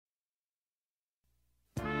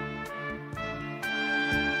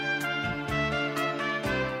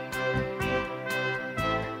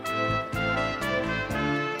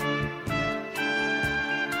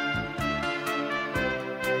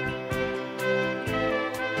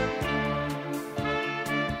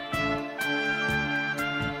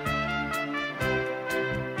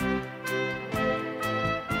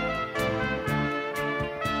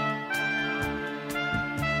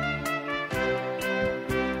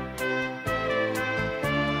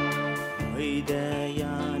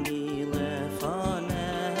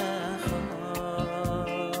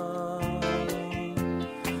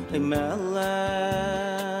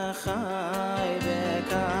Melech Chai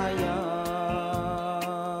V'Kayam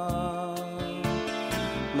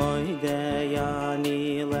Moidei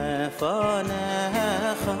Ani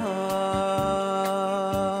Lefanecha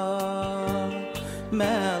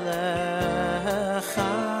Melech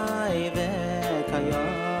Chai V'Kayam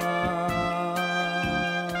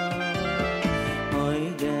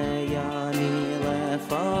Moidei Ani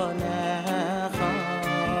Lefanecha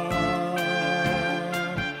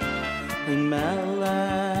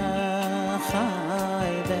Melech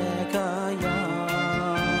Chai V'Kayam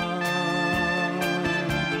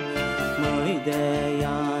Moidei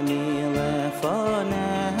Ani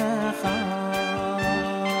Lefanecha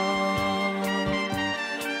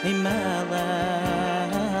Melech Chai V'Kayam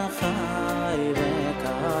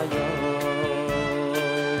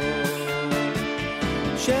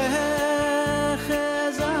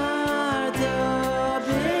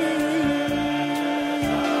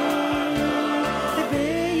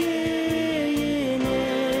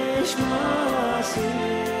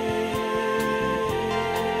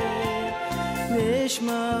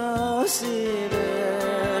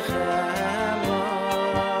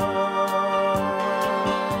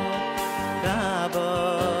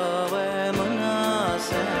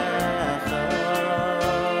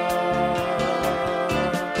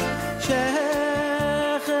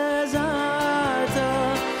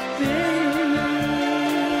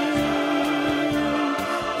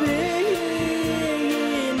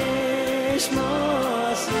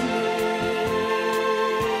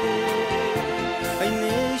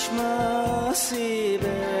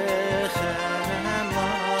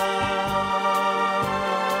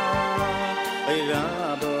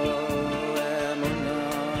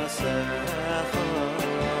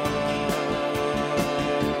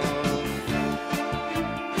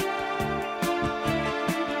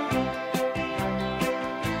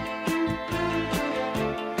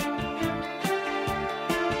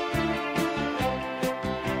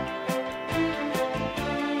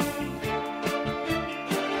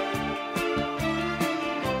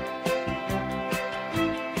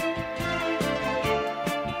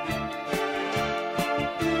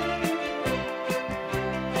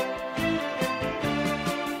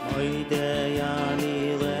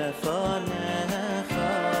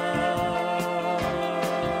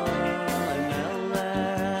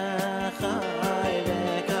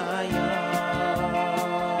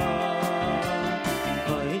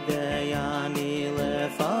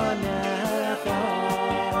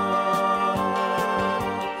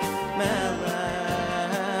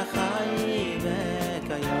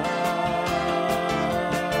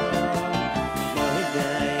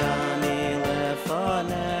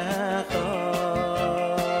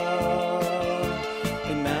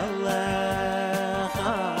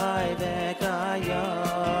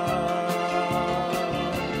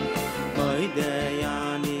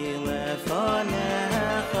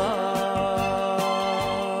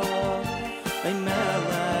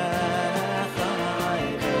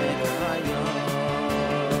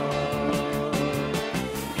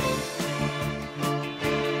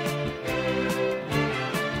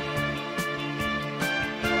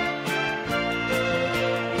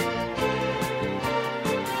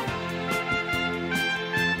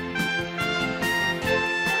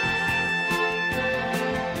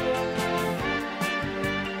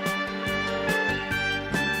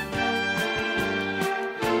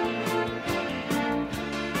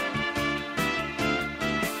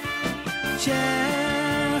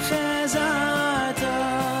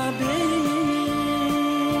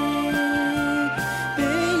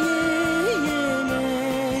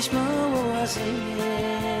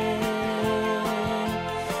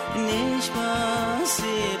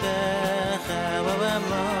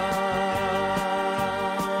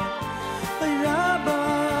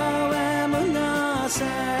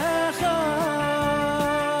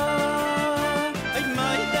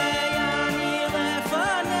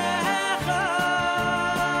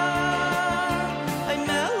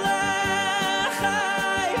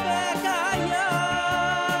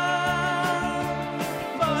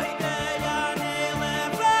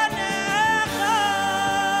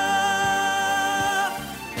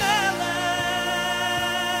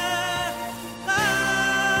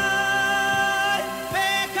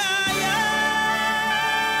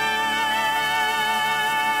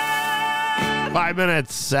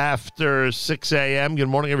Minutes after 6 a.m. Good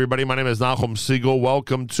morning, everybody. My name is Nachum Siegel.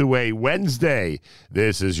 Welcome to a Wednesday.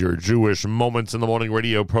 This is your Jewish Moments in the Morning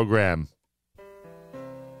radio program.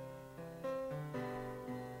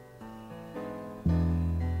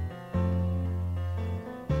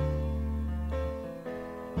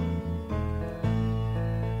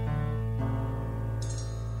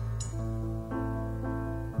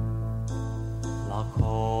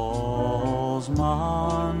 לכל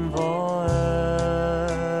זמן ועז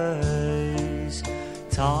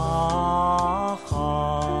תחס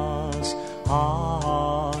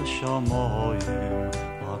השמיים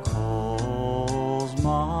לכל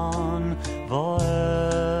זמן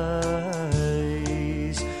ועז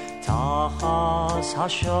תחס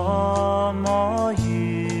השמיים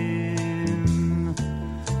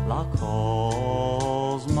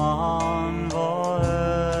לכל זמן ועז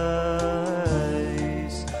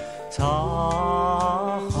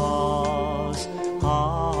תחס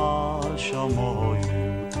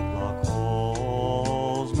השמיים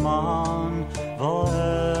לכל זמן ועז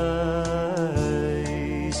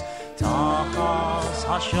תחס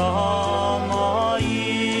השמיים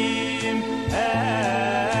עז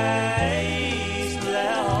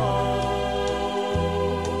לאהוב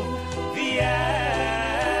ועז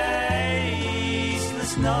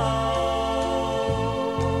לשנוא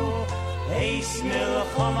עז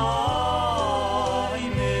מלחמה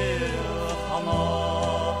מלחמה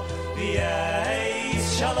ועז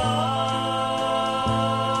שלום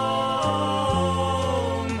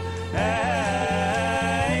עז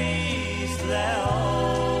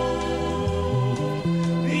לאהוב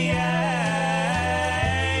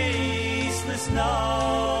ועז לשנוא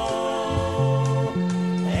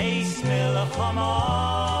עז מלחמה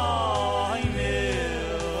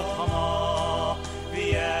מלחמה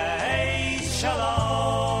ועז שלום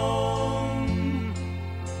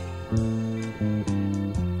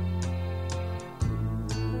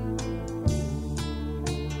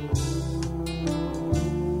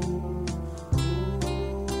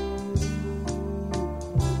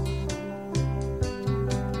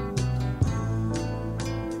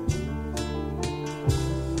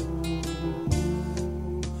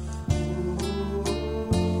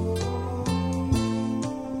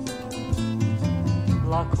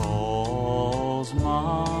לכל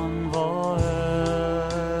זמן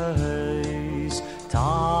ועז תחס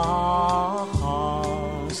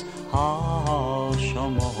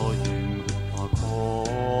השמיים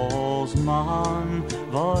לכל זמן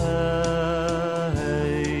ועז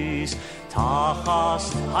תחס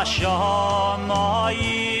השמיים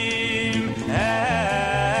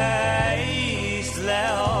עז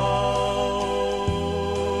לאהוב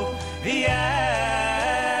ועז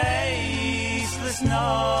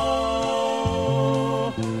לשנוא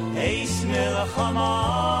עז מלחמה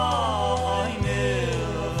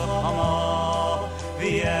מלחמה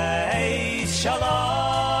ועז שלום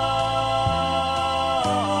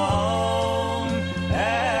עז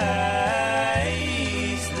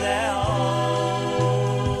לאהוב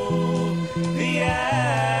ועז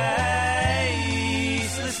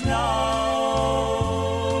לשנוא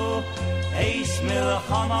עז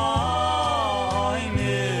מלחמה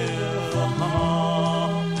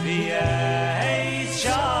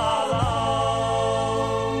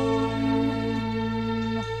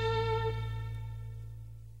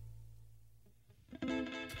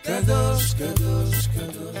קדוש, קדוש,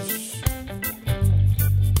 קדוש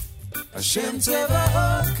השם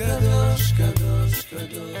צבאות קדוש, קדוש,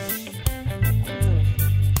 קדוש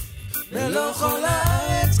מלוא כל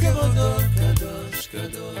הארץ כבודו קדוש,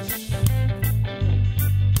 קדוש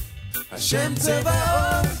השם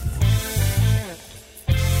צבאות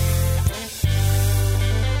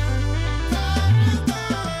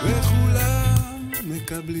וכולם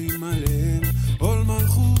מקבלים עליהם עול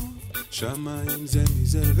מלכות שמיים זה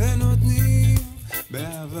מזה ונותנים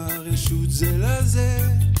באהבה רשות זה לזה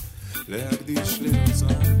להקדיש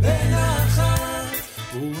ליוצרם בנחת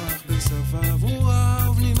רוח בשפה ברורה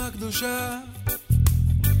ובנימה קדושה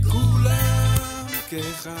כולם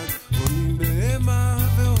כאחד עונים בהמה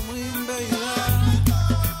ואומרים בירה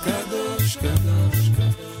קדוש, קדוש,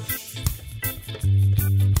 קדוש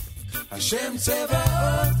השם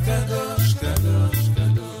צבאות קדוש, קדוש,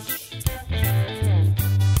 קדוש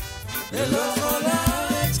אלוה כל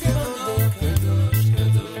הארץ כבודו קדוש,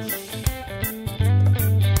 קדוש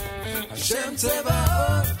השם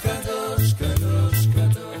צבאות קדוש, קדוש,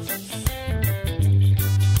 קדוש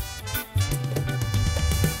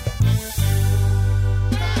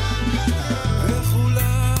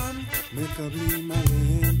וכולם מקבלים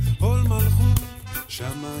עליהם עול מלכות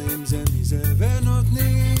שמיים זה מזה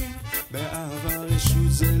ונותנים באהבה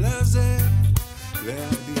רשות זה לזה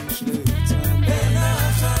להקדיש ליוצרם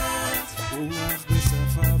בנחת רוח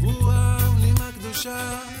בשפה ברורה ובנימה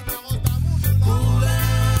קדושה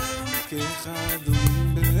כולם כאחד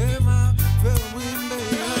עונים בהמה ואומרים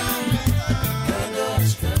בירה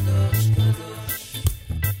קדוש, קדוש, קדוש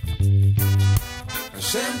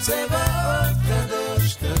השם צבאות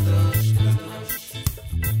קדוש, קדוש, קדוש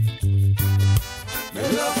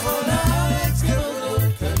מלוא כל הארץ כבודו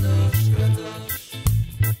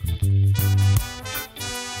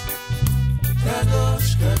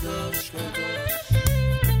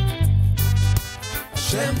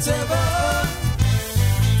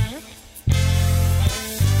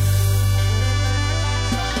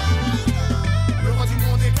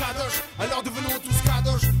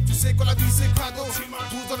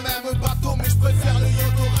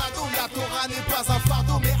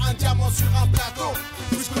sur un plateau.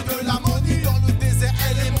 Plus que de l'ammonie dans le désert,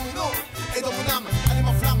 elle est mon eau. Et dans mon âme, elle est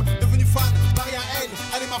ma flamme, devenue fan. Marie à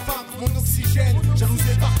elle est ma femme, mon oxygène.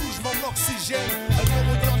 Jalousée partout, je m'en oxygène. Elle me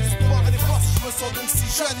redonne l'espoir et les forces, je me sens donc si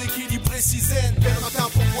jeune, équilibré, si zen. Dès le matin,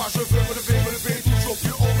 pour moi, je veux me lever toujours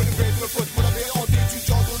plus haut, me lever, me faute, me laver en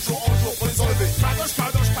étudiant de jour en jour pour les enlever. Kadosh,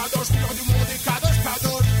 kadosh, kadosh, mur du monde et kadosh,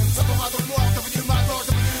 kadosh. Ça tombe dans le noir, devenu ma gorge,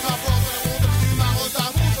 devenu ma force, devenu ma rose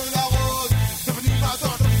d'amour, je la rose. Devenu ma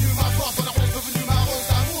gorge, devenu ma force, dans la rose, devenu ma rose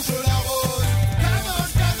d'amour, je la rose.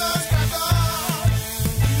 Kadosh, kadosh, kadosh.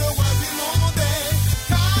 Le roi du monde est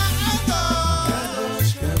kadosh.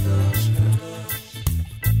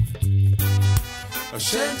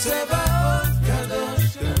 Hashem Tzebaot,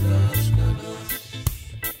 kadosh, kadosh, kadosh.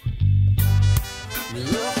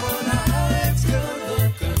 מלוך על הארץ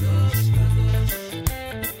קדוש, קדוש,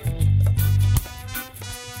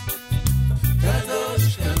 קדוש,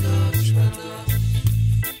 קדוש, קדוש.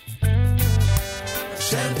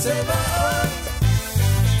 השם צבאות.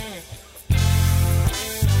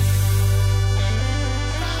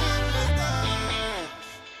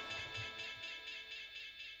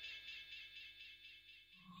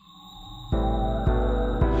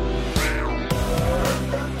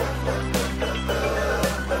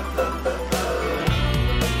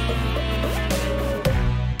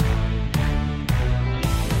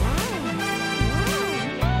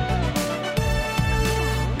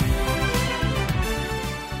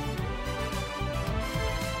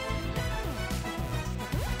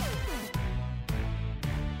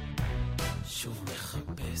 שוב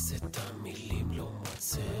מחפש את המילים לא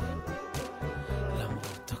מוצא,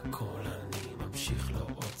 למרות הכל אני ממשיך לא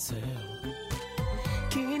עוצר,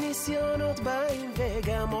 כי ניסיונות באים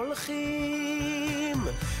וגם הולכים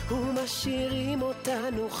ומשאירים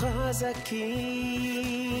אותנו חזקים.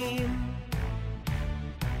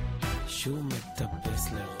 שוב מטפס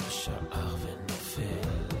לראש ההר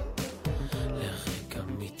ונופל, לרגע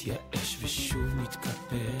מתייאש ושוב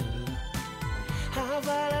מתקפל,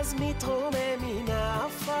 אבל אז מתרומם מן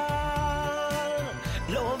האפר,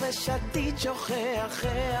 לא ושתית שוכח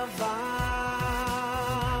העבר.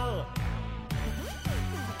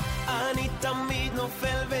 אני תמיד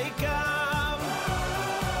נופל וקם,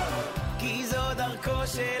 כי זו דרכו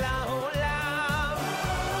של העולם,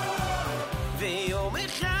 ויום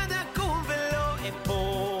אחד אקום ולא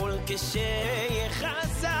אפול, כשהיה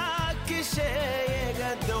חזק, כשהיה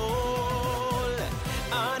גדול.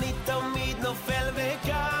 אני תמיד נופל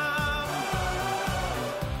וקם,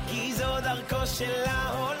 כי זו דרכו של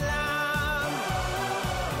העולם,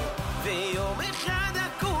 ויום אחד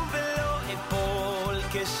אקום ולא אפול,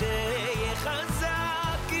 כשהיה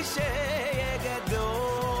חזק, כשהיה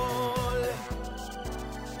גדול.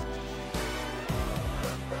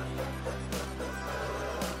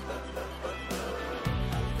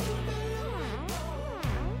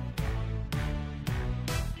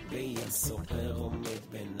 בים סוער עומד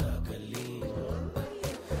בין הגלים,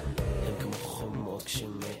 הם כמו חומות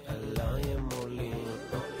כשמעליי הם עולים,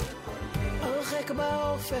 הרחק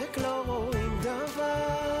באופק לא רואים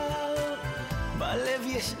דבר, בלב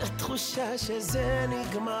יש התחושה שזה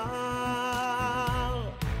נגמר,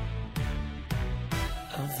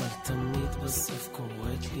 אבל תמיד בסוף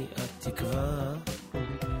קוראת לי התקווה,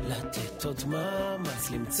 לתת עוד מאמץ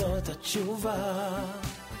למצוא את התשובה,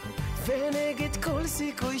 ונגד כל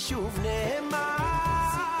סיכוי שוב נעמד,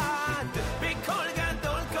 בקול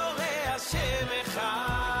גדול קורא השם אחד.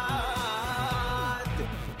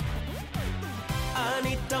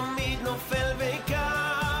 אני תמיד נופל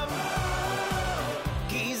וקם,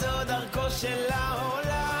 כי זו דרכו של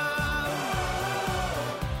העולם,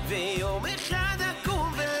 ויום אחד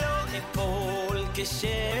אקום ולא אפול,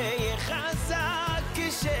 כשהיה חזק,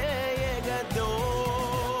 כשהיה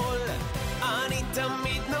גדול. אני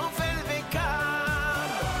תמיד נופל וקם,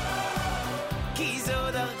 כי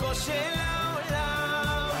זו דרכו של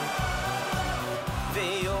העולם,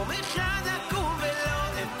 ויום אחד אקום ולא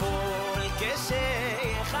אפול,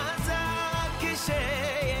 כשהיה חזק,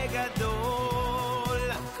 כשהיה גדול.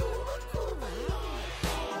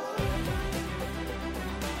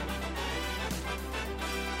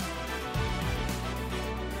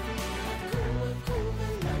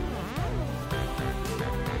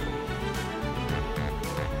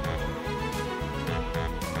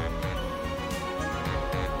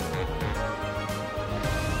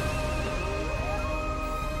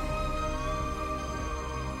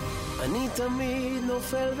 אני תמיד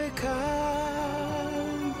נופל וקם,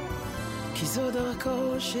 כי זו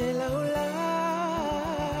דרכו של העולם,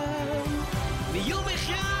 ויום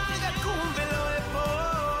אחד אקום ולא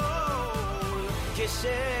אפול,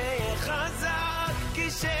 כשהיה חזק,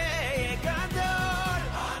 כשהיה גדול.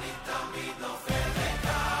 אני תמיד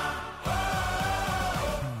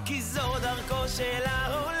של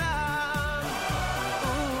העולם.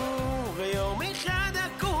 ויום אחד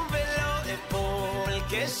אקום ולא אפול,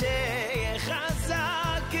 כשיהיה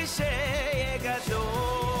חזק, כשיהיה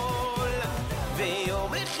גדול.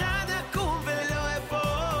 ויום אחד אקום ולא אפול.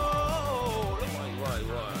 וואי וואי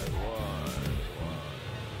וואי.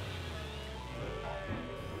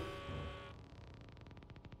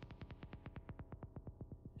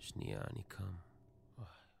 שנייה, אני קם.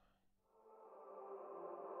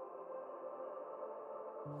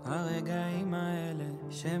 הרגעים האלה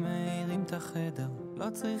שמאירים את החדר, לא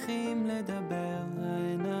צריכים לדבר,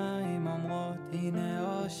 העיניים אומרות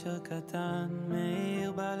הנה אושר קטן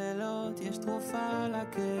מאיר בלילות, יש תרופה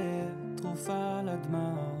לכאב, תרופה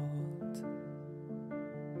לדמעות.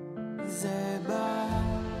 זה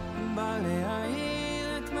בא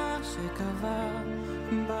להאיר את מה שקבע,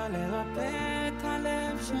 בא לרפא את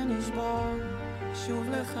הלב שנשבור, שוב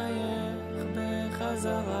לחייך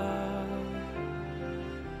בחזרה.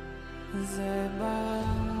 זה בא,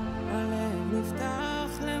 הלב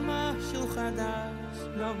נפתח למשהו חדש,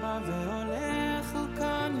 לא בא והולך, הוא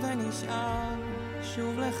כאן ונשאר,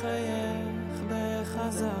 שוב לחייך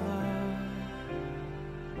בחזרה.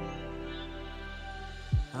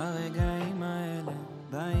 הרגעים האלה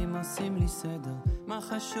באים עושים לי סדר, מה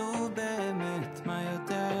חשוב באמת, מה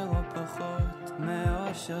יותר או פחות,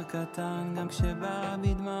 מאושר קטן גם כשבא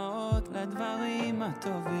בדמעות, לדברים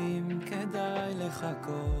הטובים כדאי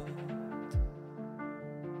לחכות.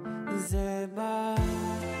 זה בא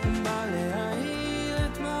להאיר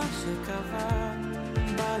את מה שקבע,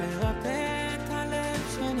 בא לרפא את הלב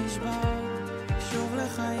שנשבר, שוב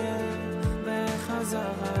לחייך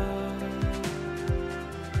בחזרה.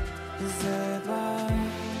 זה בא,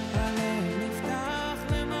 הלב נפתח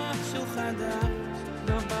למשהו חדש,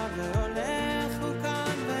 לא בא והולך, הוא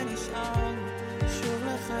כאן ונשאר, שוב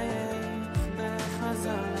לחייך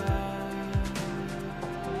בחזרה.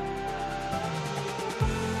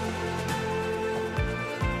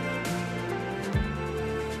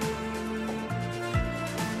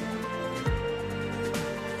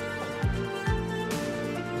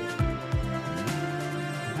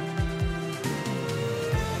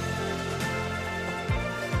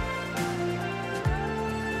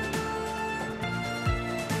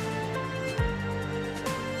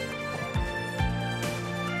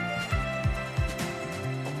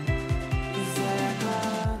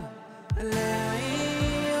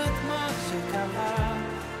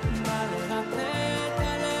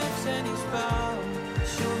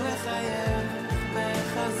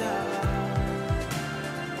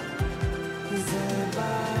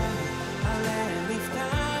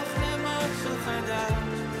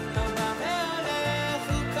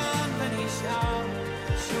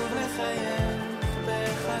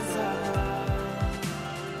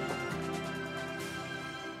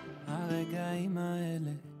 הרגעים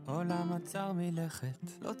האלה עולם עצר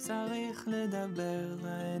מלכת, לא צריך לדבר,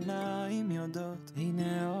 העיניים יודעות,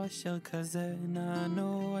 הנה אושר כזה,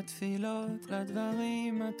 נענו התפילות,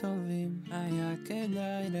 לדברים הטובים היה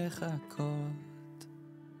כדאי לחכות.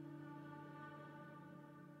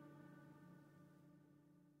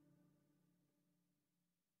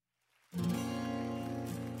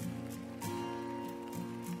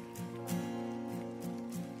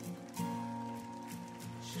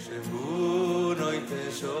 שבו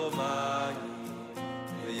נויטה שומעים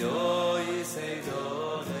ויואי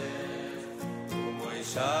סיידונה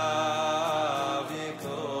ומוישב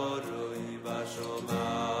יקורוי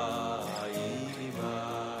בשומעים.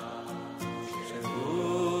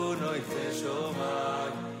 שבו נויטה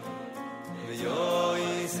שומעים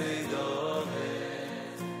ויואי סיידונה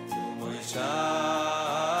ומוישב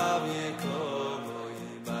יקורוי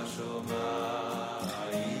בשומעים.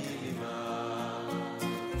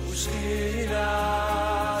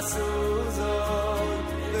 שירה סוזוי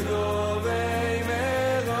וגובי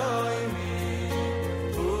מרוימי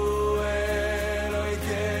הוא אלוהי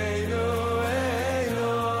כאילו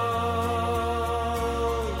אלוהי.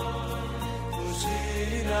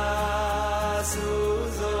 שירה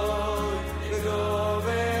סוזוי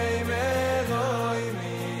וגובי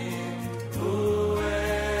מרוימי הוא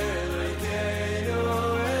אלוהי כאילו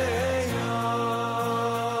אלוהי.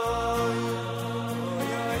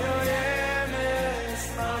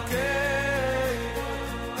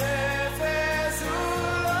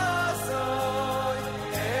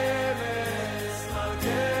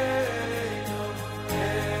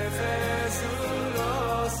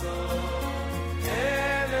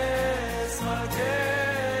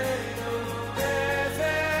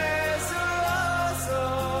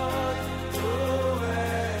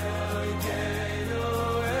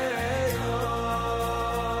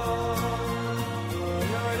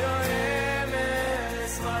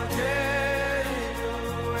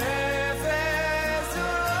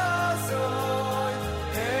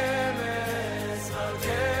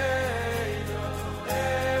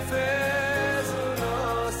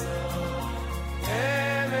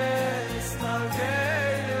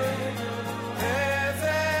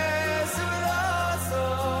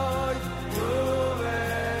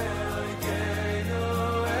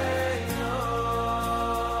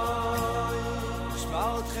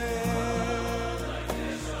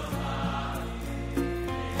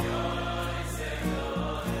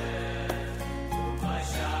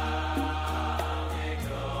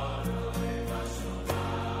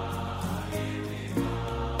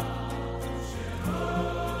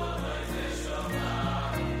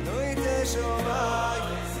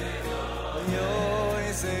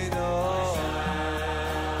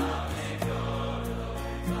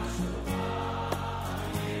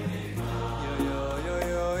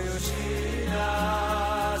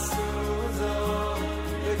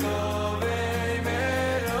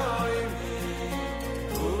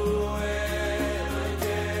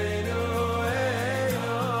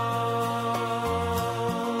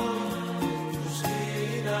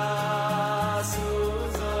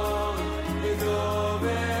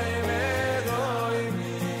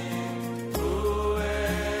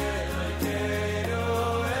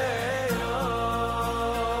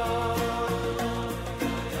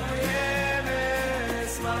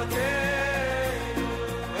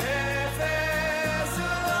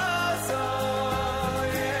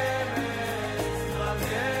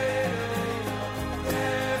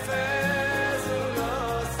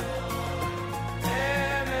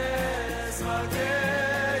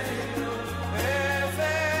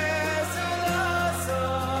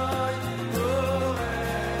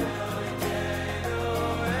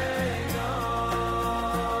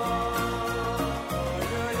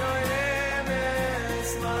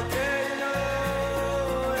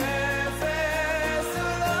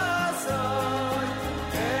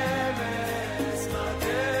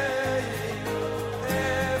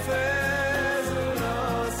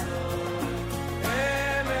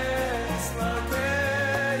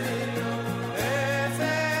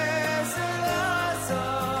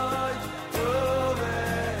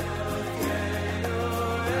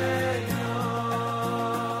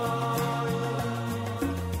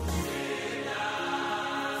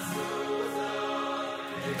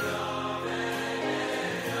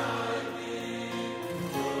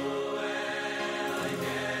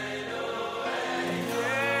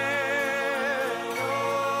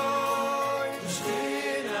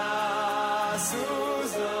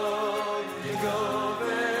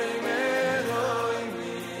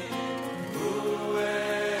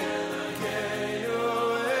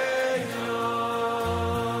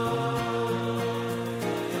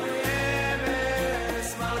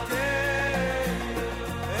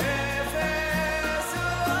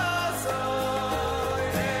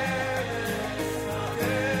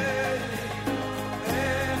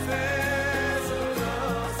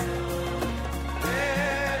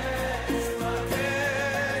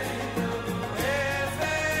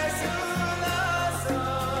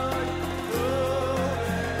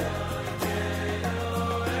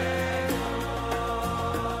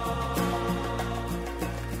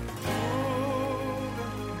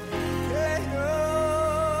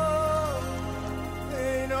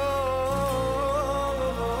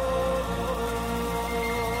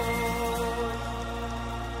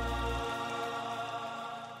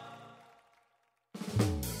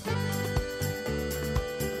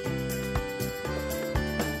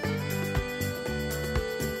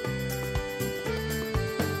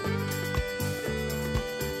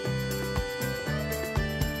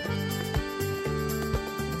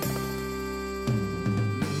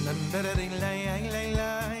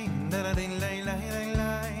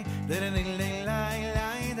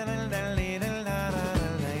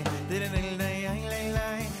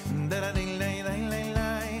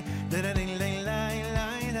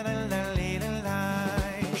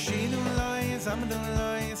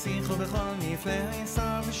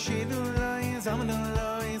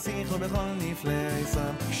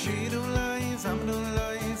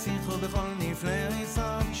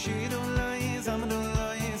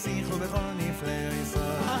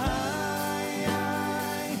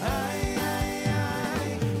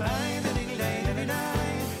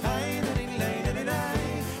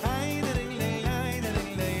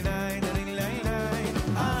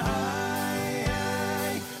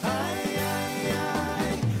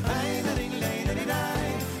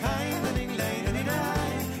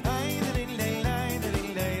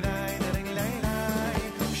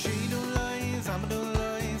 Alhamdulillah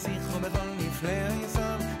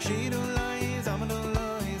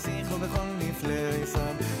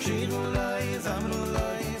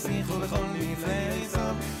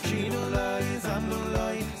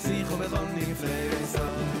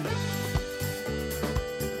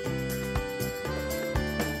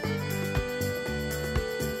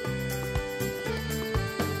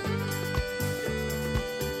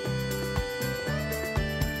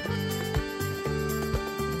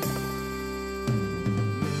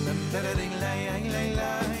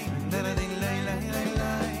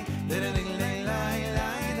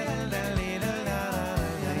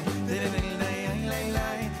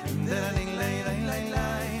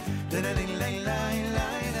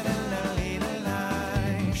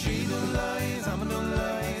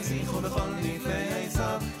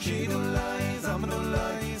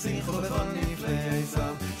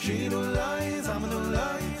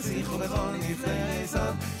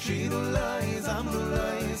שילולי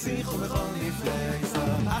זמנולי שיחו בכל נפלאי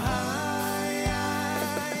סב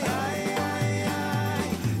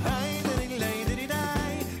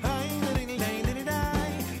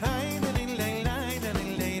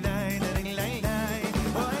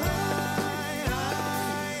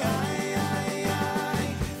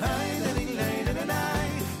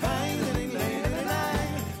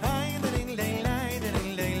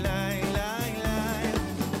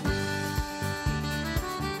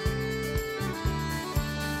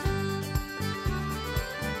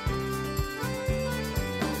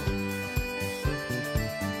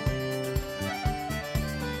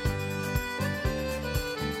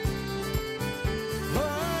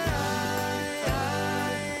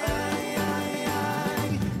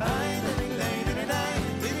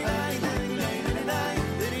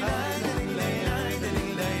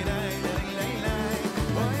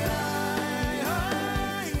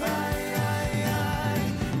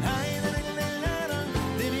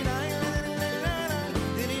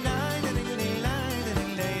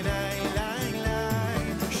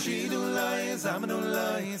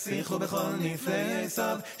שיחו בכל נפלאי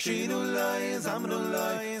סב שילולי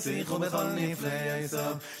זמנולי שיחו בכל נפלאי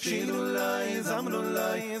סב שילולי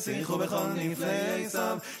זמנולי שיחו בכל נפלאי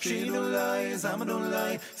סב שילולי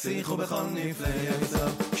זמנולי שיחו בכל נפלאי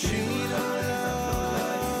סב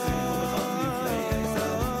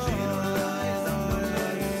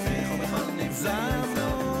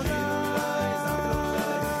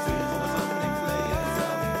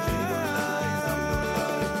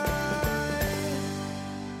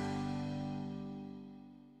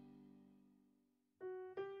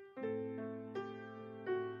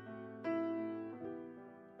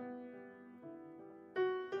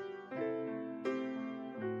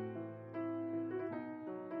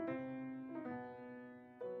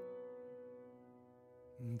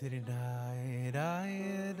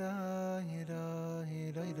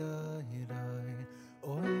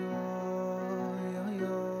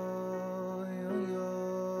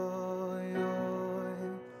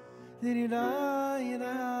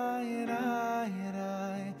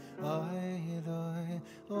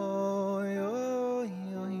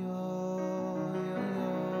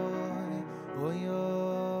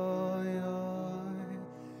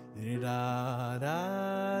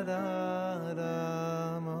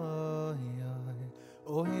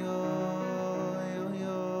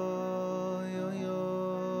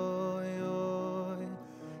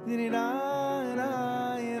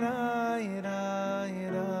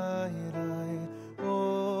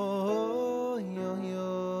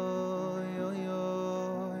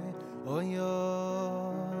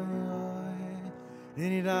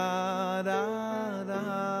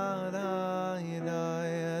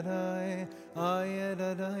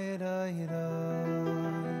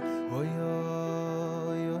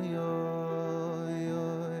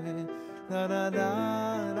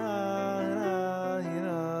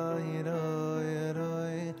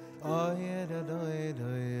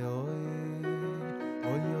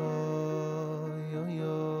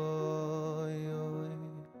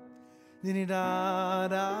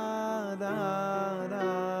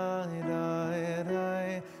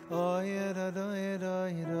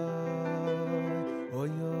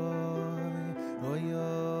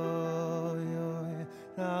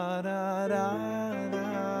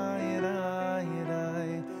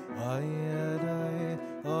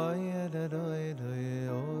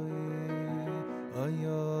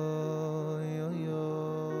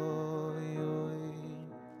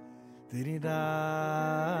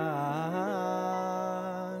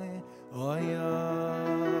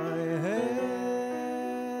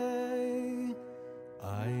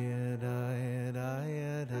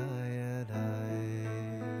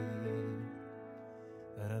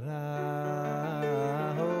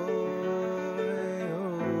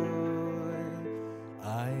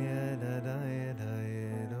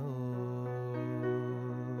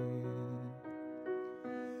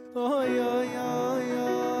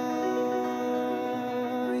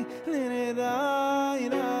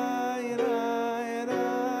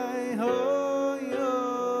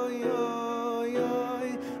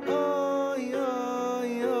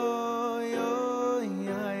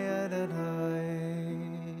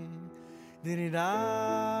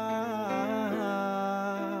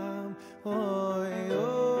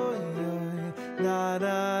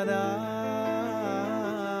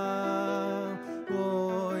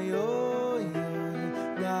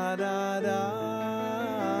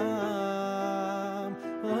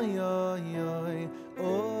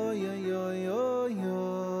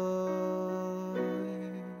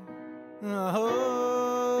Ahoy,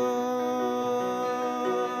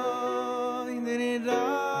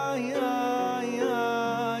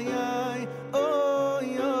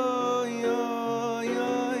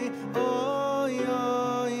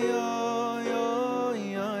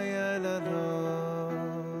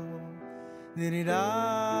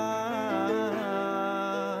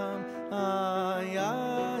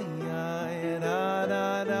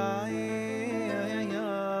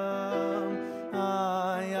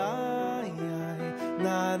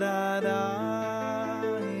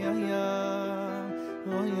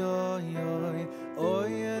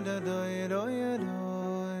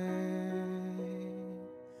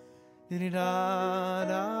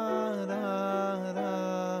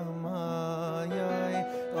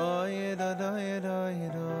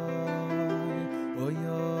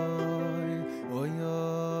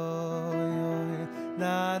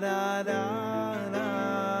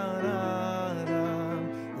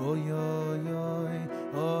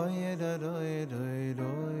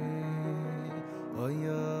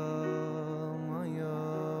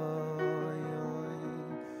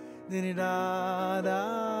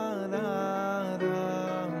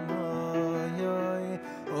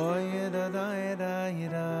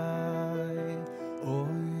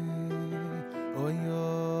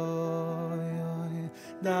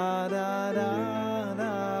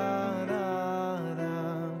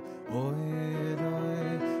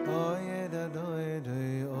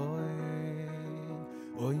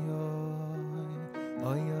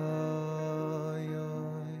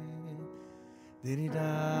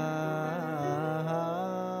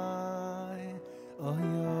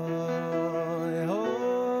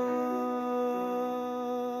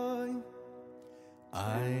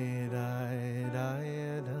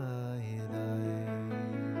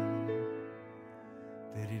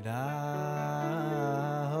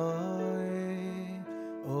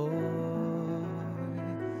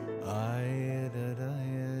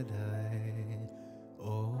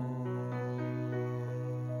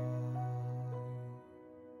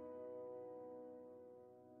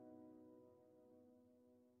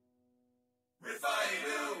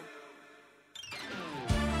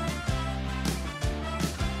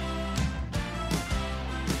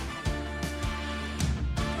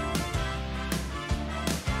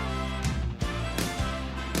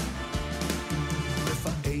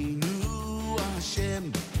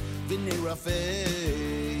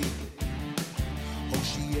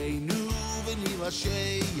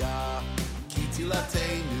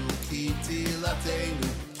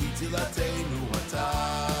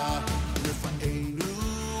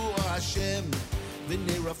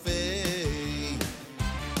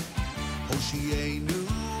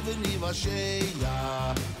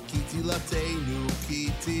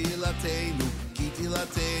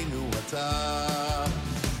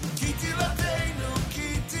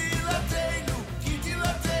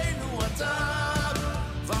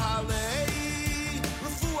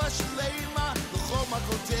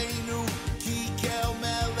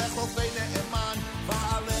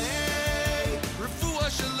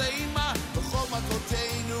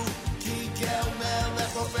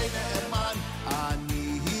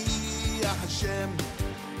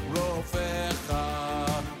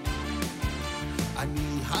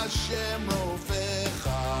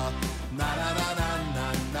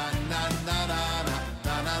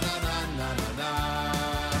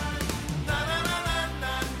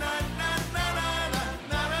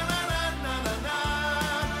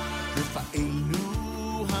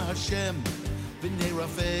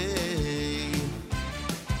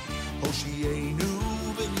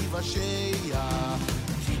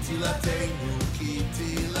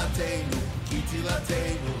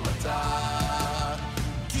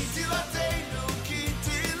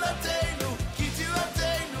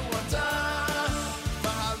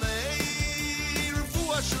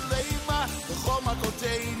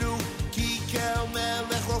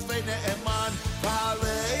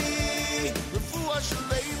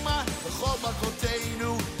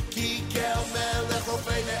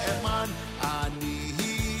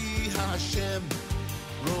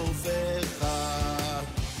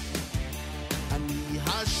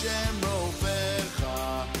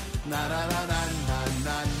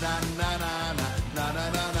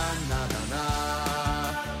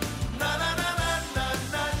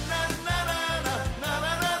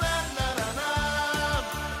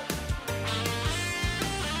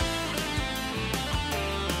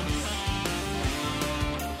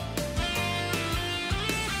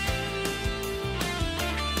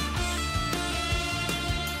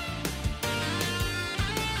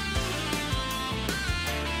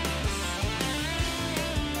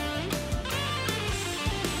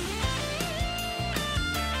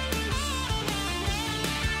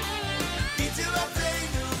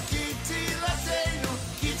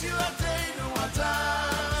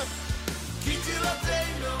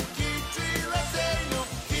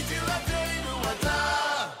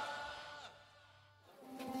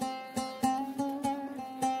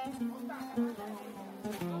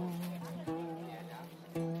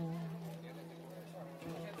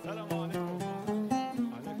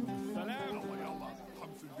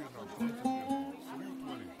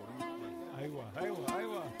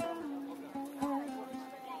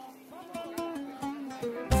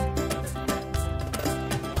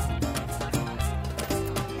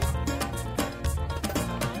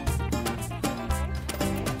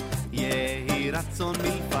 רצון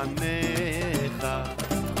מלפניך,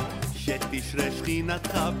 שתשרה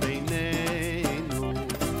שכינתך בינינו,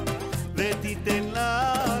 ותיתן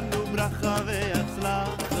לנו ברכה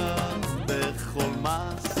והצלחה בכל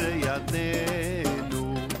מעשה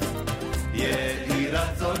ידינו. יהי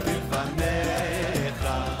רצון מלפניך,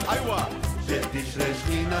 שתשרה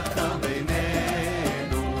שכינתך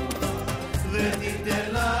בינינו, ותיתן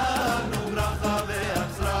לנו ברכה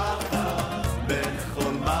והצלחה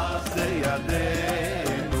בכל מעשה ידינו.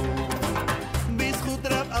 בזכות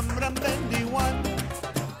רב עמרם בן דיואן,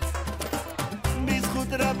 בזכות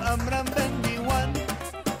רב עמרם בן דיואן,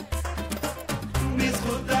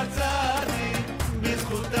 בזכות הצדיק,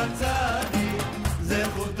 בזכות הצדיק,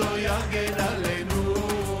 זכותו יגן עלינו.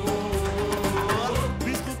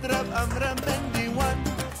 בזכות רב עמרם בן דיואן,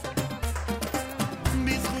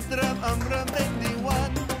 בזכות רב עמרם בן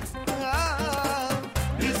דיואן,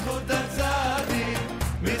 בזכות הצדיק,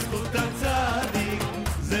 בזכות הצדיק,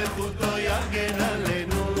 זכותו יגן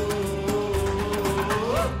עלינו.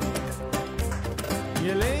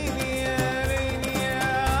 ילני ילני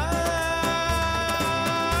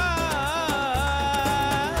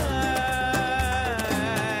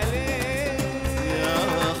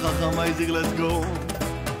חכמי זיג, let's go.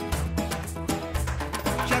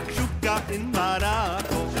 Shakshuka in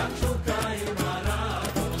Morocco, shakshuka in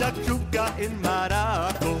Morocco, shakshuka in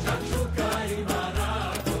Morocco, shakshuka in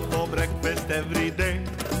Morocco. For breakfast every day,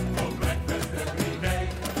 for breakfast every day.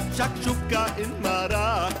 Shakshuka in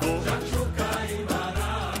Morocco, shakshuka in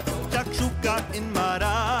Morocco, shakshuka in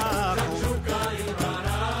Morocco, shakshuka in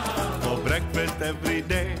Morocco. For breakfast every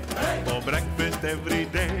day, for breakfast every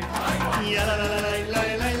day. Ya la la la la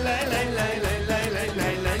la la la la la la la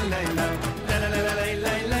la la la la.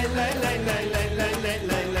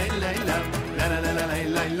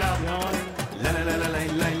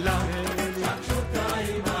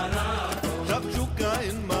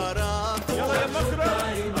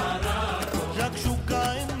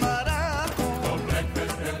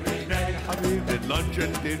 Lunch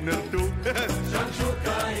and dinner too.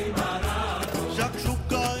 Shakshuka in Morocco,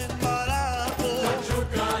 shakshuka in Morocco,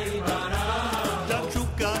 shakshuka in Morocco,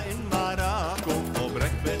 shakshuka in Morocco. For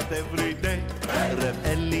breakfast every day, Reb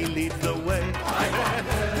Eli leads the way.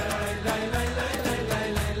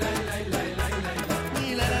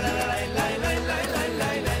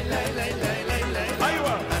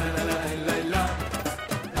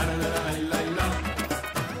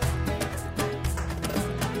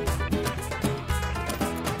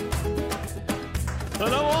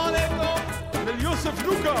 السلام عليكم لليوسف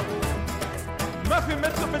لوكا. ما في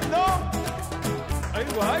مثل بدنا.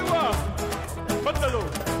 ايوه ايوه تفضلوا.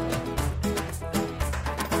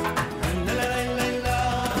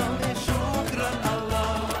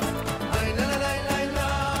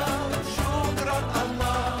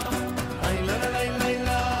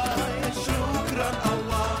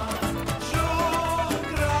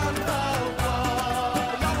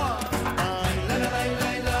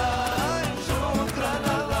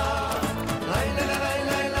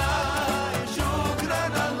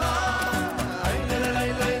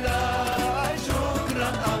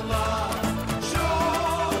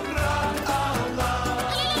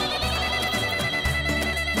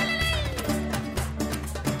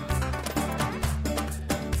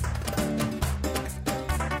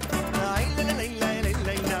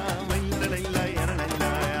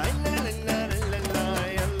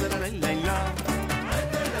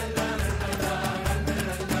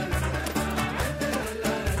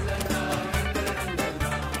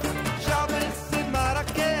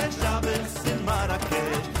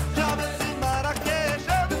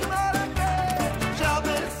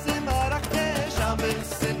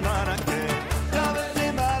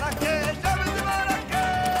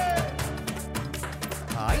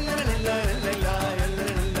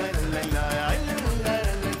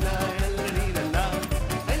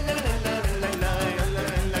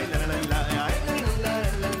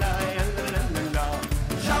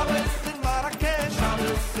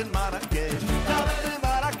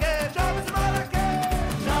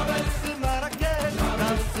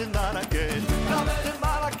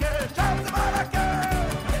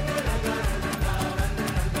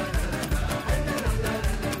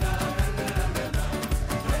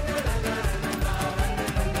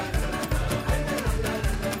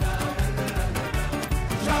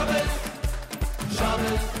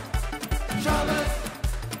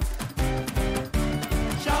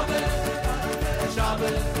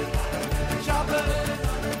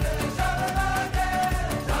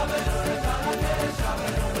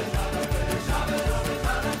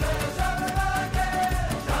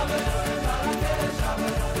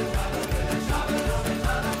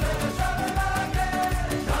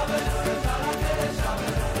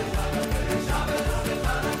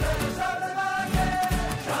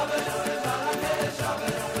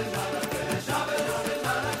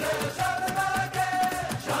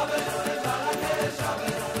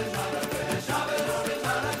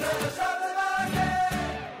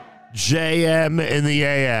 JM in the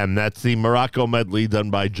AM. That's the Morocco medley done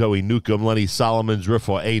by Joey Newcomb, Lenny Solomon's Riff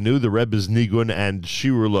for Einu, the Rebbe's Nigun, and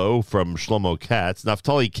Shirulo from Shlomo Katz.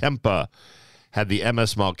 Naftali Kempa had the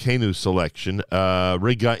MS Malkenu selection.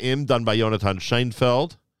 Rigaim done by Yonatan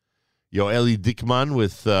Scheinfeld. Yoeli Dickman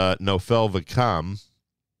with Nofel Vakam.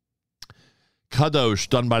 Kadosh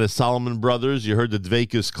done by the Solomon Brothers. You heard the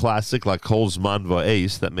Dveikus classic, La Kol Zman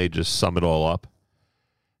Va'es. That may just sum it all up.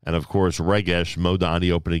 And, of course, Regesh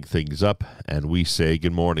Modani opening things up. And we say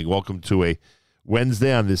good morning. Welcome to a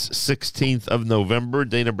Wednesday on this 16th of November,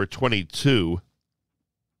 day number 22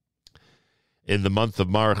 in the month of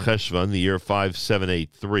Mar Cheshvan, the year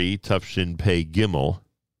 5783, Tufshin Pei Gimel.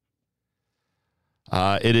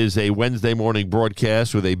 It is a Wednesday morning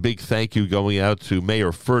broadcast with a big thank you going out to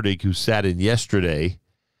Mayor Fertig, who sat in yesterday,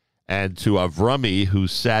 and to Avrami, who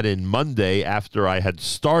sat in Monday after I had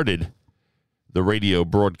started the radio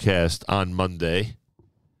broadcast on Monday,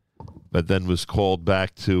 but then was called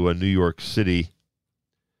back to New York City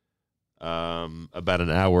about an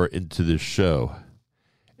hour into the show.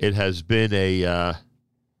 It has been a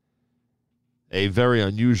very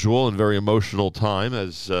unusual and very emotional time,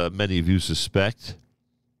 as many of you suspect.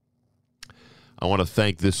 I want to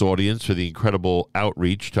thank this audience for the incredible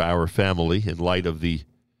outreach to our family in light of the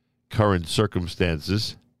current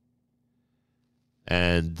circumstances.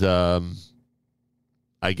 And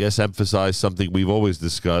I guess emphasize something we've always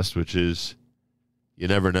discussed, which is you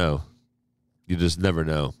never know. You just never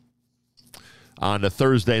know. On a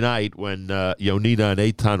Thursday night when Yonina and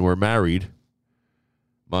Eitan were married,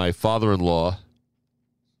 my father-in-law,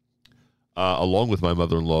 along with my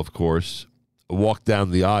mother-in-law, of course, walked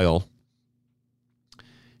down the aisle.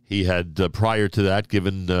 He had, prior to that,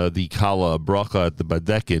 given the Kala Bracha at the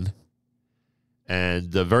Badekin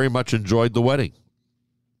and very much enjoyed the wedding.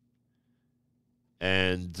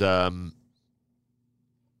 And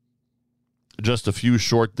just a few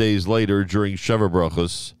short days later, during Sheva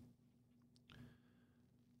Brachos,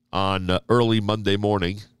 on early Monday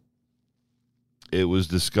morning, it was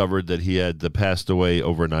discovered that he had passed away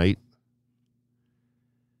overnight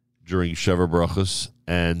during Sheva Brachos,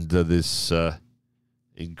 and this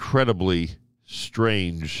incredibly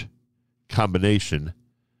strange combination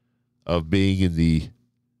of being in the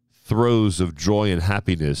throes of joy and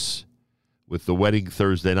happiness with the wedding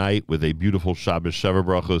Thursday night, with a beautiful Shabbos Sheva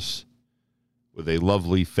Brachos, with a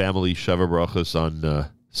lovely family Sheva Brachos on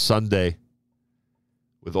Sunday,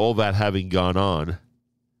 with all that having gone on,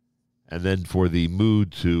 and then for the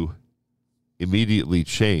mood to immediately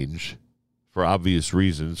change for obvious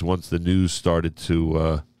reasons once the news started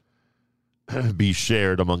to be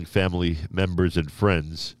shared among family members and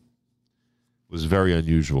friends, was very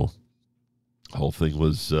unusual. The whole thing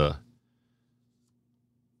was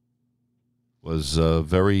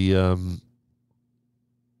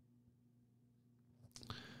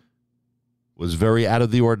very out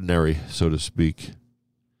of the ordinary, so to speak.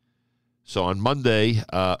 So on Monday,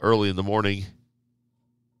 early in the morning,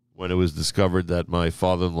 when it was discovered that my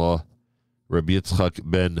father-in-law, Rabbi Yitzchak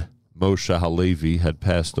ben Moshe Halevi, had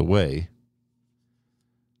passed away,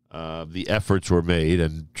 the efforts were made,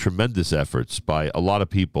 and tremendous efforts by a lot of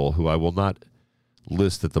people who I will not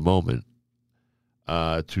list at the moment,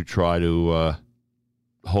 to try to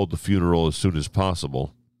hold the funeral as soon as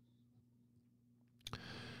possible,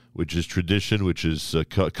 which is tradition, which is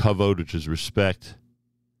kavod, which is respect.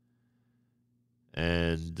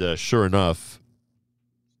 And sure enough,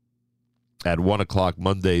 at 1 o'clock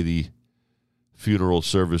Monday, the funeral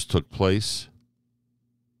service took place.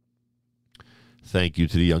 Thank you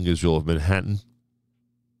to the Young Israel of Manhattan.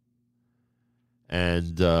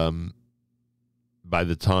 And by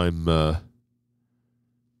the time the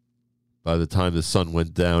sun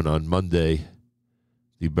went down on Monday,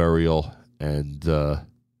 the burial and the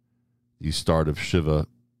start of Shiva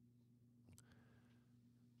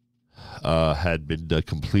had been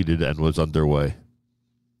completed and was underway.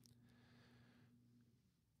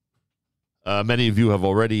 Many of you have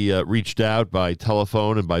already reached out by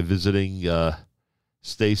telephone and by visiting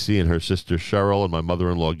Stacy and her sister Cheryl and my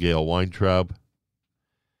mother-in-law Gail Weintraub.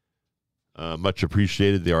 Much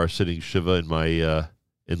appreciated. They are sitting Shiva in my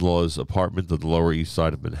in-laws' apartment on the Lower East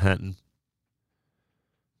Side of Manhattan.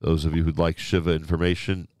 Those of you who'd like Shiva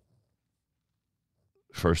information,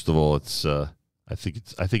 first of all, it's I think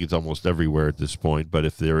it's almost everywhere at this point. But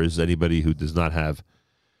if there is anybody who does not have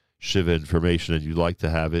Shiva information and you'd like to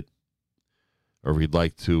have it, or if you'd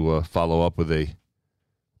like to follow up with a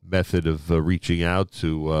method of reaching out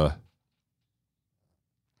to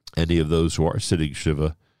any of those who are sitting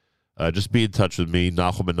Shiva, just be in touch with me,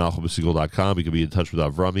 Nachum at NachumSegal.com. You can be in touch with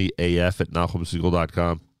Avrami, AF at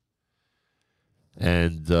NachumSegal.com.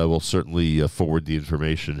 And we'll certainly forward the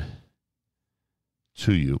information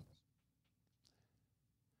to you.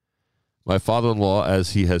 My father-in-law,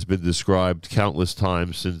 as he has been described countless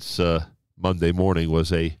times since Monday morning,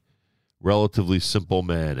 was a relatively simple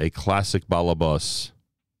man, a classic balabas,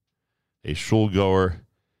 a shul goer,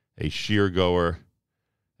 a shear goer,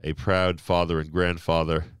 a proud father and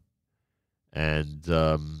grandfather, and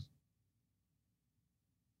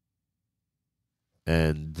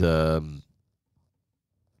no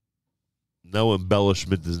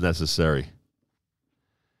embellishment is necessary.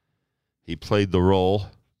 He played the role,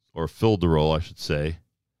 or filled the role, I should say,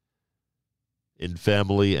 in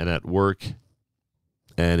family and at work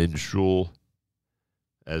and in shul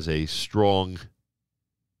as a strong,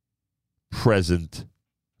 present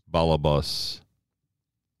balabas.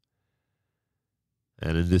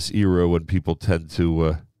 And in this era when people tend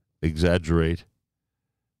to exaggerate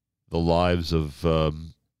the lives of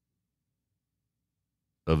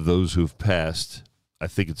those who've passed, I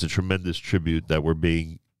think it's a tremendous tribute that we're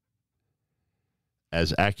being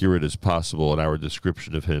as accurate as possible in our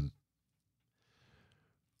description of him.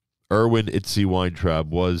 Erwin Itzi Weintraub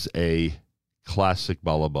was a classic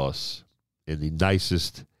balabas in the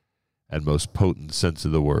nicest and most potent sense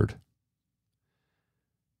of the word.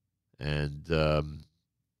 And the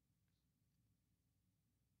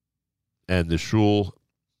shul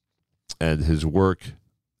and his work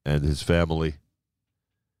and his family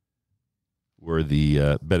were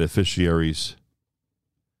the beneficiaries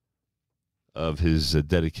of his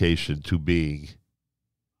dedication to being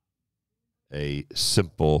a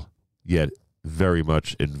simple yet very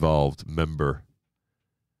much involved member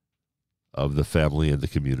of the family and the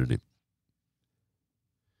community.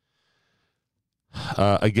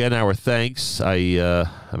 Again, our thanks. I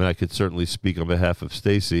could certainly speak on behalf of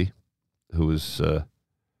Stacy, who was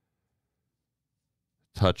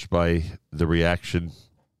touched by the reaction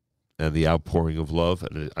and the outpouring of love,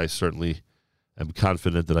 and I certainly am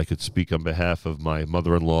confident that I could speak on behalf of my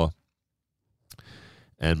mother-in-law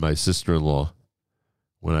and my sister-in-law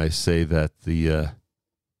when I say that the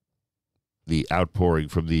outpouring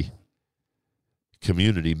from the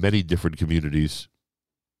community, many different communities,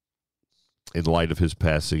 in light of his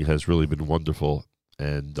passing, has really been wonderful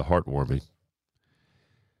and heartwarming.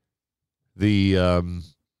 The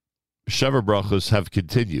Sheva Brachos have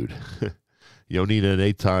continued. Yonina and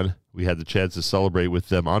Eitan, we had the chance to celebrate with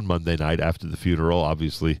them on Monday night after the funeral.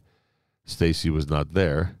 Obviously, Stacy was not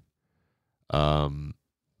there.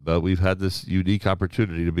 But we've had this unique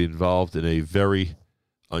opportunity to be involved in a very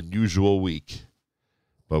unusual week,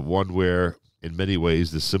 but one where, in many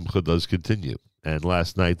ways, the simcha does continue. And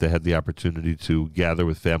last night, they had the opportunity to gather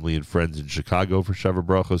with family and friends in Chicago for Sheva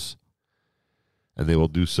Brachos, and they will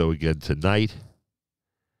do so again tonight.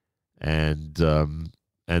 And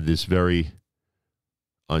this very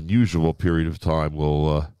unusual period of time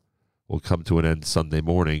will come to an end Sunday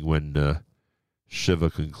morning when Shiva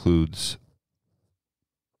concludes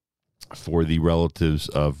for the relatives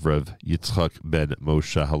of Rev Yitzchak ben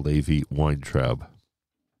Moshe Halevi Weintraub.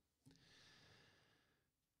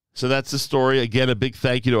 So that's the story. Again, a big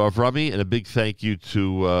thank you to Avrami and a big thank you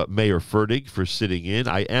to Mayor Ferdig for sitting in.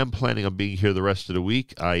 I am planning on being here the rest of the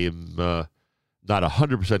week. I am not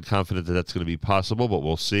 100% confident that that's going to be possible, but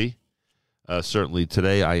we'll see. Certainly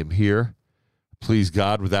today I am here, please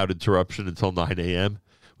God, without interruption until 9 a.m.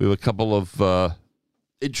 We have a couple of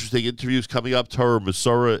interesting interviews coming up. Torah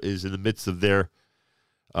Masorah is in the midst of their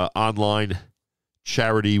online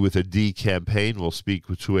Charity with a D campaign. We'll speak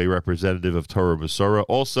to a representative of Torah Masorah.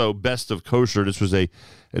 Also, Best of Kosher. This was an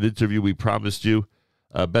interview we promised you.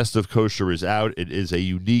 Best of Kosher is out. It is a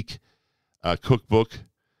unique cookbook,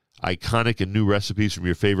 iconic and new recipes from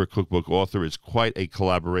your favorite cookbook author. It's quite a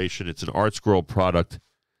collaboration. It's an Art Scroll product.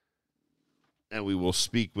 And we will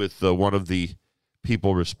speak with one of the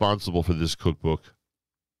people responsible for this cookbook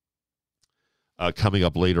coming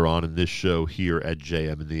up later on in this show here at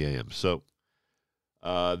JM in the AM. So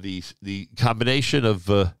the combination of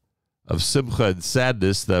simcha and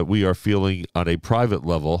sadness that we are feeling on a private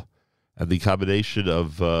level, and the combination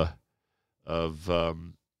of out of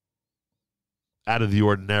the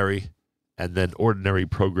ordinary and then ordinary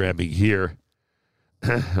programming here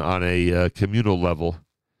on a communal level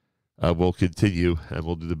will continue, and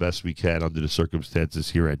we'll do the best we can under the circumstances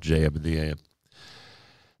here at JM in the AM.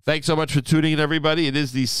 Thanks so much for tuning in, everybody. It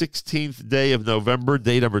is the 16th day of November,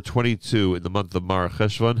 day number 22 in the month of Mar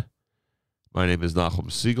Cheshvan. My name is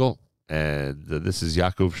Nachum Siegel, and this is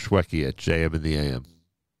Yaakov Shweki at JM in the AM.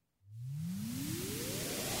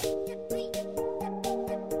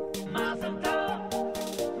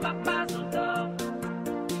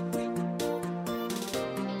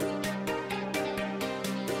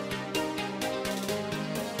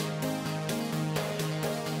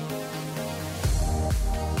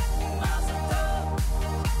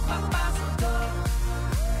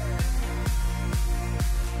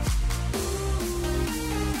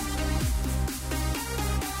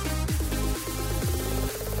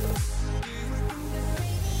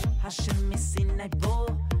 Sinai bo,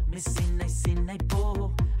 mi Sinai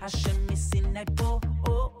bo, Hashem mi Sinai bo,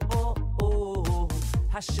 oh oh oh.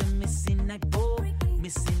 Hashem mi Sinai bo, mi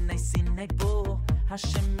Sinai bo,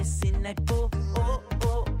 Hashem mi Sinai bo, oh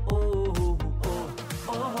oh oh oh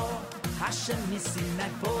oh. Hashem mi Sinai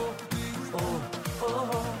bo, oh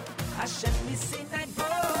oh. Hashem mi Sinai bo.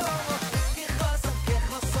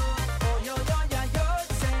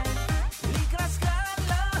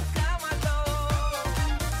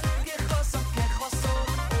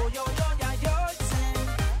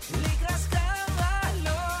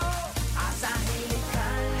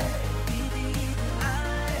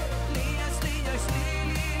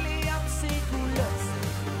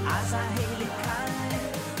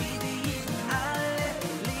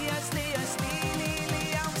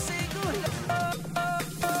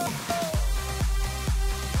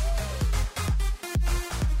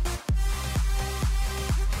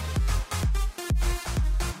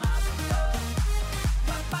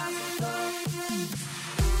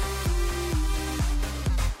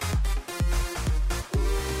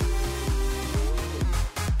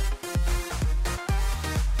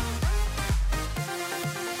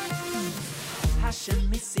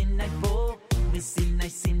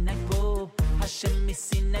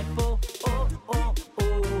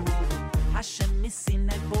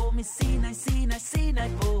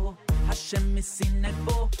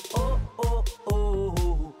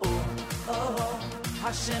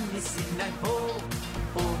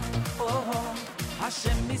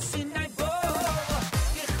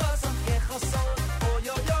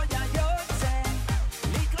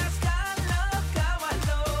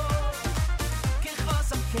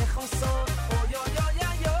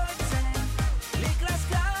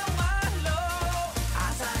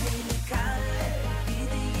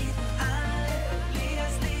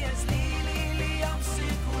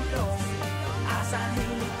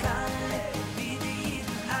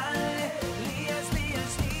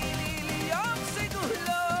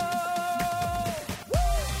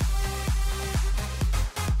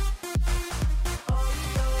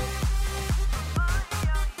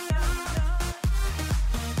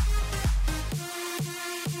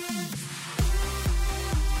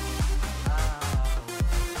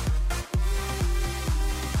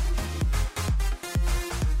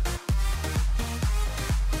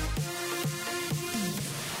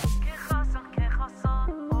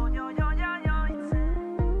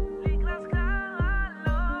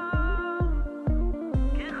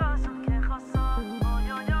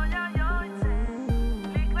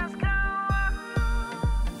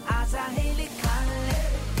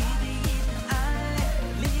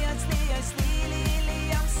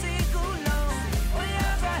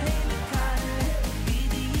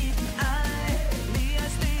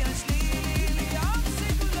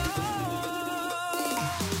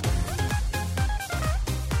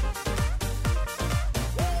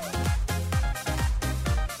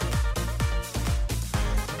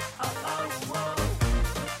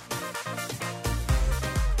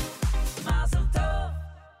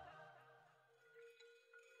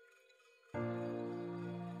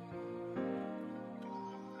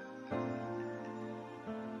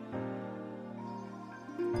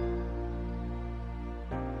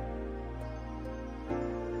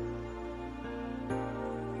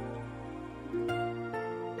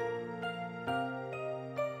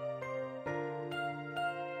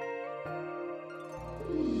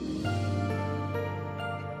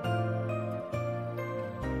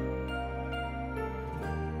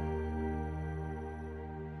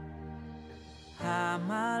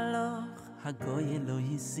 Hagoy lo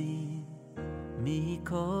yisi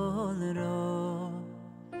mikol ro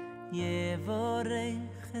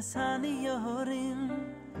yevorech esani yorim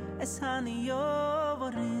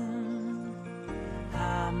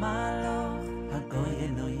hamaloch hagoy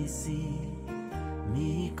lo yisi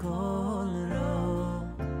mikol ro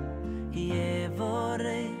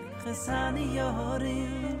yevorech esani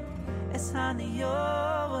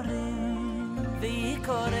yorim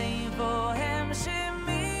v'yikorei bohem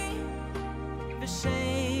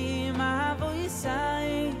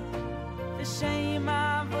V'shem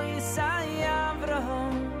avoisai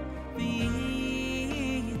Avraham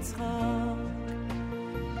v'Yitzchak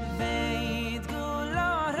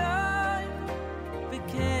V'yitguloroi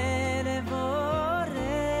b'kerev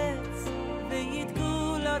oretz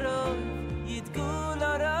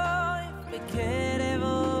V'yitguloroi b'kerev oretz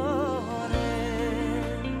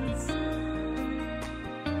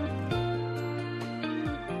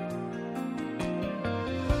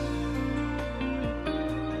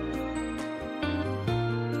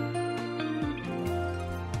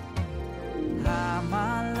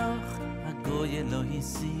Lo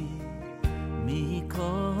hisi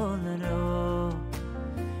מכל רוע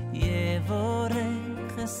יבורך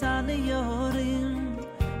es הניורים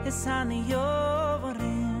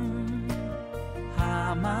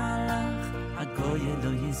המלאך הגוי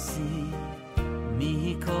לא יסי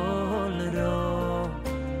מכל רוע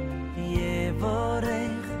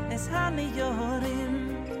יבורך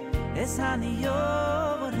es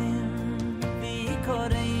הניורים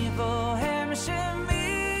ויקורבו הם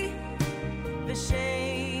שמי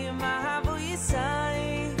ושם אבו יסי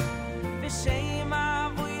ושם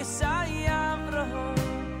אבו יסי אברהם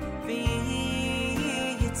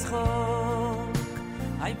ויצחוק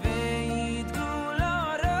אי בית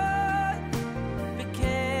גולורות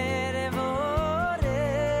בקרב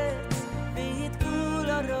אורץ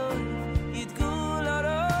ויתגולורות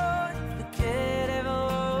בקרב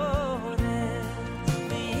אורץ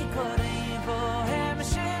ויקורבו הם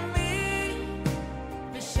שמי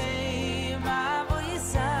בשם אבו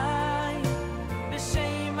יסי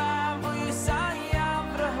בשם אבו יסי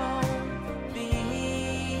אברהם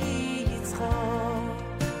ויצחוק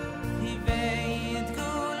הבית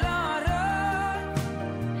גולורות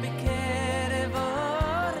בקרב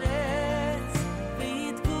אורץ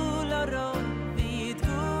ויתגולורות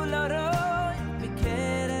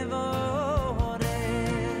בקרב אורץ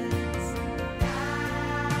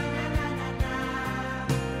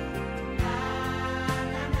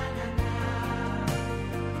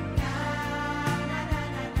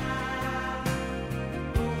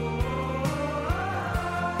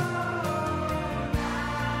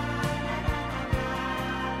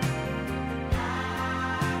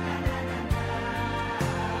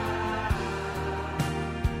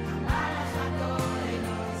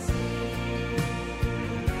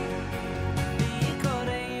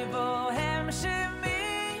ויקורבו הם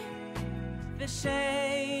שמי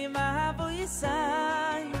ושם אבו יסי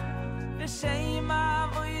ושם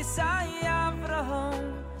אבו יסי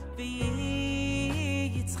אברהם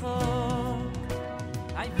ויצחוק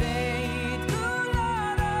אי בית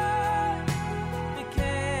גולורות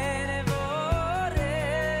בקרב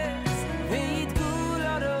אורץ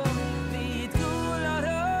ויתגולורות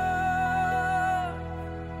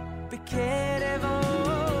בקרב אורץ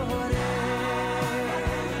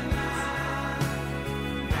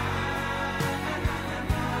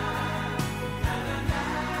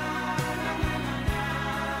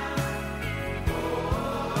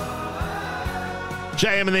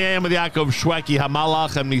JM in the AM with Yaakov Shweki,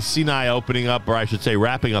 Hamalach and Sinai opening up, or I should say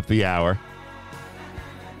wrapping up the hour.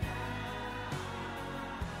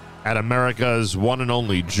 At America's one and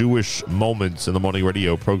only Jewish Moments in the Morning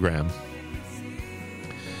radio program.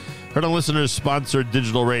 Heard on listeners sponsored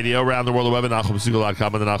digital radio around the world, the web at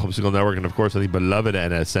NachumSegal.com and the Nachum Segal Network, and of course on the beloved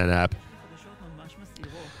NSN app.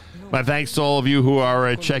 My thanks to all of you who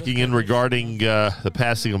are checking in regarding the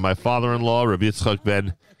passing of my father-in-law, Rabbi Yitzchak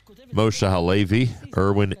ben Moshe Halevi,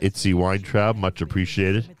 Erwin Itzi Weintraub, much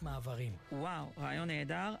appreciated.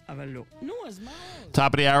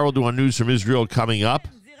 Top of the hour, we'll do our news from Israel coming up.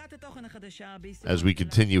 As we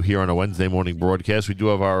continue here on a Wednesday morning broadcast, we do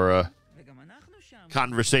have our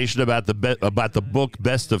conversation about the book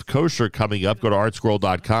Best of Kosher coming up. Go to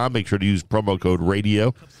artscroll.com. Make sure to use promo code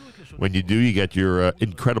radio. When you do, you get your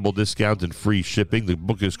incredible discount and free shipping. The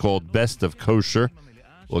book is called Best of Kosher.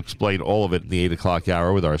 We'll explain all of it in the 8 o'clock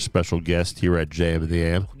hour with our special guest here at JM in the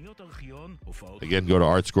AM. Again, go to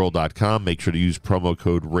artscroll.com. Make sure to use promo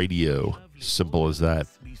code radio. Simple as that.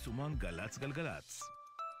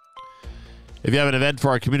 If you have an event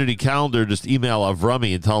for our community calendar, just email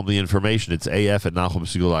Avrami and tell him the information. It's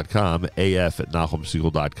af@nachumsegal.com,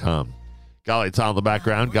 af@nachumsegal.com. Galei Tzahal in the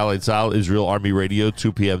background. Galei Tzahal, Israel Army Radio,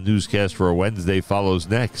 2 p.m. newscast for a Wednesday follows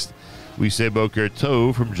next. We say Boker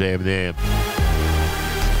Tov from JM in the AM.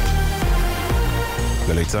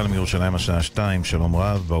 גלי צהל מירושלים השעה 2, שלום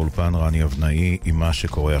רב, באולפן רני אבנאי עם מה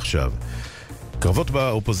שקורה עכשיו. קרבות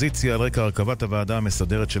באופוזיציה על רקע הרכבת הוועדה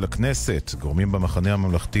המסדרת של הכנסת. גורמים במחנה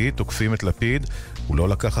הממלכתי תוקפים את לפיד, הוא לא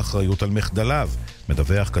לקח אחריות על מחדליו.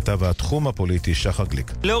 מדווח כתב התחום הפוליטי שחר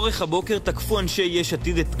גליק. לאורך הבוקר תקפו אנשי יש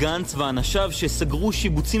עתיד את גנץ ואנשיו שסגרו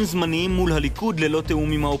שיבוצים זמניים מול הליכוד ללא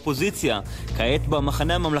תאום עם האופוזיציה. כעת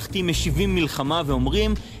במחנה הממלכתי משיבים מלחמה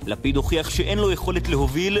ואומרים, לפיד הוכיח שאין לו יכולת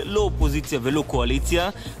להוביל, לא אופוזיציה ולא קואליציה.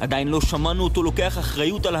 עדיין לא שמענו אותו לוקח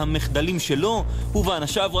אחריות על המחדלים שלו,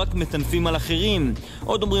 ובאנשיו רק מטנפים על אחרים.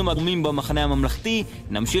 עוד אומרים הגורמים במחנה הממלכתי,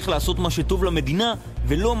 נמשיך לעשות מה שטוב למדינה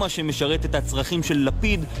ולא מה שמשרת את הצרכים של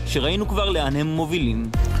לפיד, שראינו כבר לאן הם מובילים.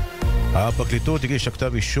 הפרקליטות הגישה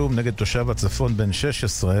כתב אישום נגד תושב הצפון בן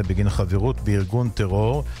 16 בגין חברות בארגון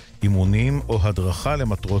טרור, אימונים או הדרכה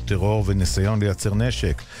למטרות טרור וניסיון לייצר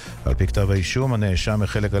נשק. על פי כתב האישום, הנאשם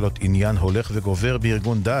החל לגלות עניין הולך וגובר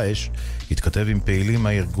בארגון דאעש, התכתב עם פעילים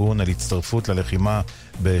מהארגון על הצטרפות ללחימה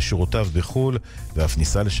בשורותיו בחול, ואף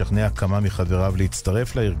ניסה לשכנע כמה מחבריו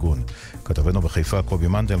להצטרף לארגון. כתבנו בחיפה קובי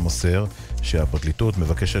מנדל מוסר שהפרקליטות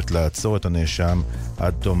מבקשת לעצור את הנאשם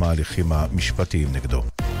עד תום ההליכים המשפטיים נגדו.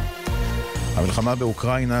 המלחמה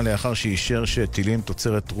באוקראינה לאחר שאישר שטילים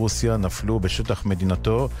תוצרת רוסיה נפלו בשטח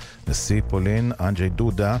מדינתו, נשיא פולין אנג'י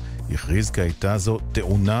דודה הכריז כי הייתה זו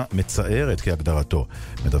תאונה מצערת כהגדרתו.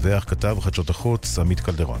 מדווח כתב חדשות החוץ עמית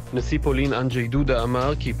קלדרון. נשיא פולין אנג'י דודה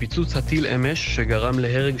אמר כי פיצוץ הטיל אמש שגרם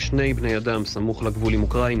להרג 2 בני אדם סמוך לגבול עם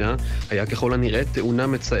אוקראינה היה ככל הנראה תאונה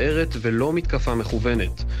מצערת ולא מתקפה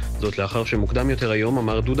מכוונת. זאת לאחר שמוקדם יותר היום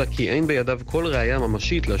אמר דודה כי אין בידיו כל ראיה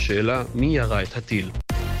ממשית לשאלה מי ירה את הטיל.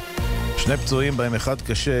 2 פצועים בהם אחד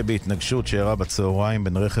קשה בהתנגשות שאירעה בצהריים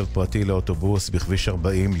בין רכב פרטי לאוטובוס בכביש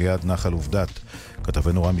 40 ליד נחל עובדת.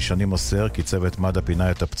 כתבנו רמי שני מוסר כי צוות מד"א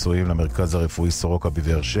פינה את הפצועים למרכז הרפואי סורוקה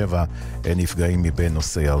בבאר שבע. אין נפגעים מבין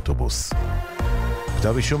נוסעי האוטובוס.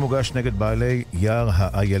 כתב אישום הוגש נגד בעלי יער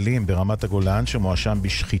האיילים ברמת הגולן שמואשם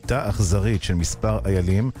בשחיטה אכזרית של מספר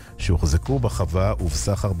איילים שהוחזקו בחווה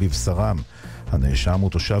ובסחר בבשרם. הנאשם הוא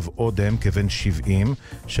תושב אודם כבן 70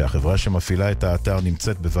 שהחברה שמפעילה את האתר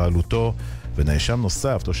נמצאת בבעלותו, ונאשם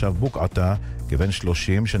נוסף תושב בוקעתה כבן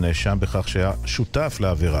 30 שנאשם בכך שהיה שותף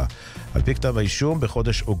לעבירה. על פי כתב האישום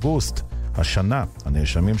בחודש אוגוסט השנה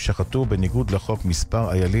הנאשמים שחטו בניגוד לחוק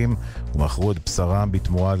מספר איילים ומכרו את בשרם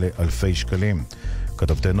בתמורה לאלפי שקלים.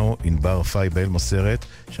 כתבתנו ענבר פייבל מוסרת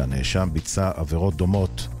שהנאשם ביצע עבירות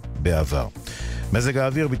דומות בעבר. מזג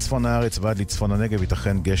האוויר בצפון הארץ ועד לצפון הנגב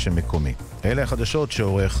ייתכן גשם מקומי. אלה החדשות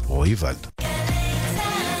שעורך רועי ולד.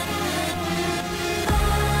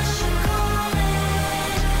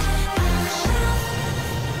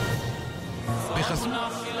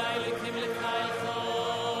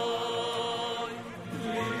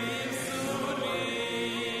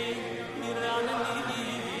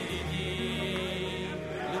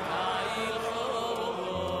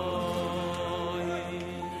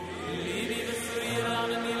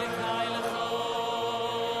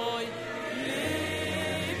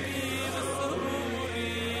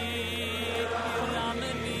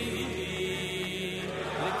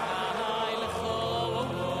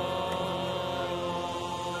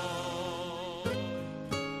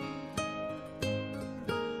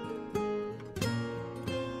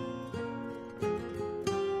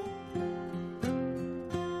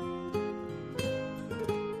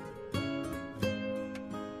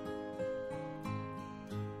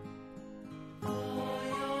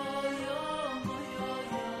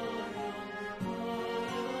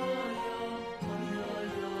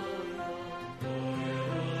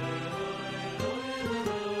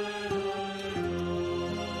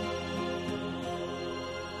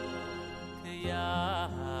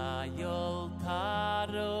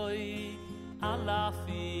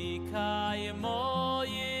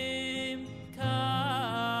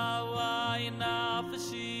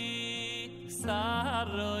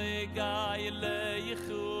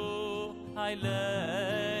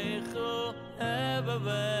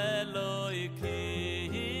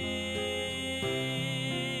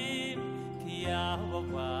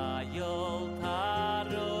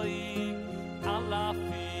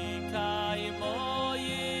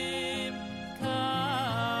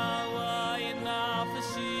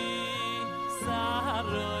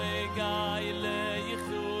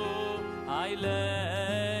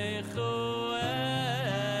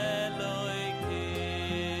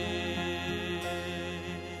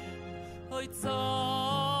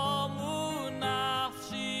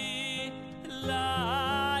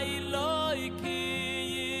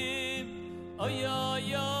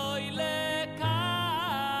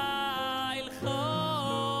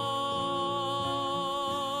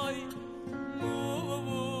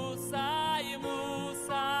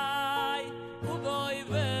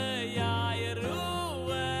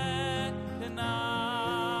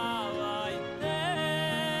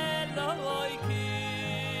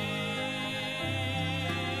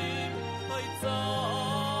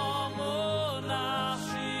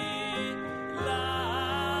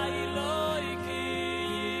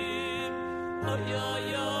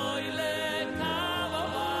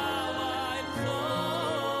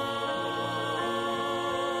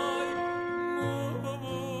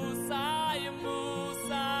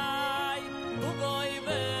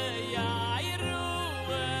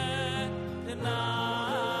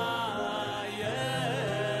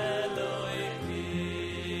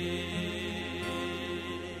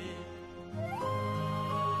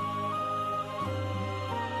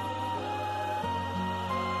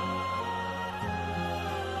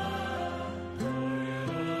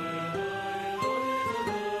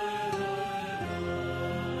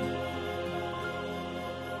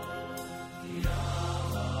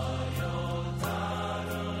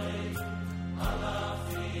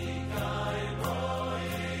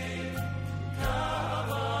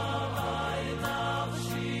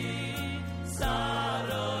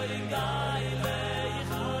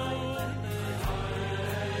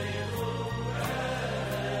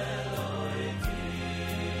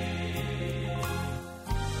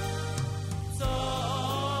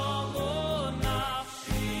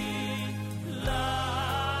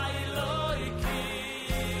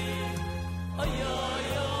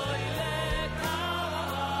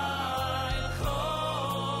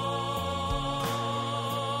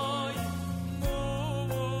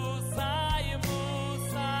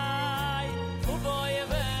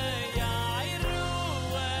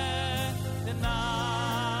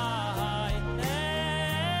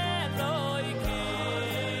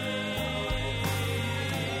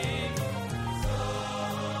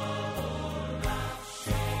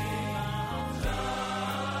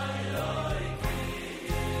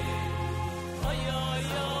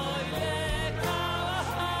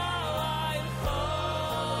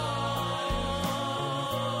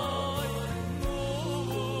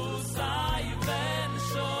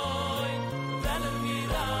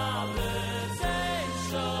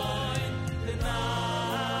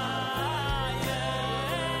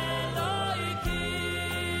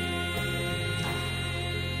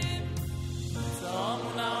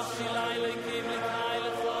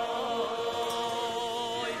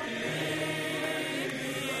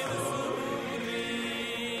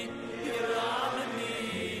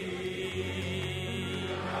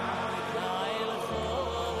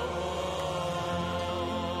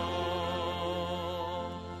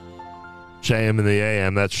 JM in the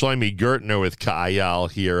AM. That's Shlomi Gertner with Ka'ayal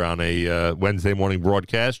here on a Wednesday morning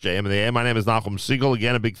broadcast. JM in the AM. My name is Nachum Siegel.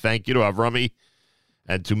 Again, a big thank you to Avrami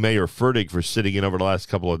and to Mayor Fertig for sitting in over the last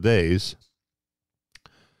couple of days.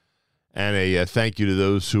 And a thank you to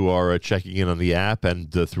those who are checking in on the app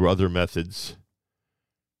and through other methods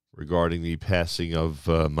regarding the passing of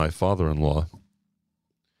my father-in-law,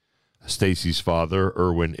 Stacy's father,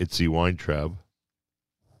 Erwin Itzi Weintraub,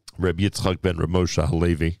 Reb Yitzchak ben Reb Moshe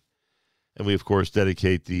Halevi. And we, of course,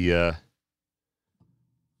 dedicate the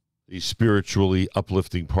spiritually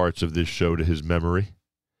uplifting parts of this show to his memory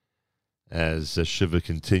as Shiva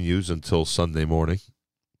continues until Sunday morning.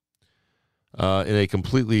 In a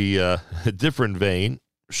completely different vein,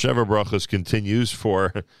 Sheva Brachos continues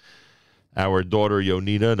for our daughter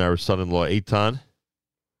Yonina and our son-in-law Eitan,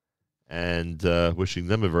 and wishing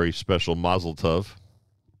them a very special Mazel Tov.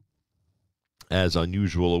 As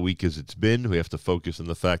unusual a week as it's been, we have to focus on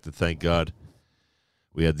the fact that, thank God,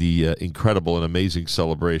 we had the incredible and amazing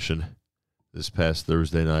celebration this past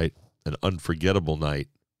Thursday night, an unforgettable night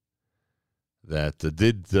that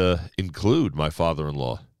did include my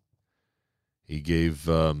father-in-law. He gave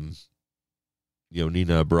Yonina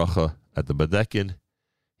a bracha at the Badekin.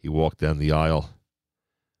 He walked down the aisle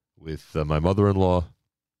with my mother-in-law.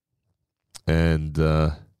 And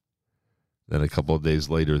then a couple of days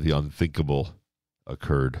later, the unthinkable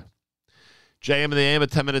occurred. JM in the AM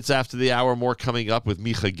at 10 minutes after the hour. More coming up with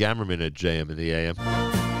Micha Gamerman at JM in the AM.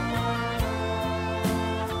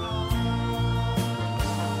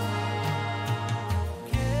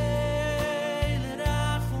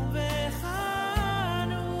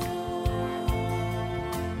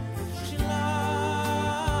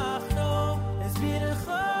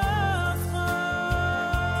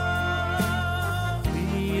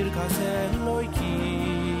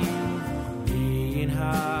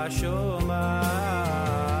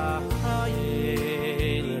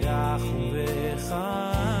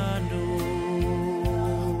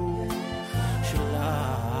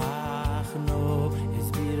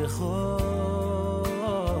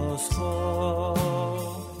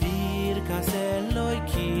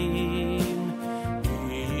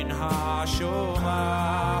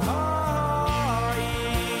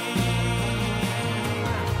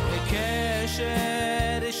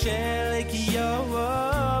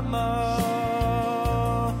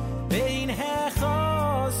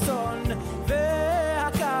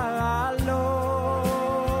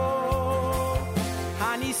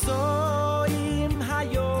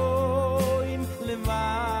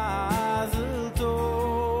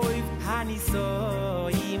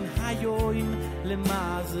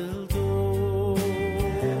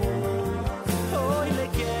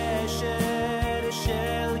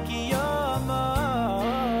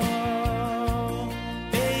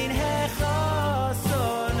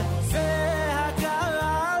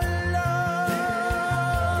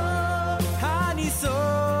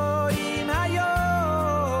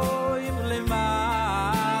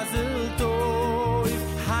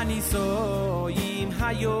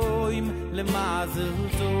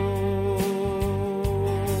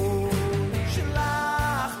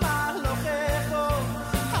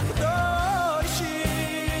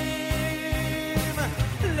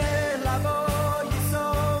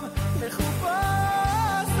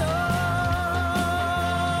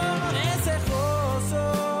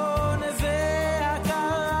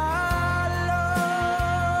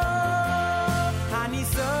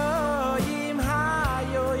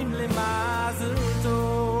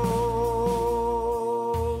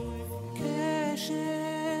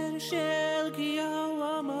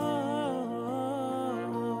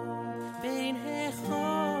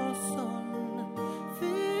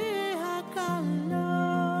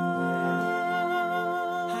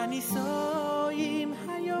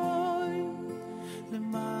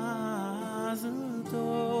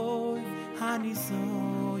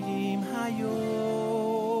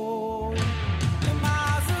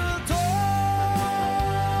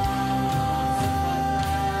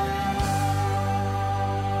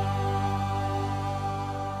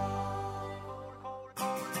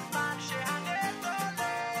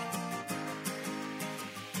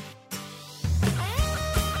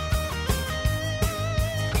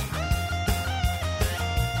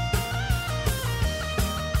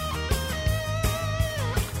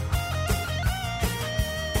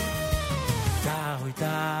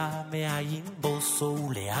 מאין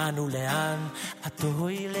בוסו לאן ולאן התו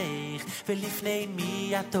ילך ולפני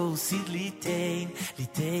מי התו סיד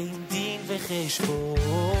ליתן דין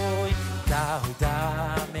וחשבון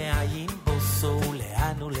תהודה מאין בוסו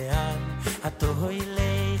לאן ולאן התו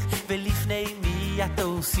ילך ולפני מי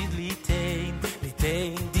התו סיד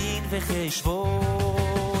ליתן דין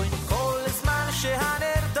וחשבון. כל זמן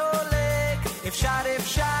שהנר דולק אפשר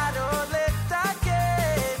עוד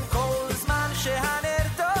לתקן. כל זמן שהנר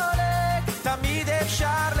דולק תמיד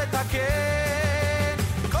אפשר לתקן.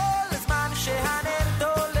 כל זמן שהנר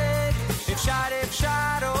דולק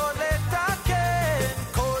אפשר עוד לתקן.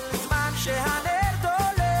 כל זמן שהנר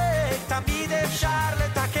דולק תמיד אפשר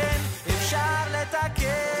לתקן. אפשר לתקן.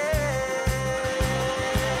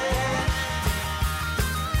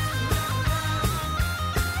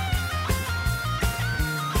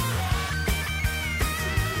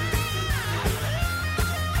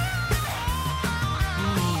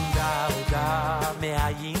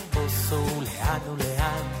 מאיים בוסו לאן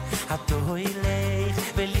ולאן התו ילך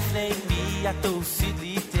ולפני מי התו סיד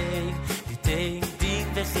ליתן דין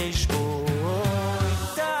וחשבון.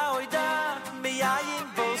 דא מאיים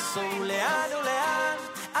בוסו לאן ולאן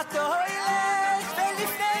התו ילך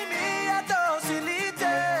ולפני מי התו סיד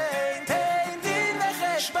ליתן דין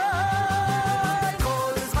וחשבון.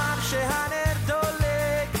 כל זמן שהנר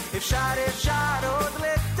דולק אפשר עוד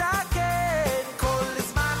לתקן. כל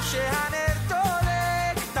זמן שהנר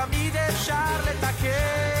דולק תמיד אפשר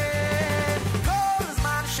לתקן. כל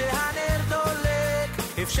זמן שהנר דולק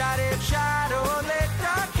אפשר עוד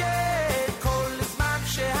לתקן. כל זמן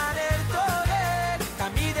שהנר דולק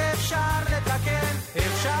תמיד אפשר לתקן.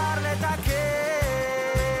 אפשר לתקן.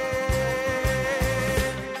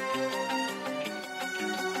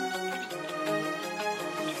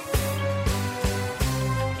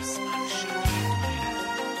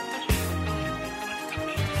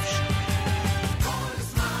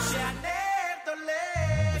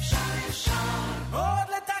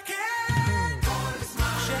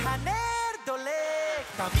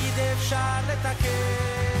 תמיד אפשר לתקן.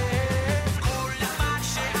 כל זמן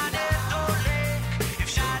שהנר דולק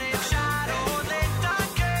אפשר עוד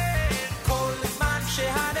לתקן. כל זמן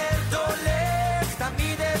שהנר דולק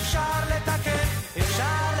תמיד אפשר לתקן.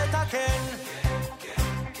 אפשר לתקן.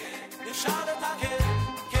 אפשר לתקן.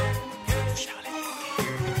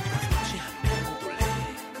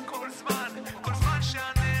 כל זמן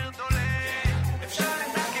שהנר דולק אפשר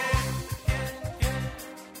לתקן.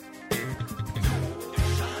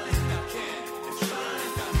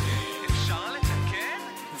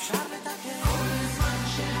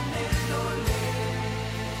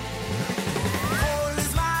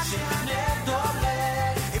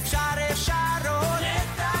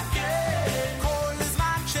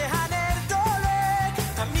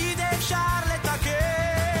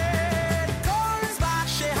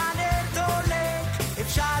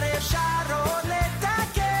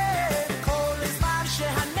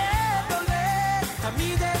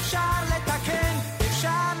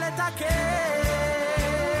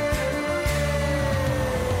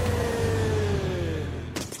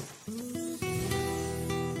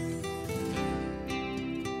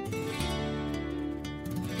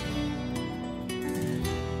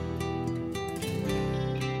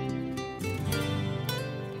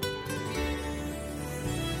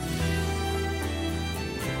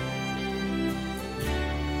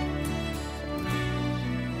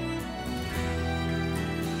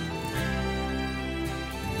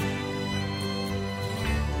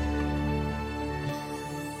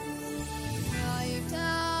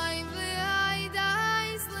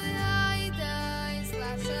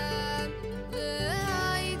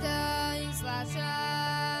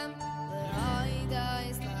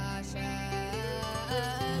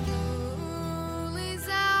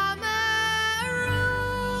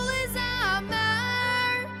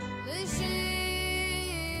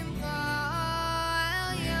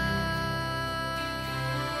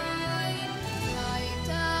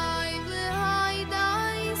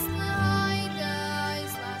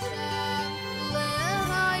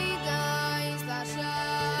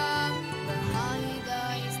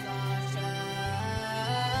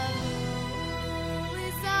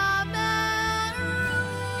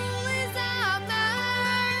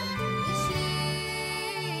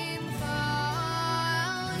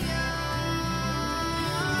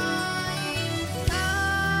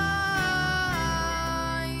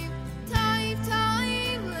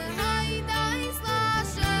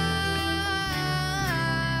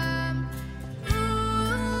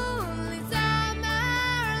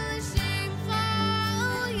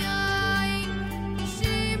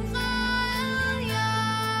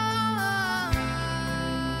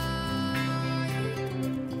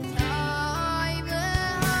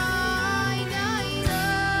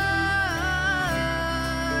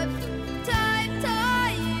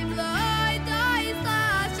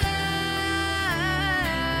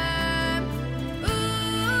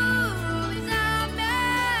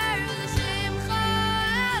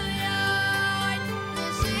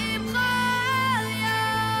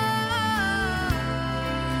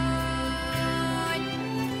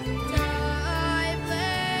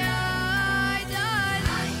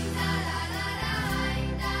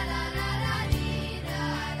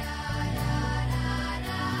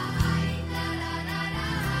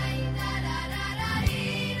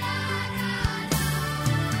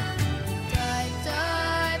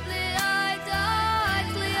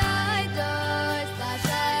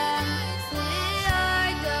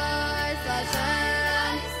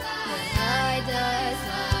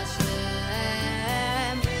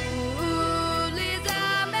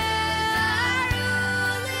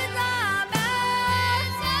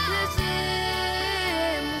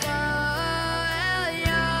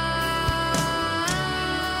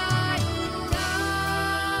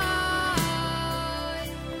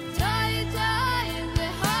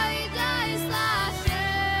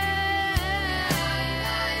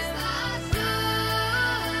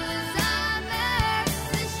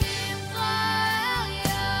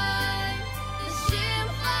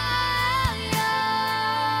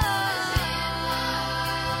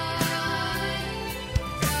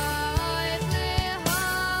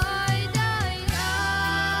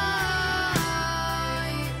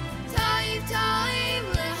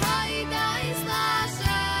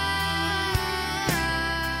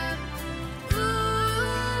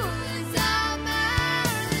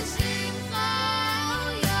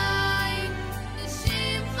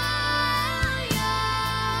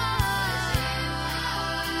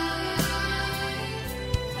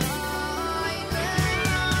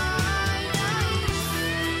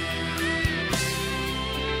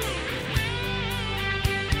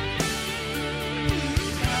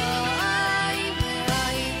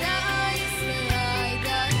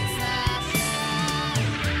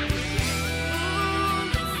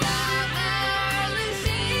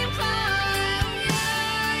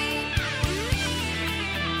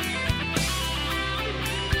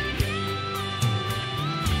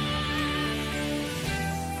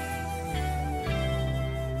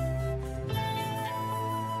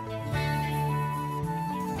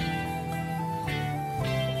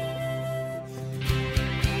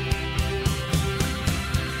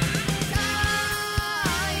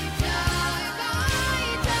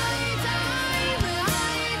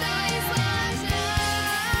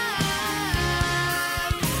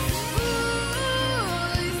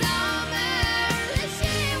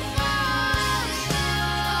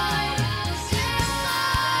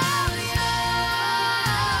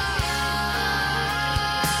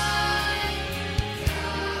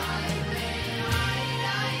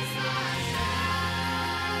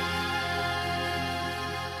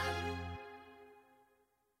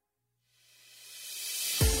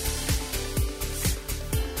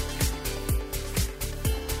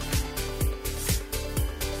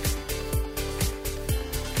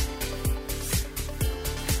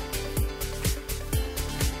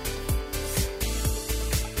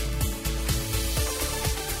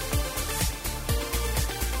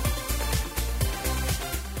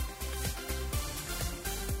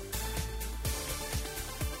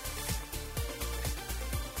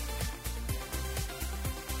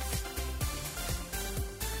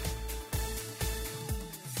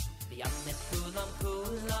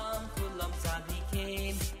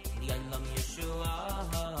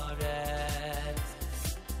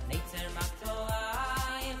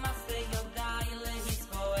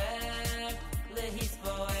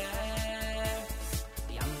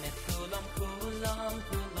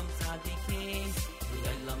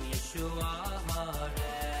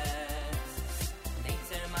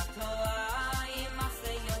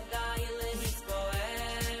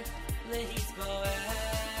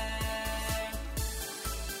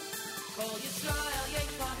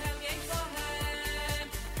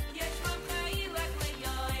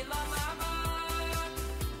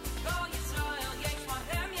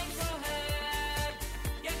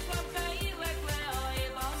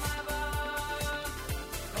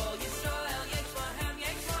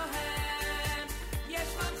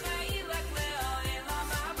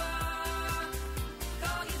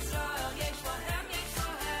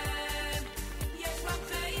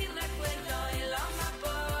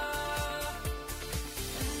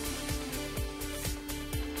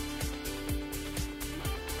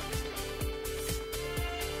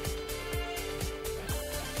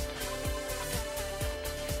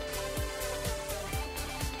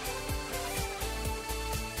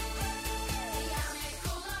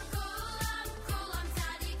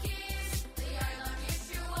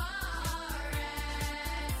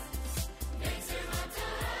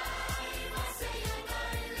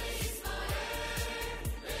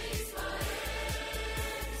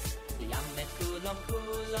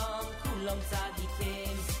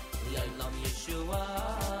 names Yolam Yeshua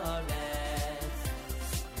Res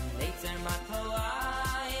Later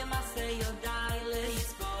Matoai Masay Yodai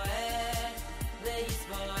Leispoer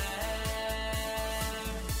Leispoer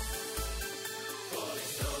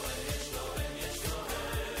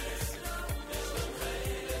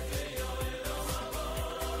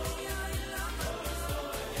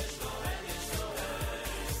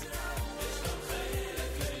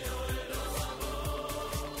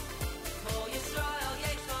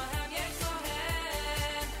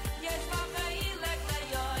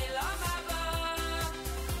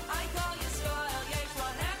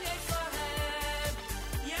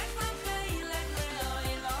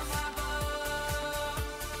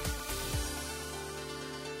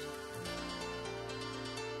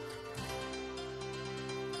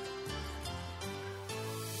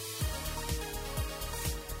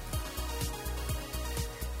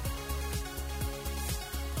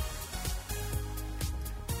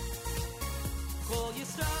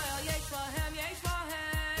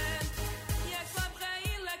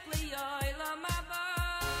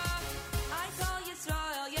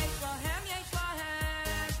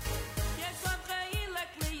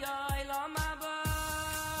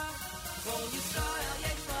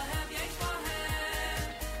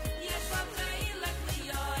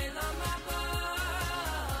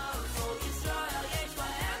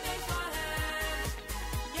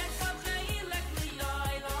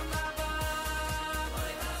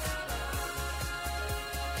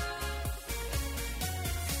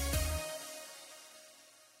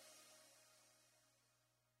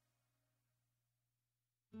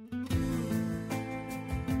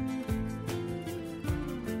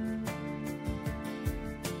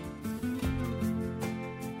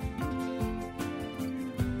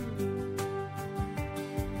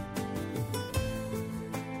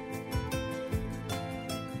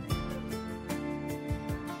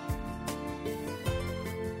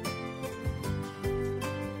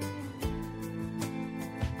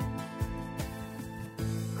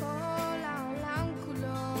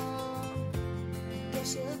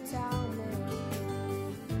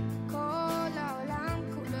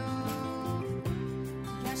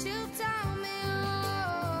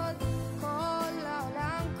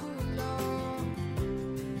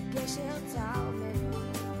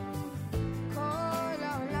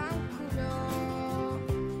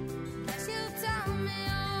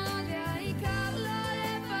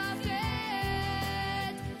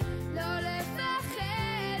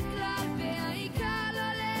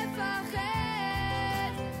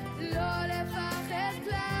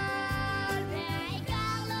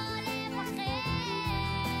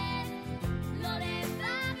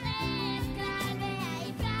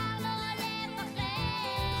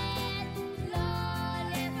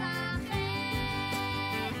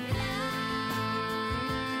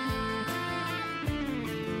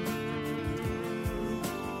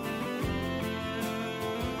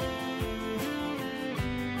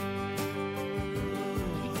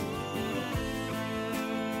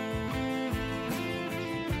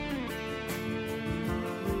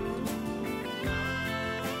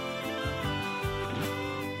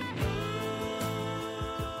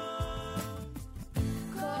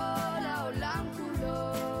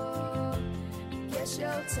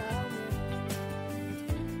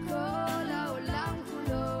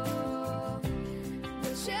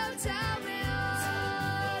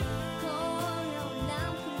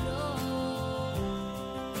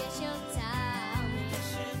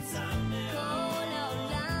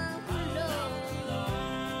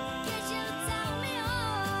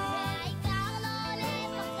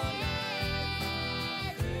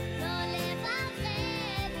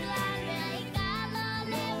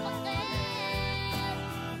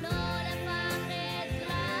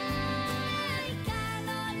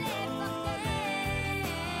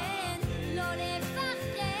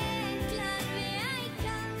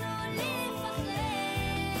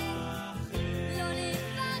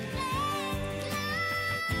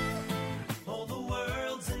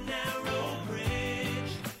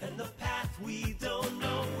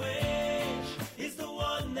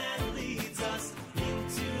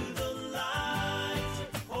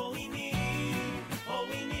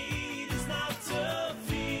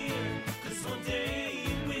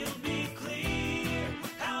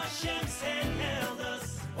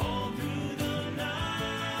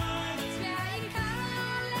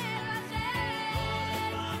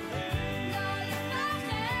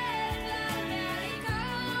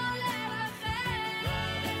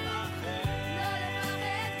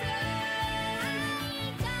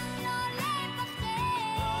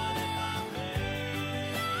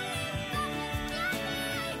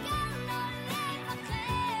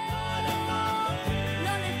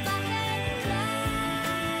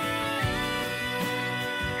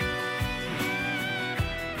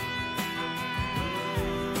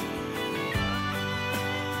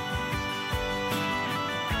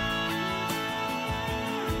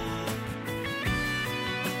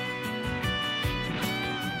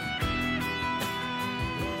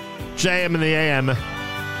JM in the AM.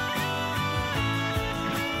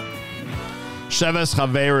 Sheves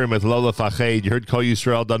Chaverim with Lola Fached. You heard Kol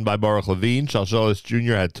Yisrael done by Baruch Levine. Shalsholis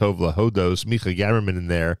Jr. had Tov Lahodos. Micha Gamerman in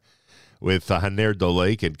there with Haner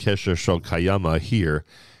Dolek and Kesher Shol Kayama here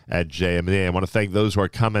at JM. I want to thank those who are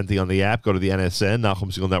commenting on the app. Go to the NSN,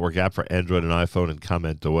 Nachum Segal Network app for Android and iPhone, and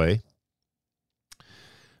comment away.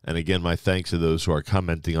 And again, my thanks to those who are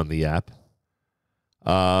commenting on the app.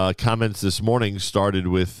 Comments this morning started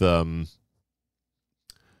with, first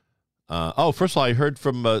of all, I heard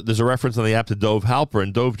from, there's a reference on the app to Dov Halper,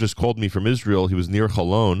 and Dov just called me from Israel. He was near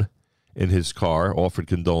Cholon in his car, offered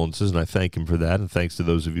condolences, and I thank him for that. And thanks to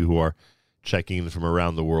those of you who are checking in from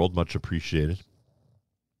around the world. Much appreciated.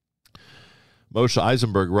 Moshe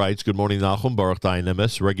Eisenberg writes, good morning, Nachum, Baruch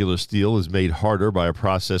Dayanemes. Regular steel is made harder by a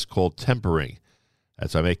process called tempering.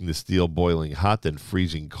 That's by making the steel boiling hot and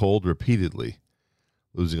freezing cold repeatedly.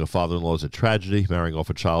 Losing a father-in-law is a tragedy. Marrying off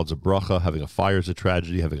a child's a bracha. Having a fire is a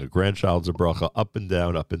tragedy. Having a grandchild's a bracha. Up and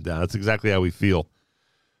down, up and down. That's exactly how we feel.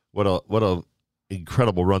 What a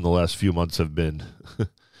incredible run the last few months have been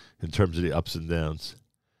in terms of the ups and downs.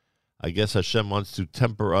 I guess Hashem wants to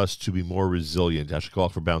temper us to be more resilient.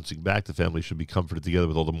 Hashkol for bouncing back. The family should be comforted together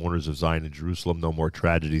with all the mourners of Zion and Jerusalem. No more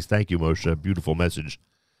tragedies. Thank you, Moshe. Beautiful message.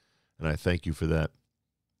 And I thank you for that.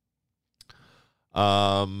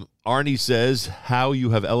 Arnie says, how you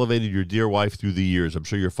have elevated your dear wife through the years. I'm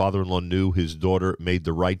sure your father-in-law knew his daughter made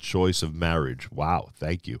the right choice of marriage. Wow,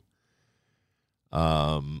 thank you.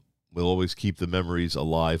 We'll always keep the memories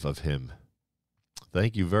alive of him.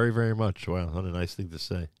 Thank you very, very much. Wow, what a nice thing to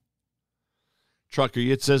say. Trucker,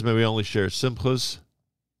 it says, may we only share simchas.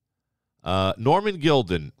 Norman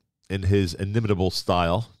Gilden, in his inimitable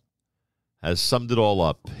style, has summed it all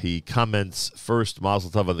up. He comments first, Mazel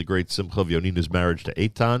Tov on the great simcha of Yonina's marriage to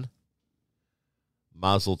Eitan.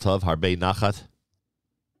 Mazel Tov, Harbei Nachat.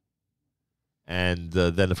 And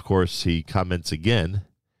then, of course, he comments again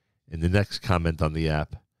in the next comment on the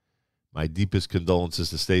app. My deepest condolences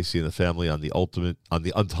to Stacy and the family on the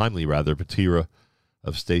untimely patira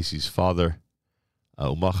of Stacy's father.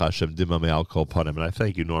 Umach Hashem Dima Me'al Kol Panim. And I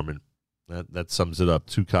thank you, Norman. That sums it up.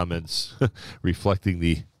 Two comments reflecting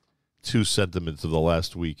the two sentiments of the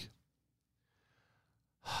last week.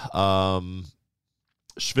 Schwiger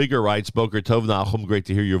writes, Boker Tov Nachum, great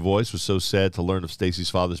to hear your voice. Was so sad to learn of Stacy's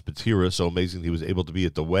father's patira. So amazing he was able to be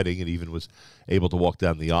at the wedding and even was able to walk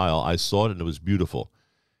down the aisle. I saw it and it was beautiful.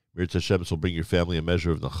 Mirz Hashem will bring your family a measure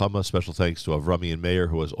of Nechama. Special thanks to Avrami and Meir,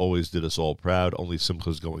 who as always did us all proud. Only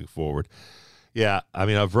simchas going forward. Yeah, I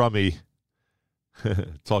mean, Avrami,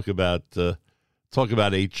 talk about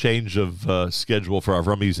a change of schedule for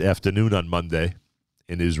Avrami's afternoon on Monday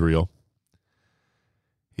in Israel.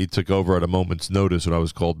 He took over at a moment's notice when I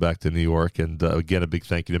was called back to New York. And again, a big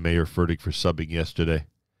thank you to Mayor Furtick for subbing yesterday.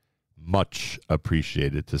 Much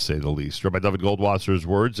appreciated, to say the least. Rabbi David Goldwasser's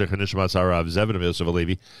words, Zecher Nishmas Harav Zevin of Yosef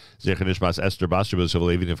Halevi, Zecher Nishmas Esther Bas of Yosef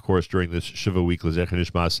Halevi, and of course, during this Shiva week, Zecher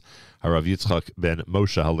Nishmas Harav Yitzchak ben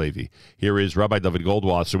Moshe Halevi. Here is Rabbi David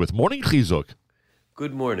Goldwasser with Morning Chizuk.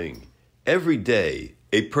 Good morning. Every day,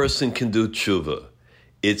 a person can do tshuva.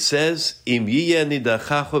 It says, Im yiyeh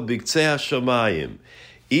nidachacho b'ktzei hashamayim.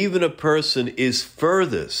 Even a person is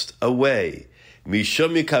furthest away.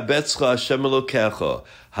 Misham yikabetzcha Hashem elokecha.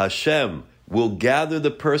 Hashem will gather the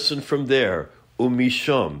person from there.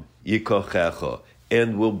 Umisham yikochecha.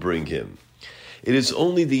 And will bring him. It is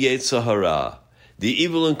only the Yetzer Hara, the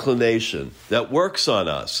evil inclination that works on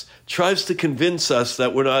us, tries to convince us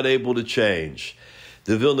that we're not able to change.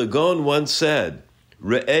 The Vilna Gaon once said,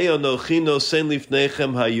 Re'ei anochi nosen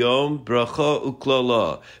lifnechem hayom bracha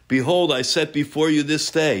uklala. Behold, I set before you this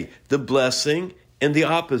day the blessing and the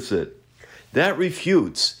opposite. That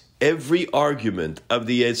refutes every argument of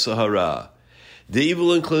the Yetzer Hara. The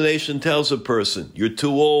evil inclination tells a person, you're too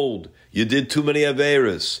old, you did too many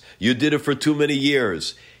Averis, you did it for too many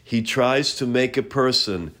years. He tries to make a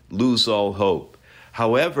person lose all hope.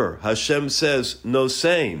 However, Hashem says, no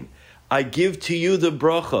saying, I give to you the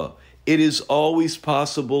bracha. It is always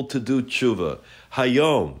possible to do tshuva.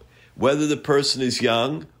 Hayom, whether the person is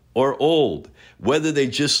young or old, whether they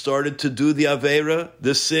just started to do the Aveira,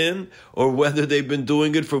 the sin, or whether they've been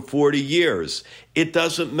doing it for 40 years. It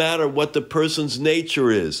doesn't matter what the person's nature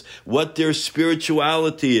is, what their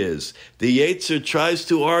spirituality is. The Yetzer tries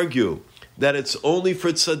to argue that it's only for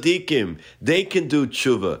tzaddikim. They can do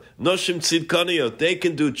tshuva. Noshim tzidkaniyot, they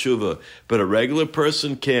can do tshuva. But a regular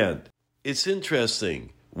person can't. It's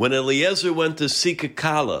interesting. When Eliezer went to seek a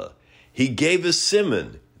kala, he gave a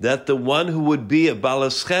siman that the one who would be a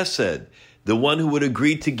balas chesed, the one who would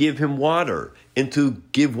agree to give him water and to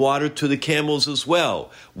give water to the camels as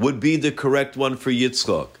well, would be the correct one for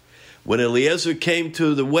Yitzchak. When Eliezer came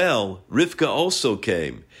to the well, Rivka also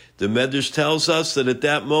came. The Medrash tells us that at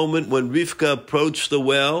that moment when Rivka approached the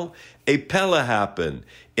well, a pella happened,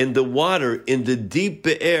 and the water in the deep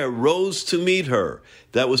be'er rose to meet her.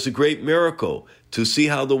 That was a great miracle, to see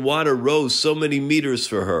how the water rose so many meters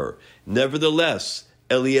for her. Nevertheless,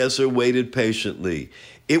 Eliezer waited patiently.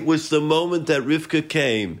 It was the moment that Rivka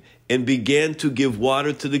came and began to give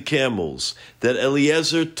water to the camels, that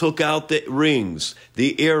Eliezer took out the rings,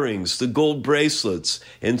 the earrings, the gold bracelets,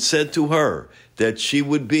 and said to her that she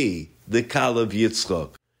would be the Kal of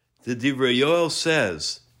Yitzchak. The Divrei Yoel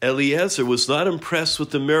says, Eliezer was not impressed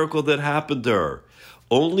with the miracle that happened to her.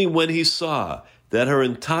 Only when he saw that her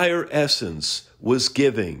entire essence was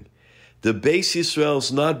giving. The Beis Yisrael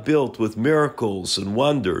is not built with miracles and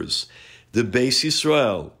wonders. The Beis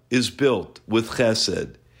Yisrael is built with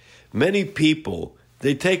chesed. Many people,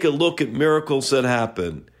 they take a look at miracles that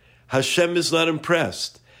happen. Hashem is not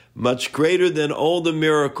impressed. Much greater than all the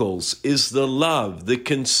miracles is the love, the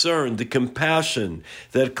concern, the compassion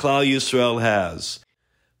that Klal Yisrael has.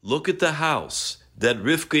 Look at the house that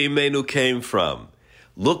Rivka Imenu came from.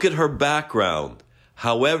 Look at her background.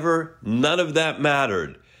 However, none of that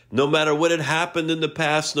mattered. No matter what had happened in the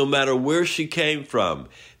past, no matter where she came from,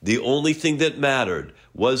 the only thing that mattered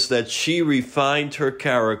was that she refined her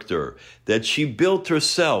character, that she built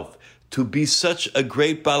herself to be such a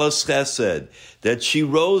great balas chesed, that she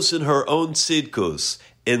rose in her own tzidkus,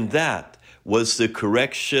 and that was the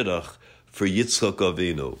correct shidduch for Yitzchak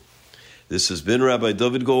Avinu. This has been Rabbi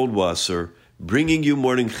David Goldwasser, bringing you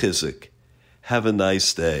Morning Chizuk. Have a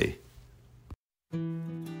nice day.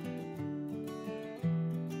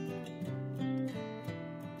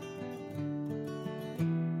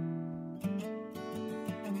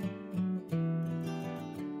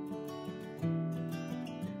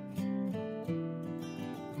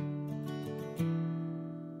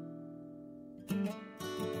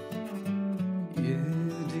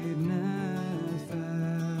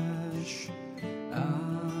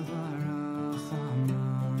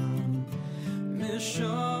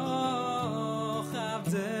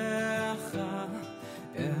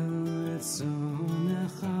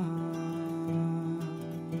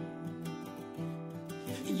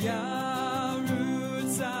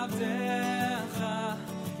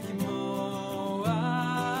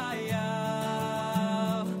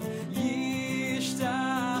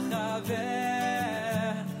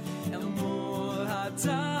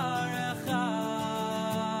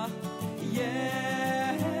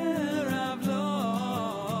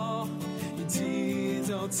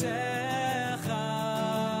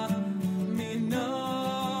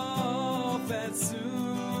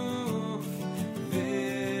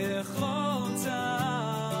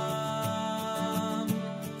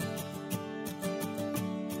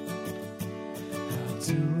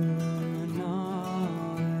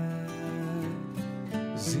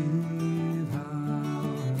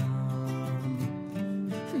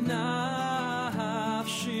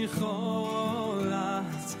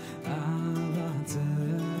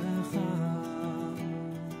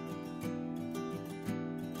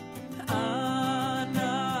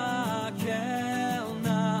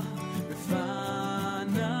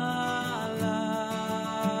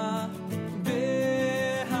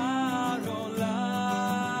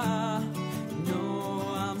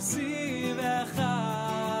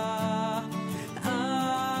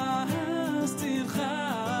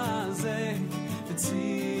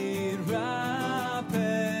 Right.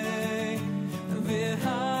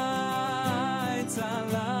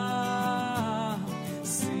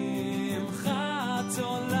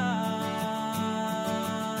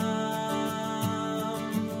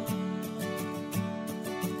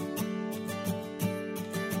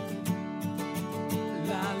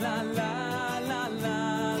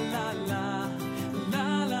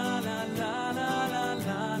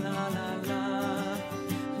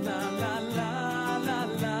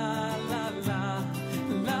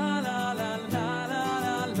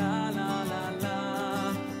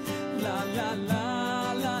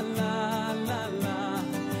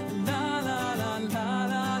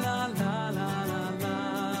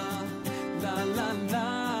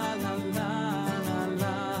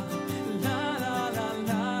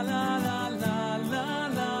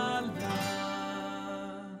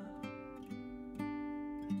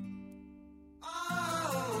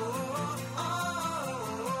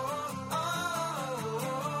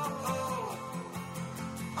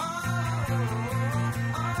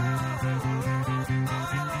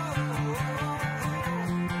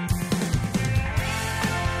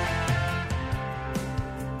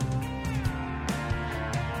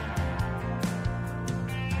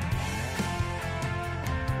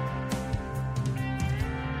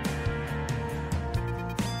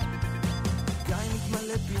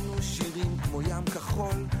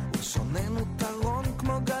 ושוננו טרון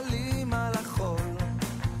כמו גלים על החול,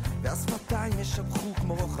 והשפתיים ישבחו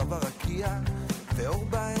כמו רוחב הרקיע, ואור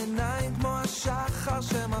בעיניים כמו השחר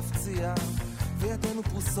שמפציע, וידינו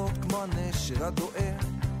פרוסות כמו הנשר הדואר,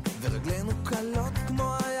 ורגלינו קלות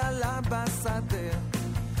כמו איילה בשדה.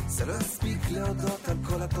 זה לא יספיק להודות על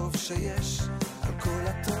כל הטוב שיש, על כל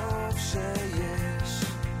הטוב שיש,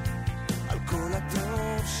 על כל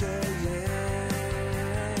הטוב שיש.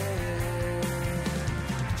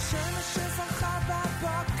 שמש שזרחה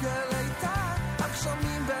בבוקר ליטה,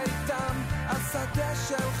 הגשמים ביתם על שדה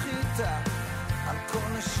של חיטה, על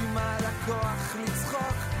כל נשימה על הכוח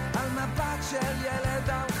לצחוק, על מבט של ילד,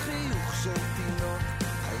 על חיוך של תינוק.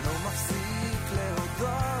 אני לא מפסיק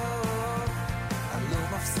להודות, אני לא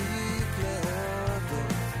מפסיק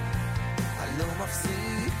להודות, אני לא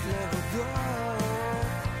מפסיק להודות,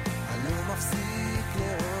 אני לא מפסיק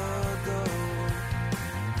להודות.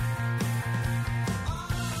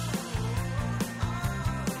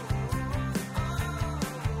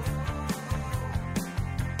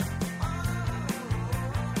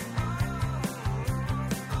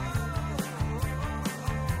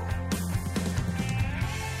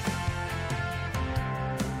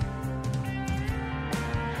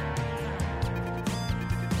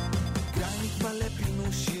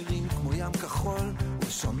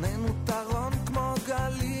 ושוננו טרון כמו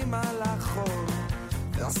גלים על החול,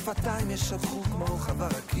 והשפתיים ישבחו כמו רוחב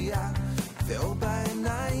הרקיע, ואור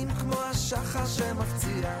בעיניים כמו השחר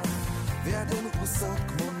שמפציע, וידינו פרוסות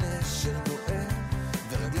כמו נשר דואר,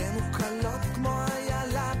 ורגלינו קלות כמו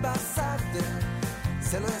איילה בשדה.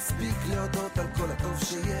 זה לא יספיק להודות על כל הטוב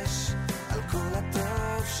שיש, על כל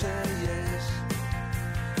הטוב שיש,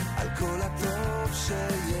 על כל הטוב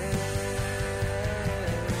שיש.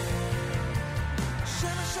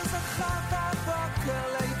 שמש שזרחה בבוקר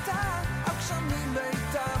ליטה, הגשמים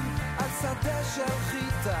ביתם על שדה של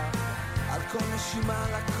חיטה, על כל נשימה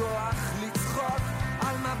לקוח לצחוק,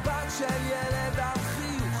 על מבט של ילד, על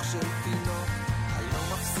חיוך של תינוק. אני לא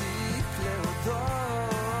מפסיק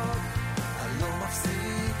להודות, אני לא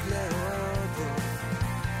מפסיק להודות,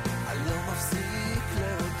 אני לא מפסיק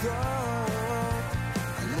להודות,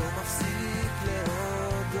 אני לא מפסיק להודות.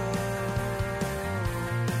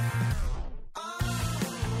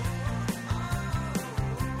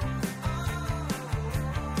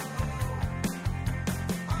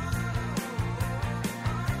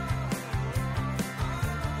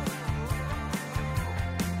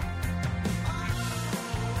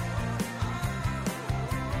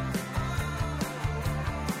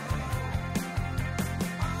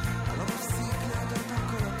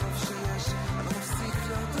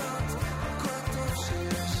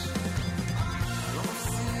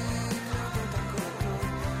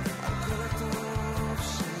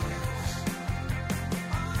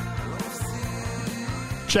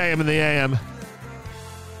 JM in the AM.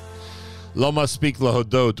 Loma Speak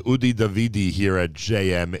Lahodot, Udi Davidi here at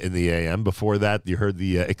JM in the AM. Before that, you heard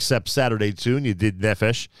the Accept Saturday tune. You did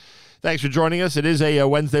Nefesh. Thanks for joining us. It is a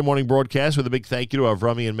Wednesday morning broadcast with a big thank you to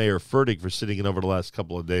Avrami and Mayor Fertig for sitting in over the last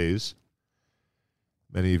couple of days.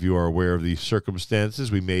 Many of you are aware of the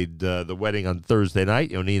circumstances. We made the wedding on Thursday night,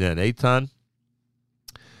 Yonina and Eitan.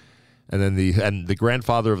 And then the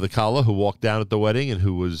grandfather of the Kala who walked down at the wedding and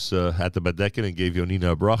who was at the Badekin and gave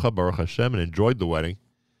Yonina a bracha, Baruch Hashem, and enjoyed the wedding,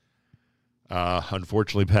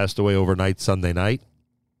 unfortunately passed away overnight Sunday night.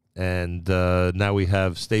 And now we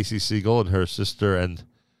have Stacy Siegel and her sister and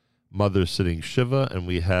mother sitting Shiva, and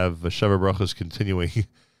we have Sheva brachas continuing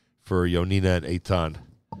for Yonina and Eitan.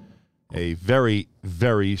 A very,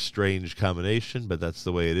 very strange combination, but that's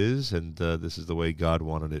the way it is, and this is the way God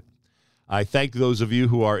wanted it. I thank those of you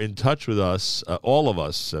who are in touch with us, all of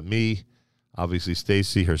us, me, obviously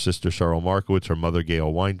Stacy, her sister Cheryl Markowitz, her mother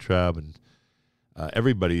Gail Weintraub, and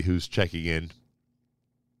everybody who's checking in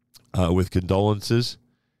with condolences.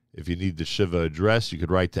 If you need the Shiva address, you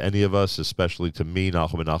could write to any of us, especially to me,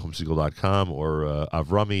 Nachum at NachumSiegel.com, or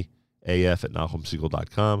Avrami, AF at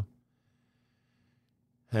NachumSiegel.com.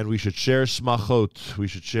 And we should share smachot. We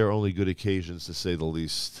should share only good occasions, to say the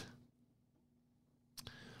least.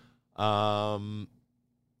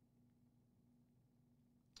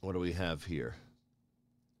 What do we have here?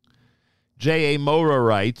 J.A. Mora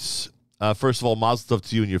writes, first of all, mazel tov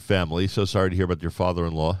to you and your family. So sorry to hear about your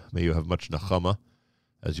father-in-law. May you have much nachama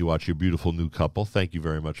as you watch your beautiful new couple. Thank you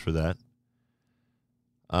very much for that.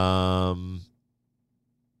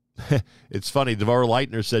 It's funny. Devorah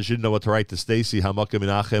Leitner says she didn't know what to write to Stacy, Hamakah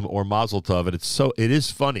Menachem or Mazel Tov, and it is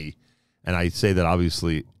funny, and I say that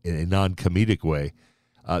obviously in a non-comedic way.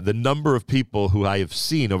 The number of people who I have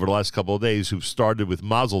seen over the last couple of days who've started with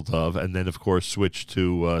Mazel Tov and then, of course, switched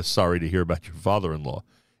to sorry to hear about your father-in-law.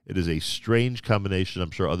 It is a strange combination.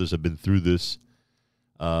 I'm sure others have been through this,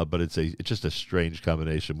 but it's just a strange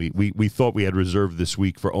combination. We thought we had reserved this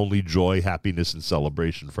week for only joy, happiness, and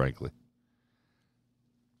celebration, frankly.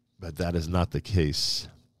 But that is not the case.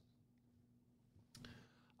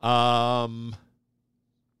 Ralph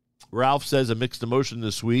says a mixed emotion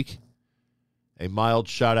this week. A mild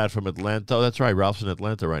shout-out from Atlanta. Oh, that's right. Ralph's in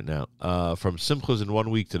Atlanta right now. From Simchas in 1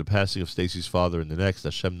 week to the passing of Stacy's father in the next.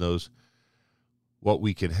 Hashem knows what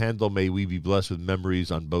we can handle. May we be blessed with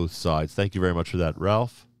memories on both sides. Thank you very much for that,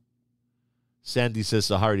 Ralph. Sandy says,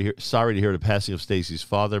 sorry to hear the passing of Stacy's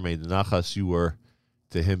father. May the nachas you were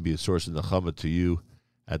to him be a source of nechama to you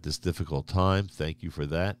at this difficult time. Thank you for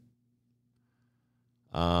that.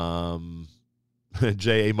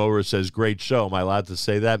 J.A. Mower says, great show. Am I allowed to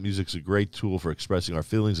say that? Music's a great tool for expressing our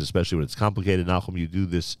feelings, especially when it's complicated. Nachum, you do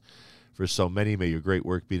this for so many. May your great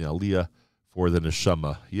work be an aliyah for the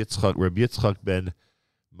neshama. Reb Yitzchak ben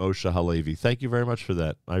Moshe Halevi. Thank you very much for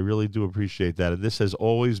that. I really do appreciate that. And this has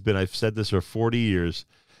always been, I've said this for 40 years,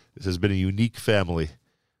 this has been a unique family.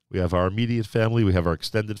 We have our immediate family, we have our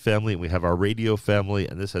extended family, and we have our radio family.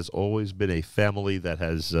 And this has always been a family that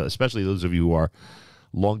has, especially those of you who are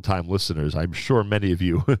longtime listeners, I'm sure many of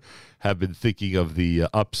you have been thinking of the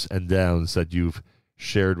ups and downs that you've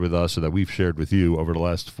shared with us or that we've shared with you over the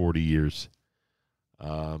last 40 years.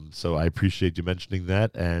 So I appreciate you mentioning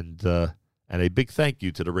that, and a big thank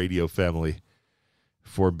you to the radio family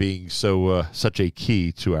for being such a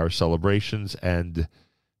key to our celebrations and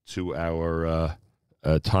to our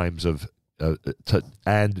times of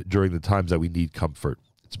and during the times that we need comfort.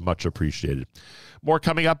 It's much appreciated. More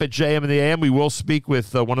coming up at JM in the AM. We will speak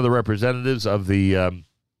with one of the representatives of the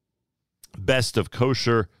Best of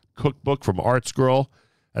Kosher cookbook from Arts Girl.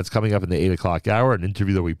 That's coming up in the 8 o'clock hour, an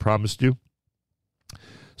interview that we promised you.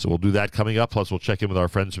 So we'll do that coming up. Plus, we'll check in with our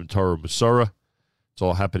friends from Torah Masorah. It's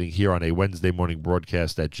all happening here on a Wednesday morning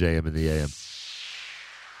broadcast at JM in the AM.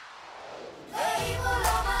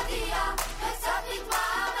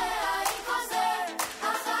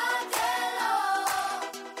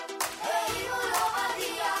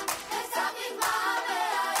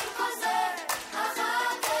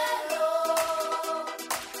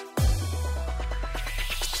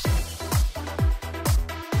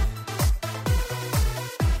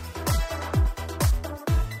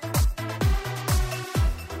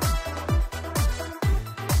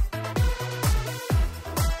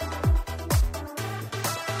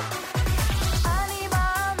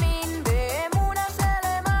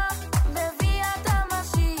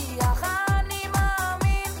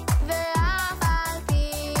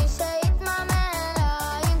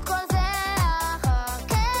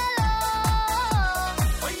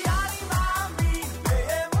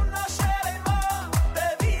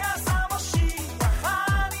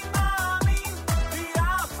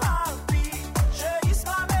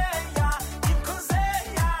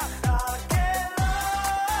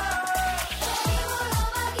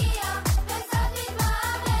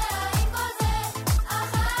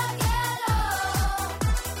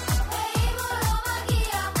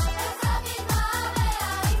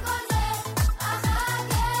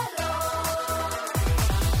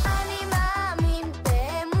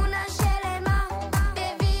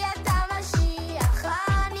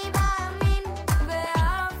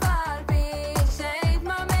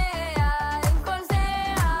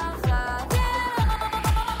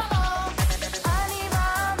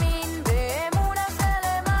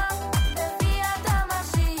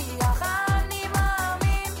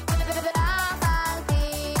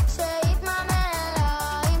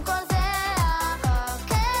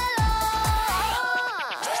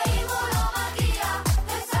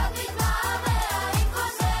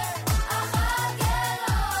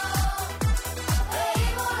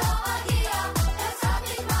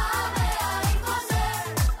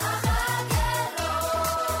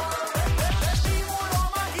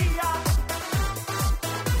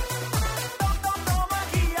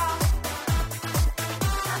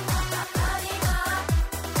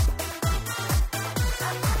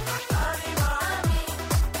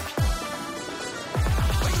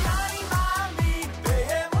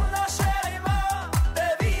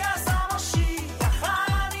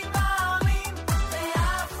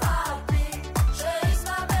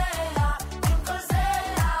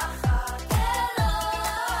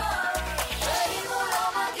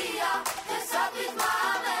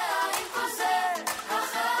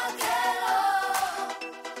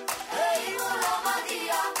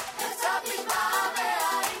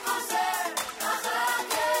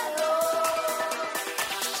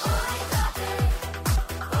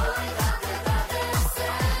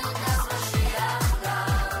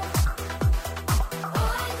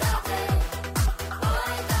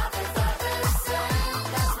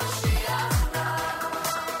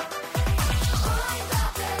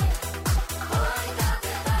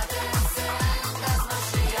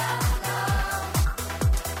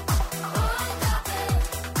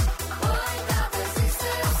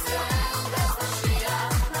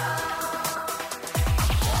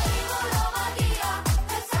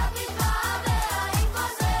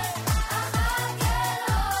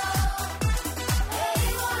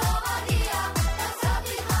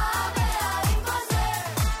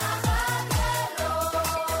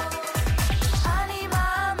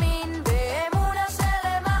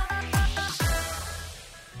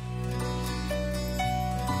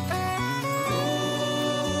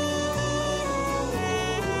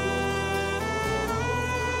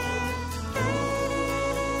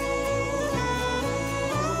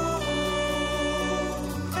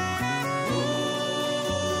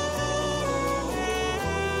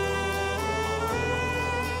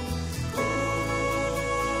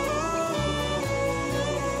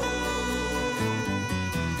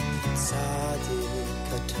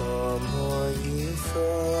 mor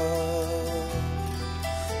yifror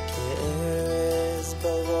ke'eres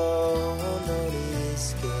baron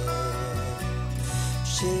orisker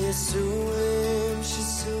shesulim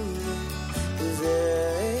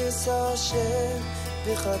uve'es Hashem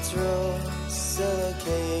b'chatro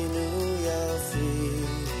Zelakeinu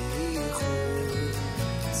yafrichu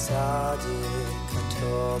Tzadik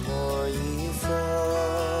hatom mor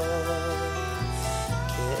yifror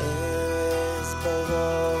ke'eres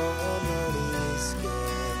baron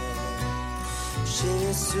orisker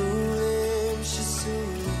shesulim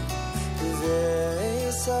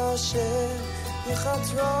uve'es Hashem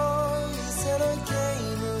b'chatro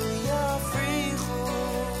Zelakeinu yafrichu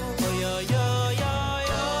oy oy oy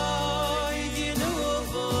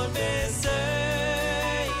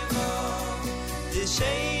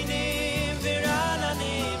Shainim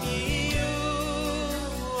v'rananim yiyu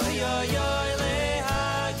Oy oy oy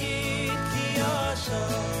lehagid ki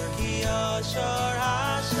yashar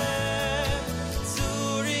Hashem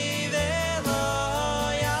Zuri v'lo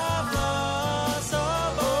yavlo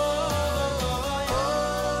sobo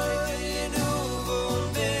Oy tinuvun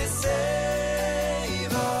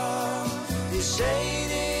b'seiva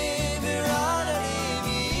Shainim v'rananim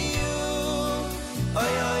yiyu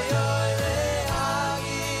Oy oy oy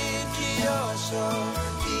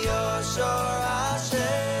Yashar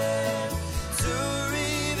Hashem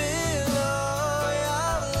Zuri v'lo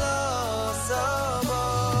yavlo sabo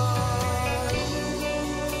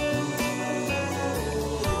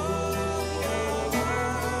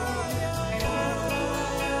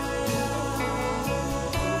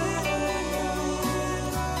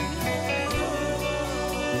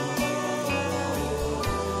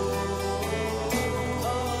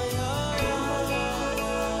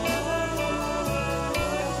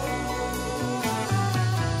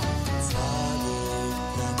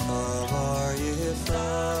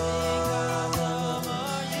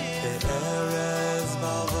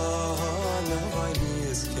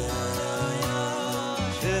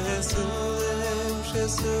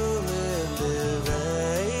Shesulim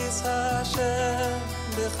b'veis Hashem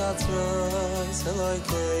b'chatzros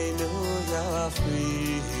Elokeinu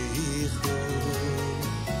yafrichu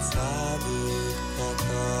Tzadik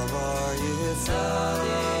hatamar yifror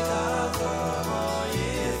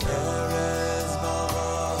Eretz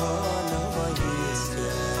ba'aron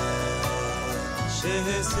v'yizker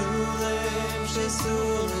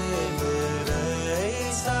Shesulim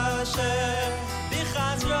b'veis Hashem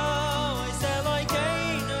b'chatzros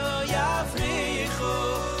Elokeinu yafrichu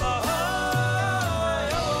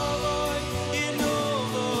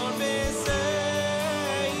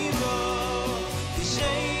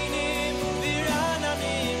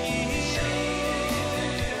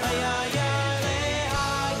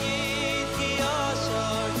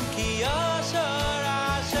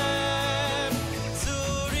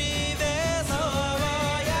Zuri v'lo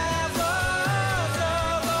yavlo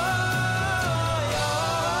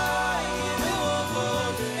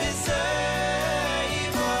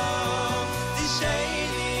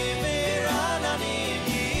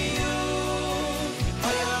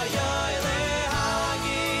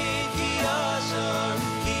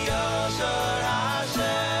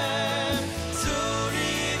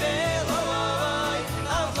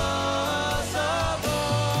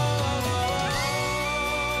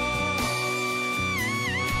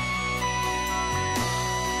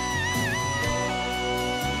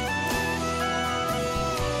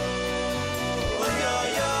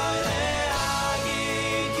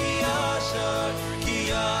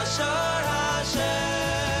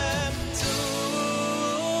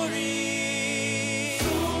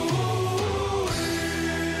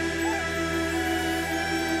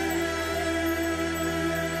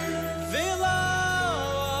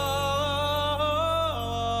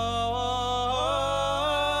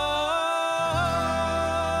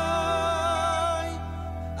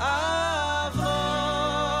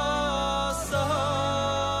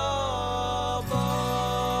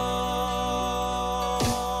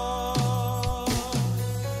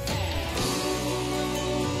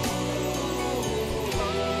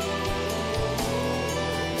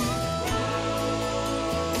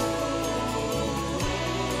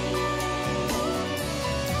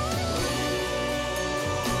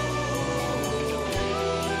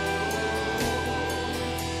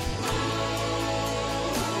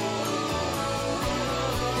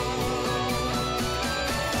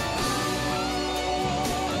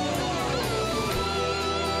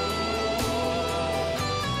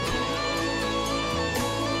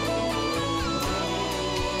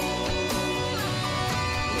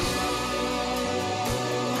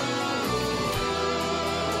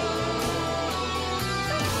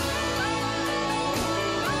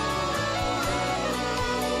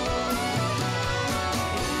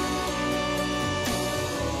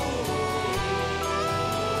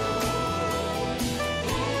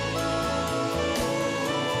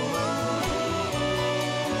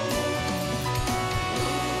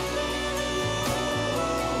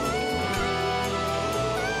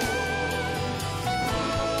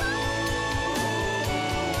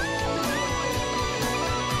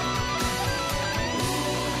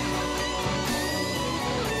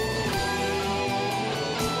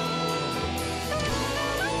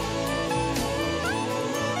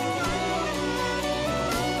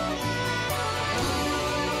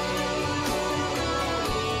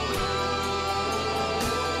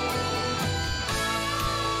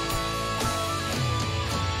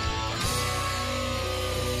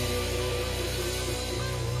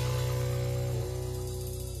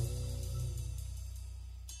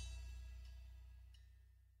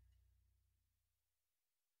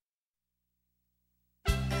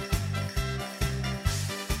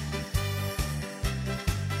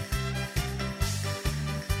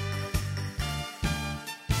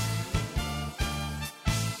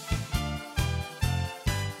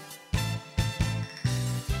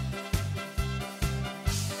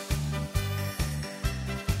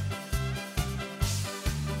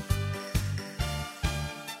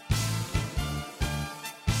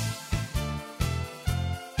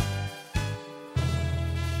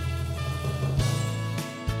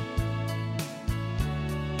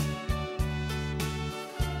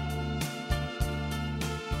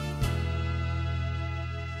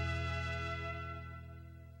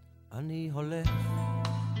הולך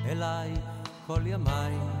אליי כל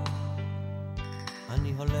ימיי,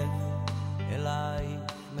 אני הולך אליי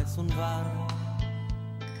מסונבר,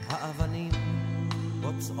 האבנים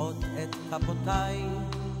פוצעות את כפותיי,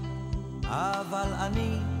 אבל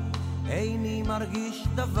אני איני מרגיש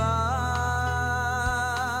דבר.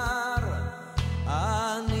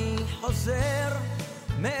 אני חוזר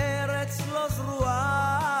מארץ לא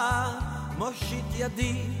זרועה, מושיט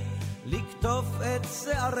ידי לקטוף את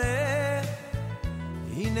שערך,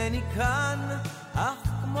 הנני כאן אך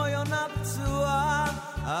כמו יונה פצועה,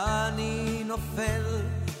 אני נופל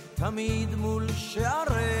תמיד מול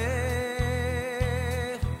שערך,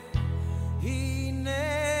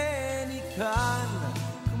 הנני כאן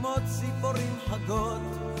כמו ציפורים חגות,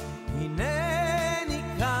 הנני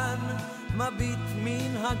כאן מביט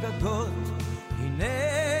מן הגגות,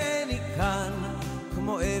 הנני כאן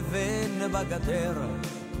כמו אבן בגדר,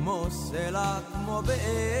 כמו סלע, כמו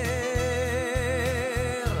באר.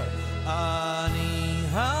 אני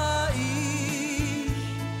האיש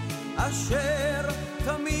אשר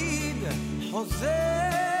תמיד חוזר,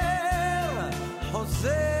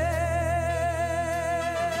 חוזר.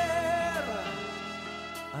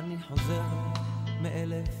 אני חוזר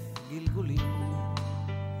מאלף גלגולים,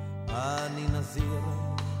 אני נזיר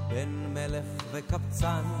בין מלך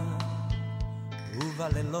וקבצן,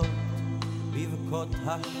 ובלילות בבכות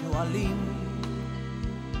השואלים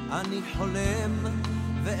אני חולם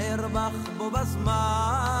וארבח בו בזמן.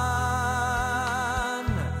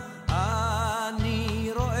 אני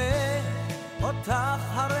רואה אותך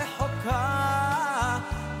הרחוקה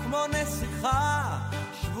כמו נסיכה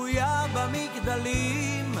שבויה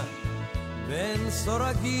במגדלים, בין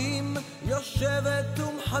סורגים יושבת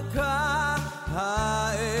ומחכה,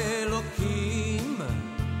 האלוקים,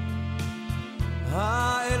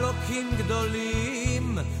 האלוקים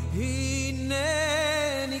גדולים,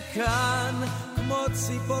 הנני כאן כמו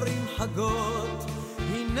ציפורים חגות,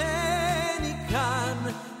 הנני כאן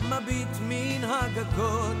מביט מן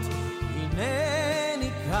הגגות, הנני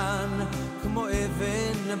כאן כמו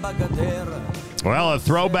אבן בגדר. Well, a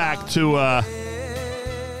throwback to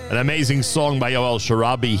an amazing song by Yoel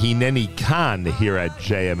Sharabi, Hineni Khan, here at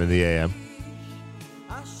JM in the AM.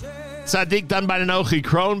 Tzaddik done by the Nochi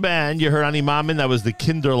Krohn Band. You heard Ani Mamin. That was the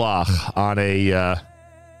Kinderlach on a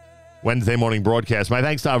Wednesday morning broadcast. My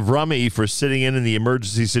thanks to Avrami for sitting in the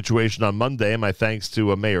emergency situation on Monday. And my thanks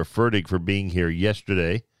to Mayor Ferdig for being here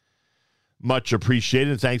yesterday. Much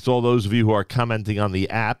appreciated. Thanks to all those of you who are commenting on the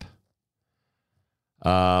app.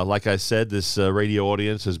 Like I said, this radio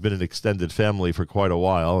audience has been an extended family for quite a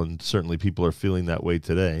while, and certainly people are feeling that way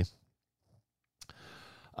today.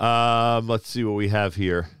 Let's see what we have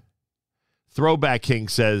here. Throwback King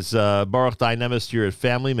says, Baruch Dynamis to your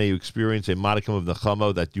family. May you experience a modicum of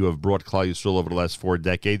nechama that you have brought Klal Yisrael over the last 4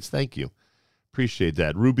 decades. Thank you. Appreciate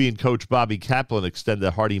that. Ruby and Coach Bobby Kaplan extend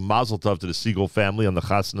a hearty mazel tov to the Siegel family on the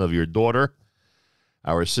chasna of your daughter.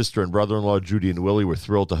 Our sister and brother-in-law, Judy and Willie, were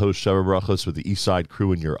thrilled to host Sheva Brachos with the Eastside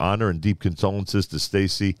crew in your honor, and deep condolences to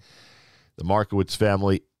Stacy, the Markowitz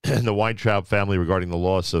family, and the Weintraub family regarding the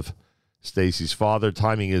loss of Stacy's father.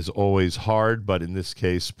 Timing is always hard, but in this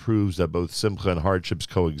case proves that both simcha and hardships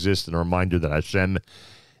coexist, and a reminder that Hashem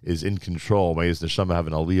is in control. May his neshama have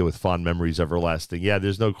an aliyah with fond memories everlasting. Yeah,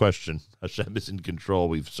 there's no question. Hashem is in control.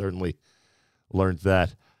 We've certainly learned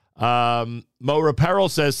that. Mo Rapperel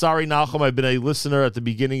says, sorry, Nachum, I've been a listener at the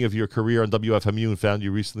beginning of your career on WFMU and found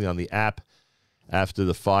you recently on the app after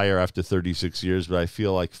the fire, after 36 years, but I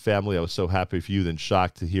feel like family. I was so happy for you, then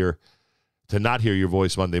shocked to not hear your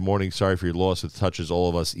voice Monday morning. Sorry for your loss. It touches all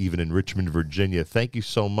of us, even in Richmond, Virginia. Thank you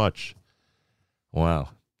so much. Wow.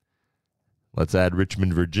 Let's add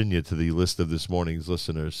Richmond, Virginia to the list of this morning's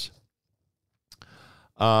listeners.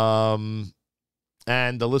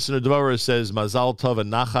 And the listener Devorah says, Mazal Tov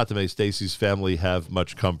and Nachat, may Stacy's family have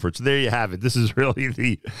much comfort. So there you have it. This is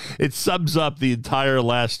really it sums up the entire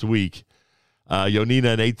last week.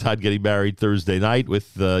 Yonina and Eitad getting married Thursday night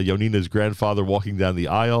with Yonina's grandfather walking down the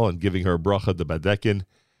aisle and giving her bracha to Badekin.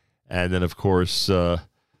 And then, of course,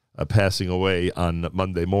 passing away on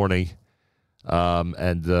Monday morning.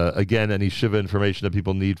 Again, any Shiva information that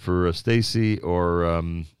people need for Stacy or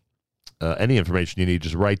any information you need,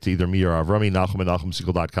 just write to either me or Avrami, Nachum at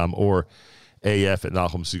NachumSegal.com, or AF at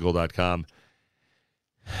NachumSegal.com.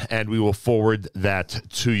 And we will forward that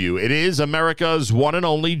to you. It is America's one and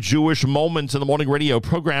only Jewish Moments in the Morning radio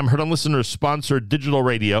program, heard on listeners-sponsored digital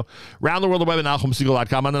radio, around the world, the web at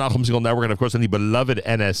NachumSegal.com, on the Nachum Segal Network, and, of course, on the beloved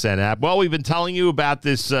NSN app. Well, we've been telling you about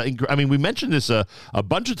this. We mentioned this a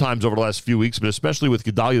bunch of times over the last few weeks, but especially with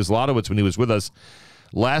Gedalia Zlotowitz when he was with us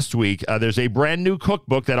last week. There's a brand new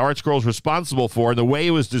cookbook that ArtScroll is responsible for, and the way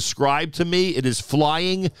it was described to me, it is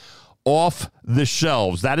flying off the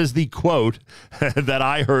shelves. That is the quote that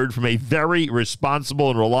I heard from a very responsible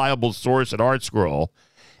and reliable source at ArtScroll.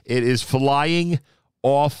 It is flying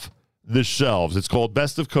off the shelves. It's called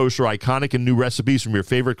Best of Kosher, Iconic and New Recipes from Your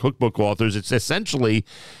Favorite Cookbook Authors. It's essentially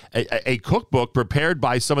a cookbook prepared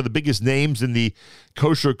by some of the biggest names in the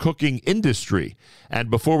kosher cooking industry. And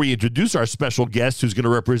before we introduce our special guest who's going to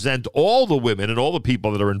represent all the women and all the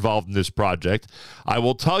people that are involved in this project, I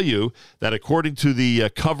will tell you that according to the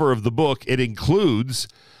cover of the book, it includes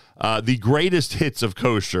the greatest hits of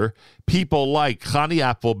kosher, people like Chani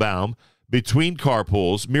Applebaum, Between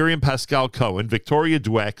Carpools, Miriam Pascal Cohen, Victoria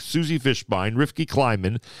Dweck, Susie Fishbein, Rifki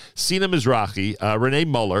Kleiman, Sina Mizrahi, Renee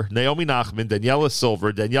Muller, Naomi Nachman, Daniela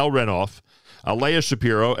Silver, Danielle Renoff, Leah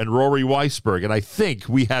Shapiro, and Rory Weisberg. And I think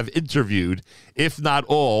we have interviewed, if not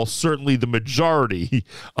all, certainly the majority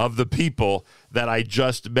of the people that I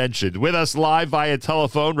just mentioned. With us live via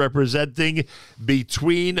telephone, representing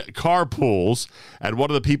Between Carpools, and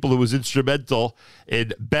one of the people who was instrumental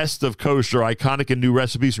in Best of Kosher, Iconic and New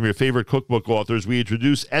Recipes from Your Favorite Cookbook Authors, we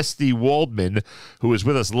introduce Esty Waldman, who is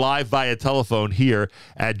with us live via telephone here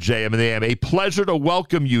at JM in the AM. A pleasure to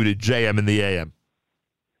welcome you to JM in the AM.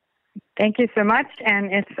 Thank you so much,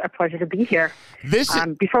 and it's a pleasure to be here.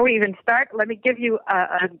 Before we even start, let me give you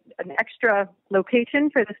an extra location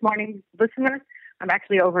for this morning's listeners. I'm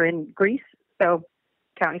actually over in Greece, so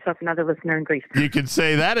count yourself another listener in Greece. You can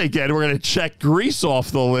say that again. We're going to check Greece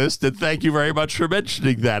off the list, and thank you very much for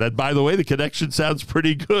mentioning that. And by the way, the connection sounds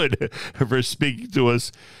pretty good for speaking to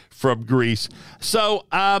us from Greece. So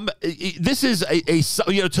this is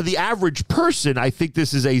to the average person, I think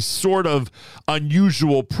this is a sort of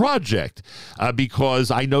unusual project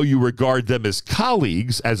because I know you regard them as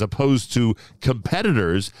colleagues as opposed to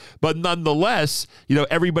competitors, but nonetheless,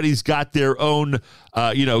 everybody's got their own,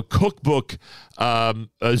 cookbook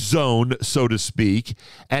zone, so to speak.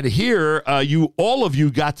 And here, all of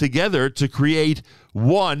you got together to create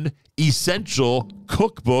one essential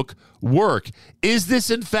cookbook work. Is this,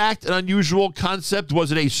 in fact, an unusual concept?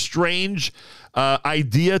 Was it a strange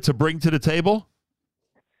idea to bring to the table?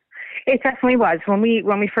 It definitely was. When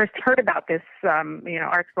we first heard about this,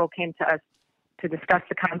 ArtScroll came to us to discuss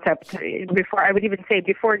the concept. Before it was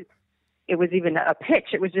even a pitch,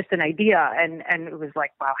 it was just an idea, and it was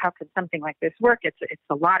like, wow, how could something like this work? It's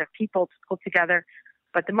a lot of people to pull together.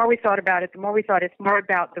 But the more we thought about it, the more we thought it's more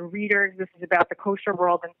about the readers. This is about the kosher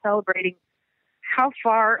world and celebrating how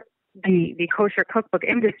far the kosher cookbook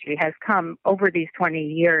industry has come over these 20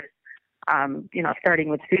 years, starting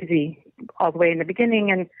with Susie all the way in the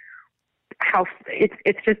beginning, and how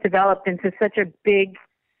it's just developed into such a big,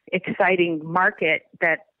 exciting market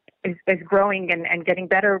that is growing and getting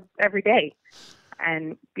better every day.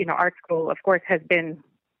 And, ArtScroll, of course, has been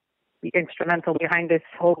instrumental behind this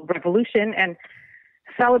whole revolution, and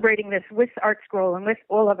celebrating this with ArtScroll and with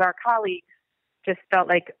all of our colleagues just felt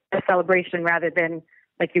like a celebration rather than,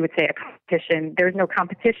 like you would say, a competition. There's no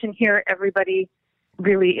competition here. Everybody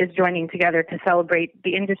really is joining together to celebrate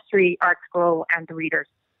the industry, ArtScroll, and the readers.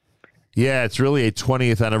 Yeah, it's really a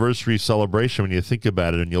 20th anniversary celebration when you think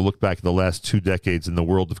about it, and you look back at the last 2 decades in the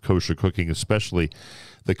world of kosher cooking, especially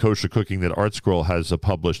the kosher cooking that ArtScroll has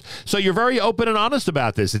published. So you're very open and honest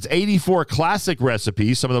about this. It's 84 classic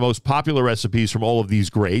recipes, some of the most popular recipes from all of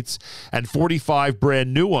these greats, and 45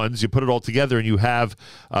 brand new ones. You put it all together, and you have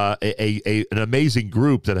an amazing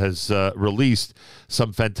group that has released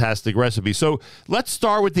some fantastic recipes. So let's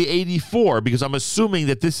start with the 84, because I'm assuming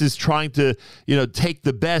that this is trying to, take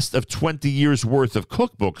the best of 20 years worth of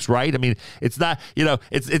cookbooks, right? I mean, it's not,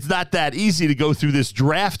 it's not that easy to go through this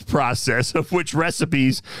draft process of which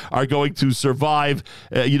recipes are going to survive,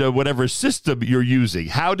 whatever system you're using.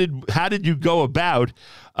 How did you go about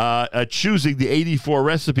choosing the 84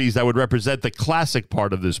 recipes that would represent the classic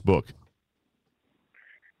part of this book?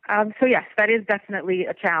 So yes, that is definitely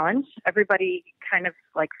a challenge. Everybody kind of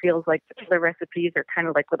feels like the recipes are kind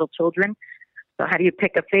of like little children. So how do you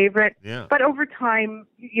pick a favorite? Yeah. But over time,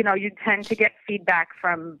 you tend to get feedback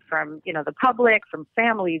from the public, from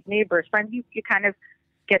families, neighbors, friends. You kind of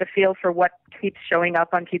get a feel for what keeps showing up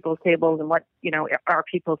on people's tables and what, are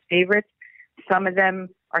people's favorites. Some of them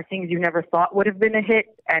are things you never thought would have been a hit.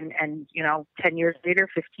 And 10 years later,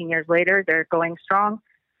 15 years later, they're going strong.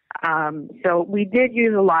 So we did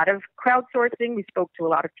use a lot of crowdsourcing. We spoke to a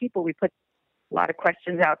lot of people. We put a lot of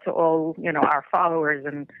questions out to all, our followers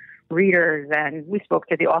and readers. And we spoke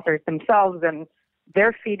to the authors themselves and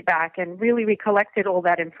their feedback. And really, we collected all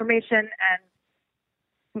that information, and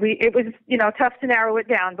it was, tough to narrow it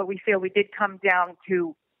down, but we feel we did come down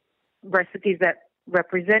to recipes that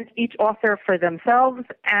represent each author for themselves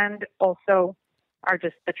and also are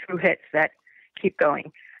just the true hits that keep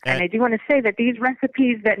going. And I do want to say that these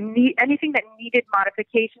recipes that need anything that needed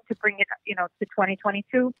modification to bring it, to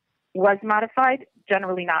 2022 was modified.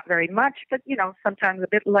 Generally not very much, but, sometimes a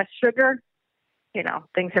bit less sugar.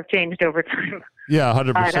 Things have changed over time. Yeah,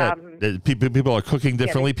 100%. People are cooking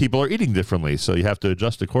differently. People are eating differently. So you have to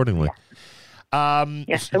adjust accordingly.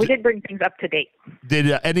 Yes, so we did bring things up to date.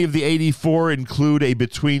 Did any of the 84 include a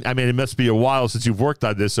between? I mean, it must be a while since you've worked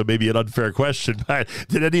on this, so maybe an unfair question. But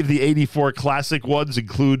did any of the 84 classic ones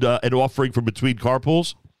include an offering for between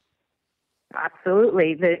carpools?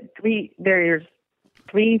 Absolutely. There's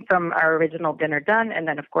 3 from our original Dinner Done, and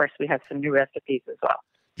then, of course, we have some new recipes as well.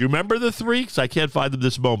 Do you remember the 3? Because I can't find them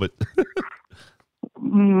this moment.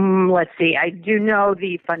 Let's see. I do know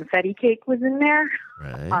the funfetti cake was in there.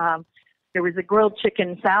 Right. There was a grilled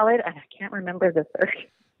chicken salad, and I can't remember the third.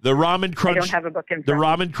 The ramen crunch. I don't have a book in front. The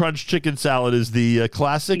ramen crunch chicken salad is the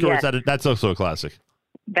classic, or is that's also a classic?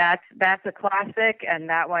 That's a classic, and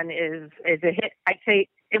that one is a hit. I'd say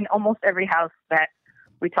in almost every house that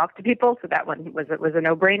we talk to people, so that one was a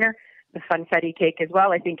no-brainer. The funfetti cake as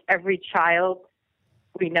well. I think every child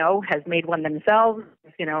we know has made one themselves.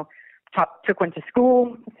 Took one to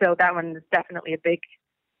school, so that one is definitely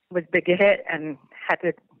was big a hit and had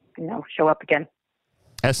to show up again.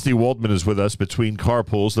 Esty Waldman is with us between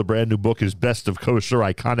carpools. The brand new book is Best of Kosher,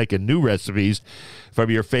 Iconic and New Recipes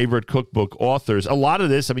from your favorite cookbook authors. A lot of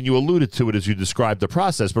this, I mean, you alluded to it as you described the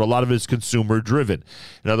process, but a lot of it is consumer driven.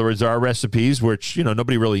 In other words, there are recipes which,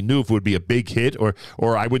 nobody really knew if it would be a big hit or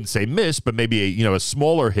I wouldn't say miss, but maybe a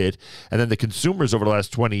smaller hit. And then the consumers over the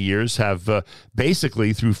last 20 years have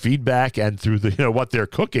basically through feedback and through the, what they're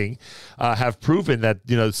cooking, have proven that,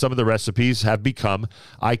 some of the recipes have become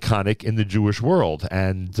iconic in the Jewish world.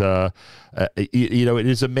 And, it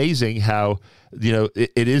is amazing how,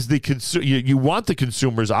 it is the you want the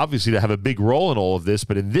consumers obviously to have a big role in all of this,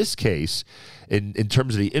 but in this case, in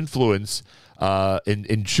terms of the influence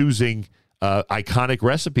in choosing iconic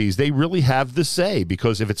recipes, they really have the say,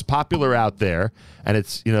 because if it's popular out there and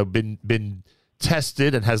it's, been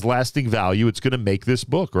tested and has lasting value, it's going to make this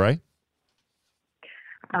book, right?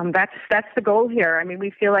 That's the goal here. I mean, we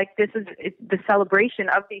feel like this is the celebration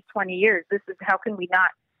of these 20 years. This is how can we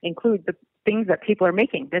not include the things that people are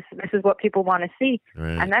making? This is what people want to see,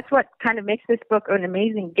 right. And that's what kind of makes this book an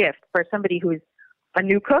amazing gift for somebody who's a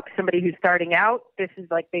new cook, somebody who's starting out. This is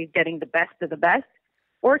like they're getting the best of the best,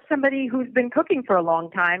 or somebody who's been cooking for a long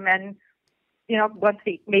time and wants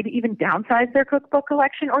to maybe even downsize their cookbook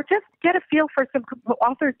collection, or just get a feel for some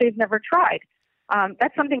authors they've never tried.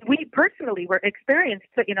 That's something we personally were experienced,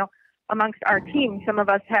 amongst our team. Some of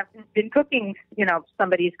us have been cooking,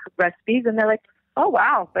 somebody's recipes, and they're like, oh,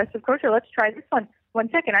 wow, Best of Kosher, let's try this one. 1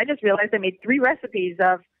 second, I just realized I made 3 recipes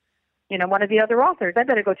of, one of the other authors. I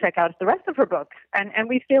better go check out the rest of her books. And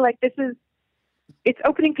we feel like it's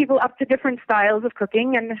opening people up to different styles of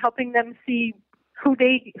cooking and helping them see who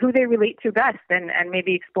they relate to best and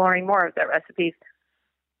maybe exploring more of their recipes.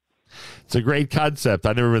 It's a great concept.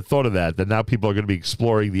 I never even thought of that. That now people are going to be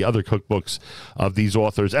exploring the other cookbooks of these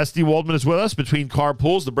authors. Esty Waldman is with us between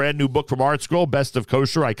carpools, the brand new book from ArtScroll, Best of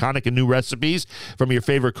Kosher, Iconic and New Recipes from your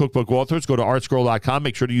favorite cookbook authors. Go to artscroll.com.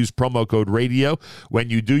 Make sure to use promo code RADIO. When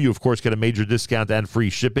you do, you, of course, get a major discount and free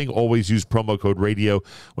shipping. Always use promo code RADIO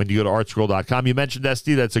when you go to artscroll.com. You mentioned,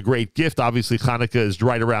 Esty, that's a great gift. Obviously, Hanukkah is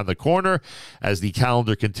right around the corner as the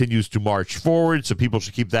calendar continues to march forward, so people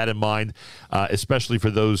should keep that in mind, especially for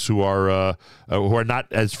those who are not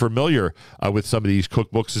as familiar with some of these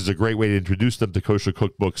cookbooks. Is a great way to introduce them to kosher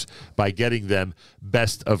cookbooks by getting them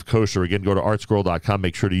Best of Kosher. Again, go to artscroll.com.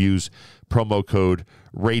 Make sure to use promo code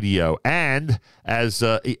RADIO. And as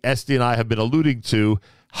Esty and I have been alluding to,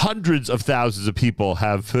 hundreds of thousands of people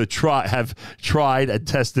have tried and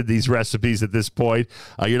tested these recipes at this point.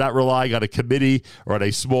 You're not relying on a committee or on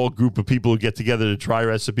a small group of people who get together to try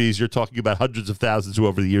recipes. You're talking about hundreds of thousands who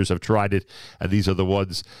over the years have tried it, and these are the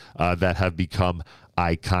ones that have become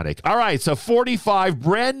iconic. All right, so 45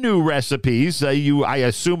 brand new recipes. I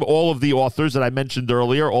assume all of the authors that I mentioned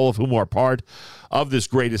earlier, all of whom are part of this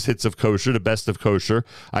Greatest Hits of Kosher, the Best of Kosher.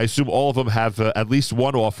 I assume all of them have at least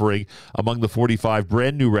one offering among the 45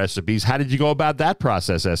 brand new recipes. How did you go about that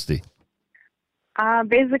process, Esty?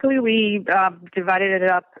 Basically, we divided it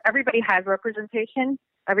up. Everybody has representation.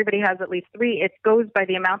 Everybody has at least 3. It goes by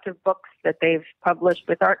the amount of books that they've published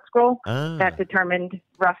with ArtScroll. That determined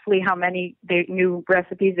roughly how many new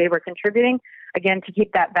recipes they were contributing. Again, to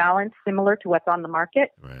keep that balance similar to what's on the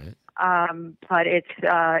market. Right. But it's,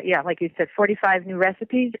 like you said, 45 new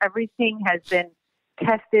recipes. Everything has been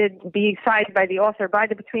tested besides by the author, by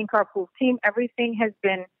the Between Carpools team. Everything has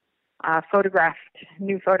been photographed,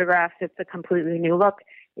 new photographs. It's a completely new look.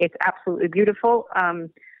 It's absolutely beautiful.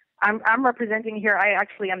 I'm representing here. I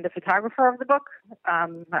actually am the photographer of the book.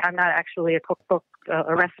 I'm not actually a cookbook,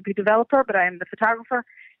 a recipe developer, but I am the photographer.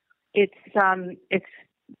 It's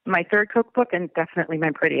my third cookbook and definitely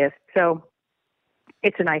my prettiest. So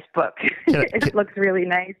it's a nice book. It looks really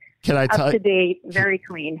nice. Up to date, very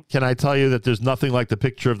clean. Can I tell you that there's nothing like the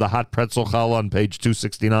picture of the hot pretzel challah on page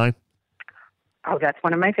 269? Oh, that's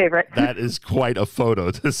one of my favorites. That is quite a photo,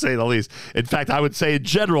 to say the least. In fact, I would say in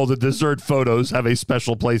general, the dessert photos have a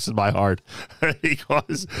special place in my heart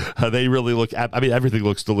because they really look, I mean, everything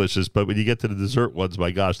looks delicious, but when you get to the dessert ones, my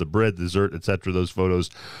gosh, the bread, dessert, etc., those photos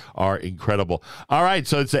are incredible. All right,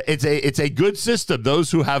 so it's a good system. Those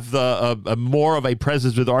who have the more of a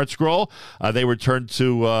presence with ArtScroll, they were turned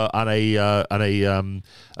to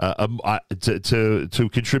to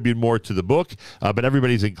contribute more to the book, but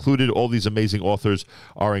everybody's included. All these amazing authors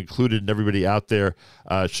are included, and everybody out there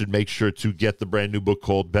should make sure to get the brand new book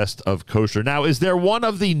called Best of Kosher. Now, is there one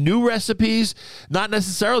of the new recipes? Not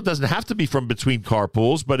necessarily, it doesn't have to be from Between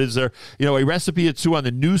Carpools, but is there a recipe or two on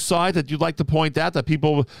the new side that you'd like to point out that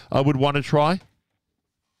people would want to try?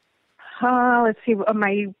 Let's see. I'm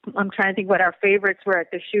trying to think what our favorites were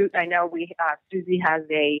at the shoot. I know Susie has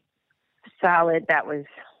a salad that was.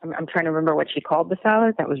 I'm trying to remember what she called the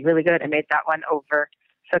salad. That was really good. I made that one over.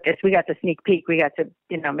 So we got the sneak peek. We got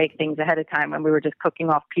to make things ahead of time when we were just cooking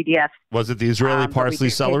off PDFs. Was it the Israeli parsley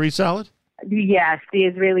celery salad? Yes, the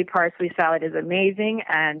Israeli parsley salad is amazing.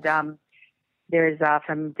 And there's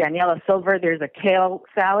from Daniela Silver. There's a kale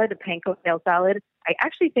salad, a panko kale salad. I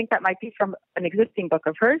actually think that might be from an existing book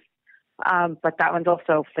of hers, but that one's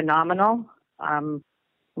also phenomenal.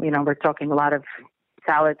 We're talking a lot of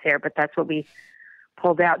salads here, but that's what we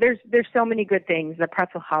pulled out. There's so many good things. The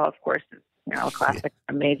pretzel challah, of course, is a classic,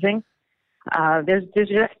 amazing. There's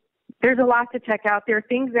a lot to check out. There are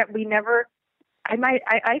things that we never. I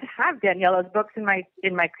have Daniela's books in my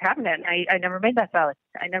cabinet. And I never made that salad.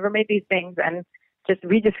 I never made these things, and just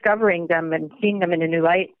rediscovering them and seeing them in a new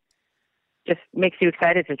light just makes you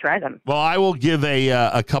excited to try them. Well, I will give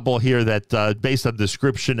a couple here that, based on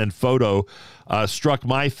description and photo, struck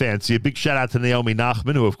my fancy. A big shout out to Naomi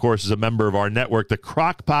Nachman, who, of course, is a member of our network, the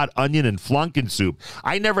crockpot onion and flanken soup.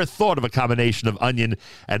 I never thought of a combination of onion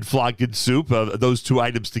and flanken soup, those two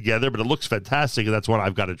items together, but it looks fantastic, and that's one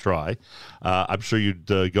I've got to try. I'm sure you'd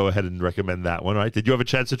go ahead and recommend that one, right? Did you have a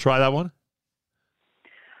chance to try that one?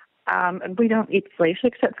 We don't eat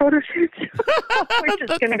fleischiks at photo shoots. We're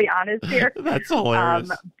just going to be honest here. That's hilarious.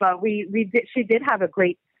 But we did. She did have a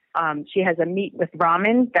great. She has a meat with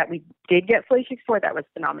ramen that we did get fleischiks for. That was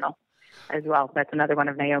phenomenal, as well. That's another one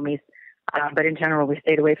of Naomi's. But in general, we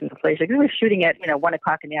stayed away from the fleischiks. We were shooting at 1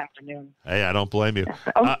 o'clock in the afternoon. Hey, I don't blame you.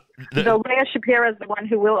 So Leah Shapiro is the one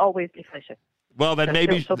who will always be fleischiks. Well, then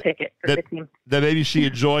maybe she'll take it for the team. Then maybe she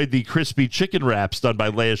enjoyed the crispy chicken wraps done by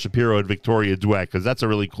Leah Shapiro and Victoria Dweck, because that's a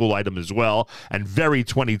really cool item as well, and very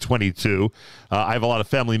 2022. I have a lot of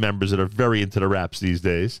family members that are very into the wraps these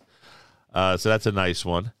days, so that's a nice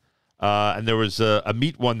one. And there was a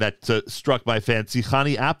meat one that struck my fancy.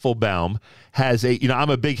 Chani Apfelbaum has I'm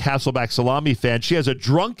a big Hasselback salami fan. She has a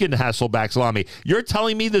drunken Hasselback salami. You're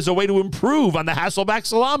telling me there's a way to improve on the Hasselback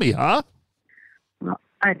salami, huh? Well,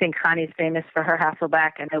 I think Chani's famous for her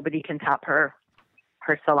Hasselback, and nobody can top her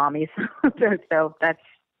salamis. So that's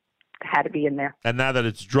had to be in there. And now that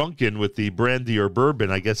it's drunken with the brandy or bourbon,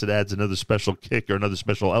 I guess it adds another special kick or another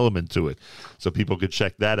special element to it. So people could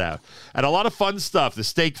check that out. And a lot of fun stuff. The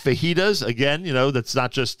steak fajitas, again, that's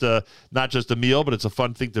not just a meal, but it's a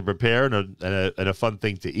fun thing to prepare and a fun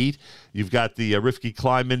thing to eat. You've got the Rifki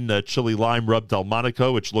Kleiman chili lime rub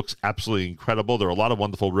Delmonico, which looks absolutely incredible. There are a lot of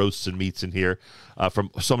wonderful roasts and meats in here from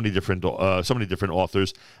so many different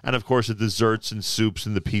authors. And, of course, the desserts and soups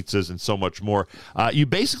and the pizzas and so much more. You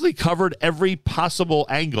basically covered every possible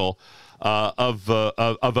angle of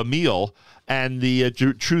a meal, and the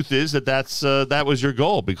truth is that was your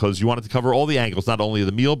goal, because you wanted to cover all the angles, not only of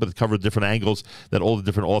the meal, but to cover different angles that all the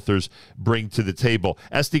different authors bring to the table.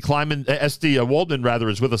 Esty Waldman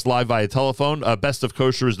is with us live via telephone. Best of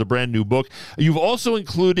Kosher is the brand new book. You've also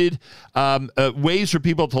included ways for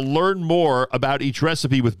people to learn more about each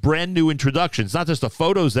recipe with brand new introductions, not just the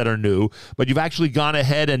photos that are new, but you've actually gone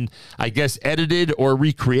ahead and, I guess, edited or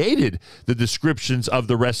recreated the descriptions of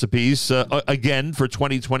the recipes again for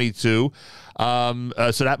 2022. So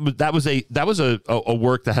that was a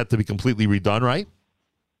work that had to be completely redone, right?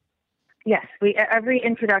 Yes, every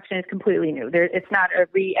introduction is completely new. It's not a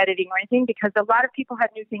re-editing or anything, because a lot of people have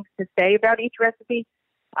new things to say about each recipe.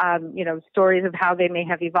 stories of how they may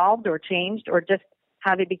have evolved or changed or just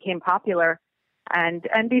how they became popular. And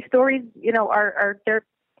these stories, they're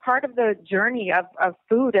part of the journey of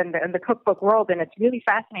food and the cookbook world. And it's really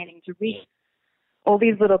fascinating to read all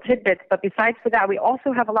these little tidbits. But besides for that, we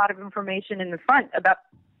also have a lot of information in the front about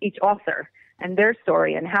each author and their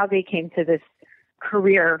story and how they came to this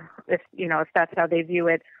career, if that's how they view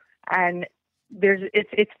it. And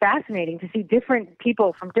it's fascinating to see different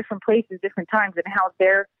people from different places, different times, and how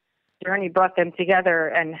their journey brought them together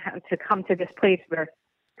and to come to this place where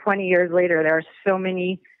 20 years later there are so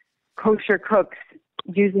many kosher cooks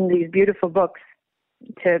using these beautiful books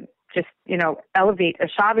to just, elevate a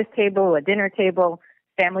Shabbos table, a dinner table,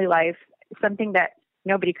 family life, something that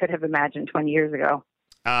nobody could have imagined 20 years ago.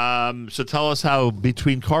 So tell us how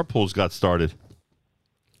Between Carpools got started.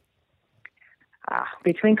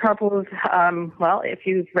 Between Carpools, if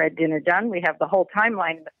you've read Dinner Done, we have the whole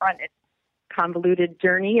timeline in the front. It's a convoluted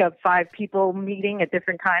journey of 5 people meeting at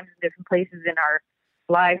different times in different places in our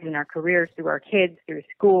lives, in our careers, through our kids, through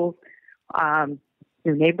schools,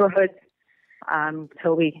 through neighborhoods,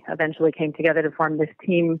 till we eventually came together to form this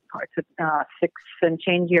team. It's 6 and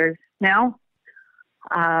change years now.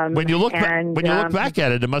 When you look back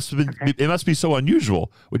at it, it must be so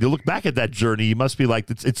unusual. When you look back at that journey, you must be like,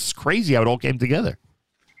 it's crazy how it all came together.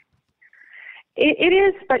 It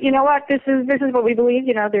is, but you know what? This is what we believe.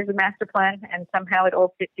 There's a master plan, and somehow it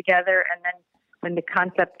all fit together. And then when the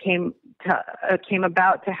concept came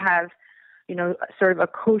about to have, sort of a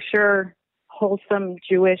kosher, wholesome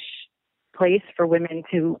Jewish place for women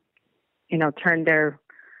to, turn their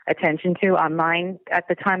attention to online. At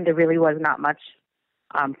the time, there really was not much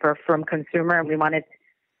from consumer, and we wanted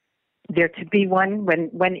there to be one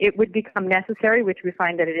when it would become necessary, which we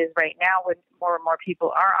find that it is right now when more and more people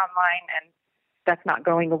are online, and that's not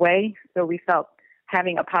going away. So we felt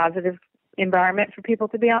having a positive environment for people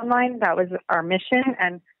to be online, that was our mission,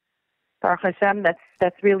 and Baruch Hashem,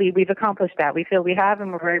 that's really, we've accomplished that. We feel we have,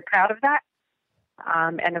 and we're very proud of that.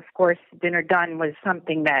 And of course, Dinner Done was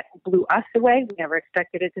something that blew us away. We never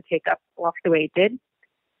expected it to take off the way it did.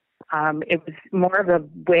 It was more of a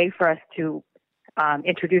way for us to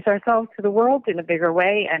introduce ourselves to the world in a bigger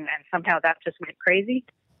way, and somehow that just went crazy.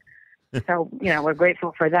 So, we're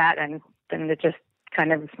grateful for that, and then it just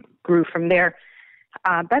kind of grew from there.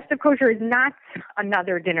 Best of Kosher is not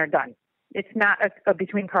another Dinner Done. It's not a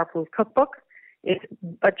Between Carpools cookbook. It's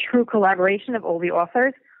a true collaboration of all the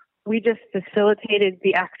authors. We just facilitated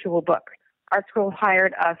the actual book. ArtScroll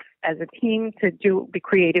hired us as a team to do the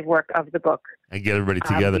creative work of the book. And get everybody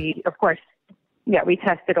together. We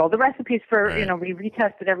tested all the recipes we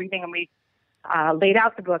retested everything, and we laid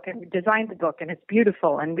out the book, and we designed the book, and it's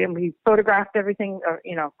beautiful. And we photographed everything,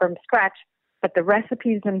 from scratch. But the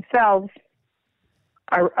recipes themselves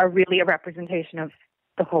are really a representation of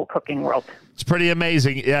the whole cooking world. It's pretty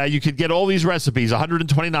amazing. Yeah, you could get all these recipes,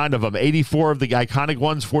 129 of them, 84 of the iconic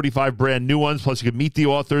ones, 45 brand new ones. Plus, you can meet the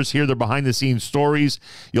authors, hear their behind-the-scenes stories.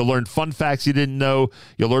 You'll learn fun facts you didn't know.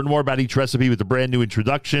 You'll learn more about each recipe with the brand new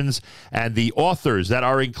introductions. And the authors that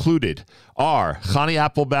are included are Chani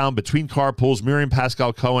Applebaum, Between Carpools, Miriam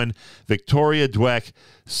Pascal Cohen, Victoria Dweck,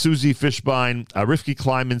 Susie Fishbein, Rifki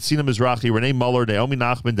Kleiman, Sina Mizrahi, Renee Muller, Naomi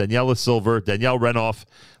Nachman, Daniela Silver, Danielle Renoff,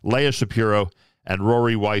 Leah Shapiro, and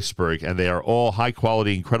Rory Weisberg, and they are all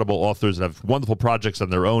high-quality, incredible authors that have wonderful projects on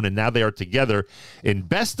their own, and now they are together in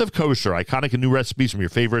Best of Kosher, iconic and new recipes from your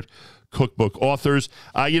favorite cookbook authors.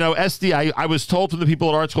 Esty, I was told from the people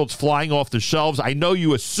at ArtScroll it's flying off the shelves. I know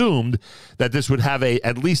you assumed that this would have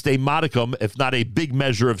at least a modicum, if not a big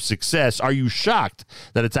measure of success. Are you shocked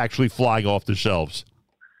that it's actually flying off the shelves?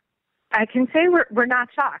 I can say we're not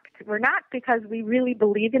shocked. We're not, because we really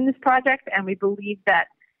believe in this project, and we believe that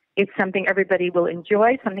it's something everybody will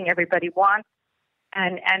enjoy, something everybody wants,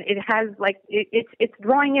 and it has it's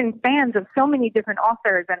drawing in fans of so many different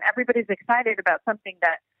authors, and everybody's excited about something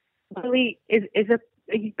that really is a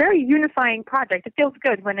very unifying project. It feels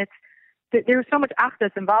good when there's so much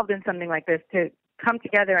achdus involved in something like this, to come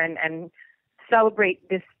together and celebrate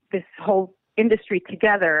this whole industry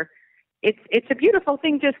together. It's a beautiful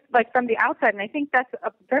thing, just like from the outside, and I think that's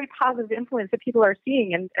a very positive influence that people are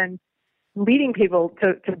seeing and leading people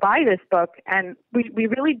to buy this book. And we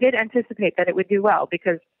really did anticipate that it would do well,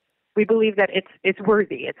 because we believe that it's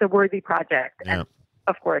worthy. It's a worthy project. Yeah. And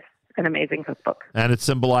of course, an amazing cookbook. And it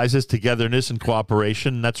symbolizes togetherness and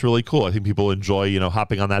cooperation. And that's really cool. I think people enjoy,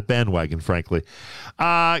 hopping on that bandwagon, frankly.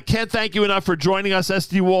 Can't thank you enough for joining us,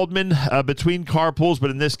 Esty Waldman, Between Carpools. But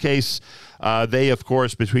in this case, They, of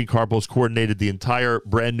course, between Carpools, coordinated the entire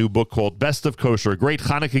brand new book called Best of Kosher, a great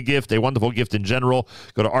Hanukkah gift, a wonderful gift in general.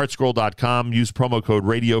 Go to artscroll.com, use promo code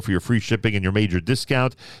radio for your free shipping and your major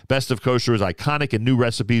discount. Best of Kosher is iconic, and new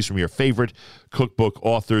recipes from your favorite cookbook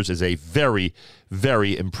authors is a very,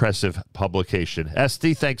 very impressive publication.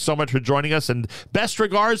 Esty, thanks so much for joining us, and best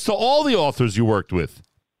regards to all the authors you worked with.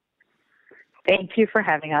 Thank you for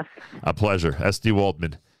having us. A pleasure. Esty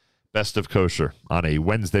Waldman, Best of Kosher, on a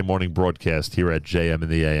Wednesday morning broadcast here at JM in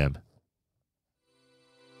the AM.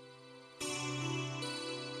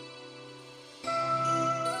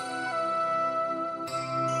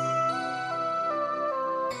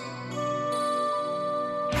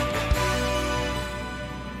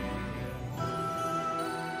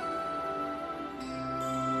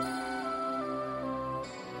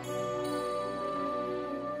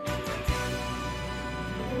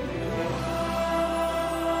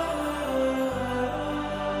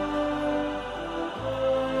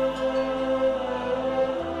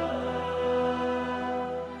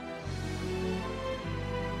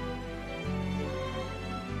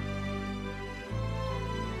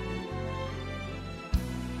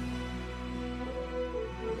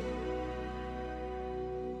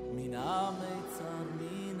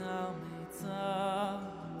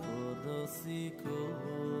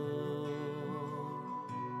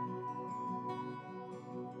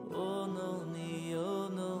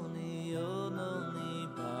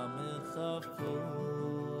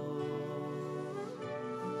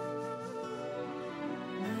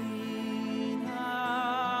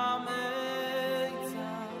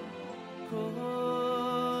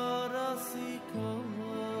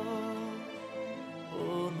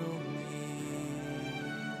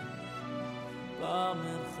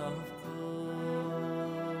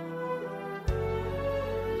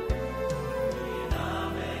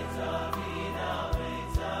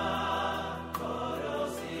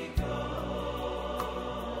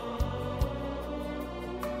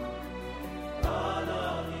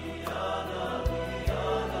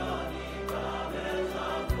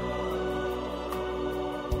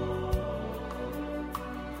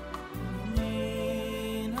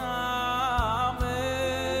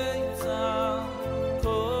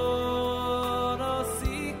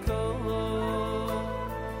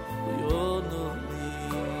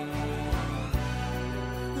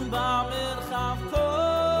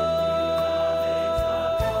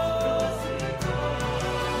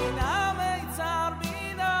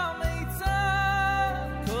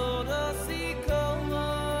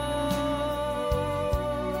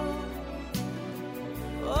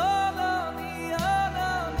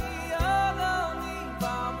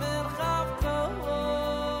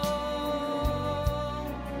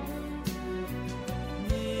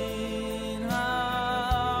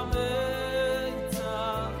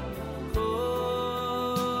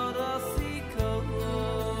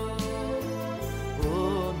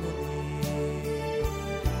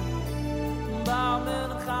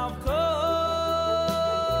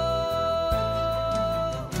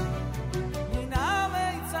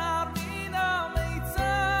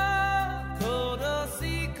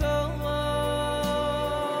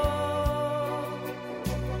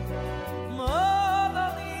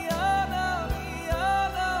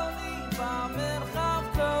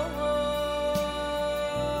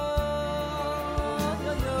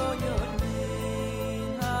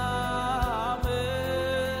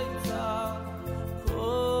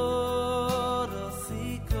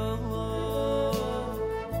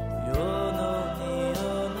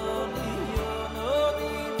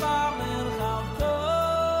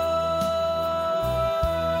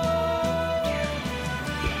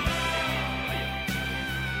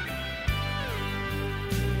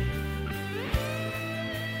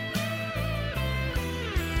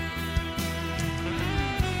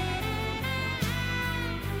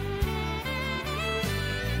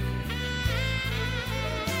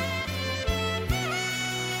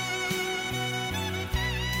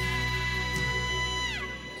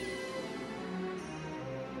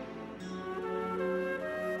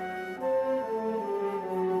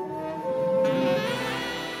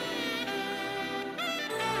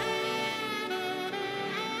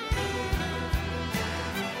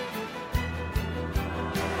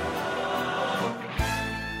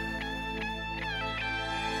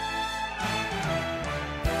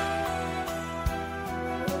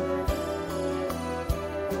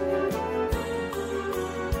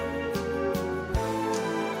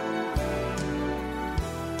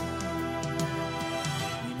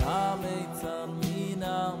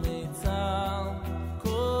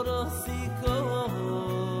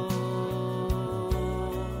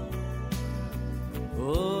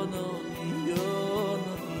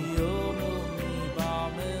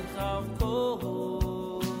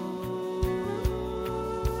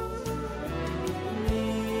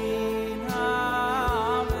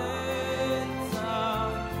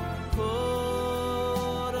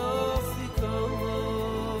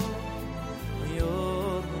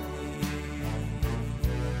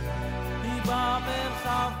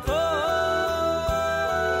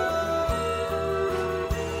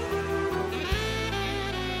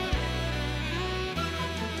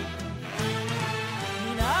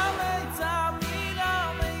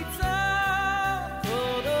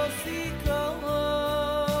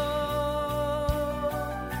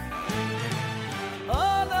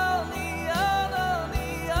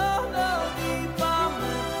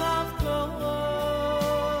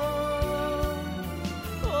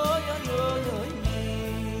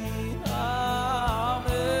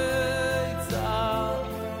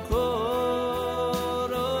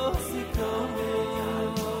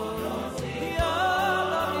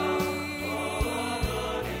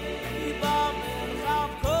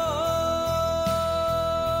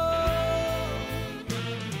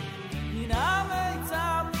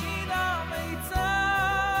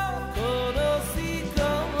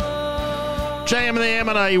 JM in the AM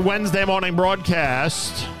on a Wednesday morning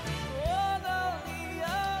broadcast.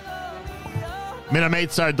 Mina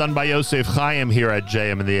Meitzar done by Yosef Chaim here at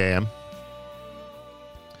JM in the AM.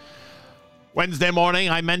 Wednesday morning,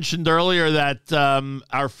 I mentioned earlier that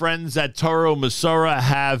our friends at Torah U'Mesorah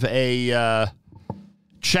have a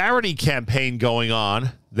charity campaign going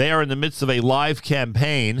on. They are in the midst of a live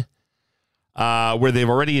campaign where they've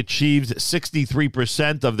already achieved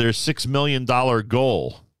 63% of their $6 million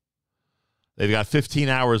goal. They've got 15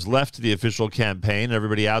 hours left to the official campaign.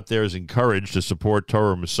 Everybody out there is encouraged to support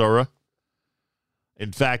Torah U'Mesorah.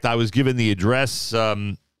 In fact, I was given the address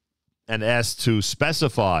and asked to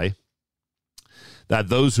specify that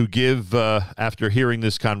those who give after hearing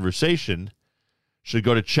this conversation should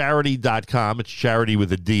go to charity.com. It's charity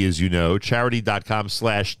with a D, as you know.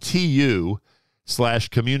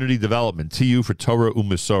 Charity.com/TU/community development. TU for Torah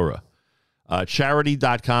U'Mesorah.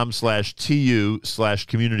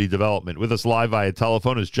 Charity.com/TU/community development. With us live via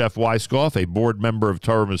telephone is Jeff Weiskopf, a board member of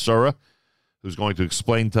Torah U'Mesorah, who's going to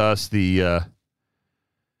explain to us the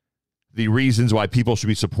reasons why people should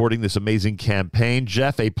be supporting this amazing campaign.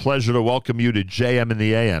 Jeff, a pleasure to welcome you to JM in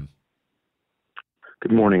the AM.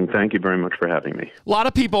 Good morning. Thank you very much for having me. A lot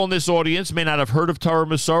of people in this audience may not have heard of Torah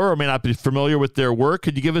U'Mesorah or may not be familiar with their work.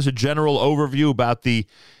 Could you give us a general overview about the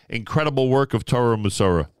incredible work of Torah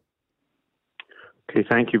U'Mesorah? Okay,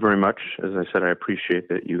 thank you very much. As I said, I appreciate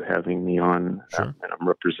that you having me on, and I'm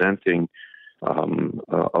representing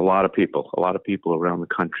a lot of people around the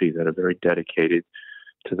country that are very dedicated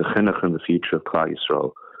to the chinuch and the future of Klal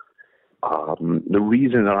Yisrael. The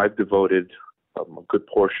reason that I've devoted a good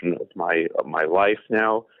portion of my life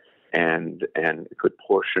now, and a good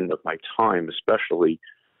portion of my time, especially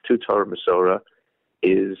to Torah U'Mesorah,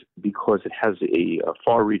 is because it has a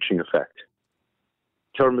far-reaching effect.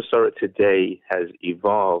 Torah U'Mesorah today has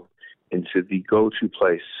evolved into the go-to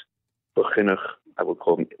place for chinuch. I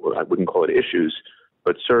wouldn't call it issues,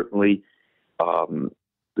 but certainly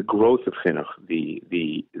the growth of chinuch, the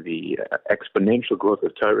exponential growth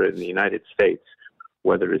of Torah in the United States,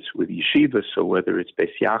 whether it's with yeshivas or whether it's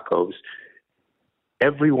Beis Yaakovs,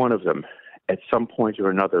 every one of them at some point or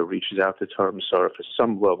another reaches out to Torah U'Mesorah for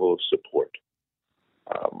some level of support.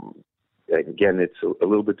 Again, it's a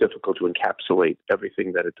little bit difficult to encapsulate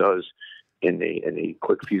everything that it does in a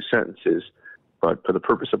quick few sentences, but for the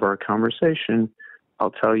purpose of our conversation,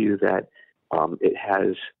 I'll tell you that it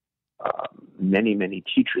has many, many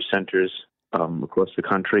teacher centers across the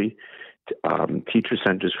country. Teacher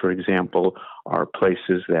centers, for example, are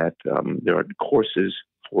places that there are courses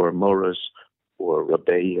for moras, for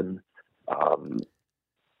rabbeim,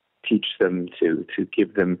 teach them to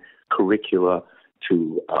give them curricula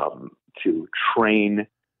to train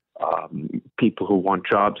people who want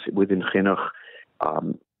jobs within chinuch,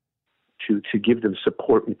 to give them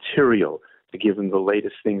support material, to give them the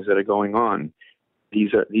latest things that are going on.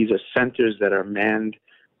 These are centers that are manned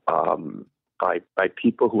by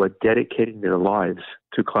people who are dedicating their lives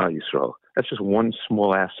to Klal Yisrael. That's just one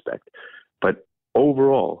small aspect. But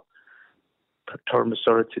overall, Torah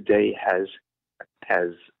U'Mesorah today has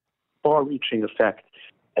far-reaching effect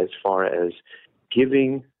as far as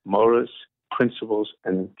giving moras, principals,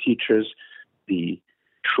 and teachers the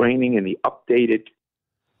training and the updated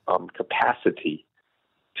capacity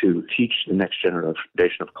to teach the next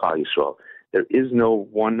generation of Klal Yisrael. There is no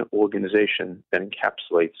one organization that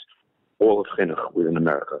encapsulates all of chinuch within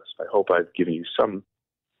America. So I hope I've given you some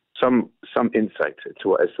insight as to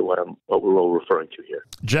what we're all referring to here.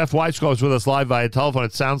 Jeff Weiskopf is with us live via telephone.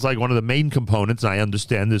 It sounds like one of the main components, and I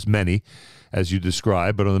understand there's many, as you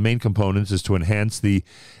described, but one of the main components is to enhance the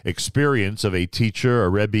experience of a teacher, a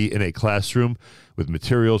Rebbe in a classroom, with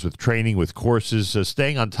materials, with training, with courses,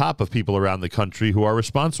 staying on top of people around the country who are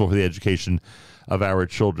responsible for the education of our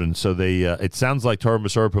children. So it sounds like Torah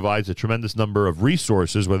Umesorah provides a tremendous number of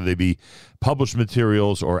resources, whether they be published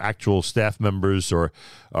materials or actual staff members or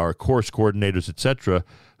course coordinators, etc.,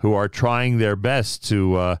 who are trying their best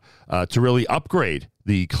to really upgrade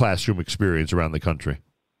the classroom experience around the country.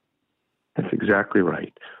 That's exactly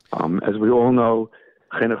right. As we all know,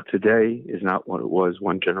 chinuch today is not what it was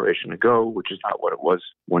one generation ago, which is not what it was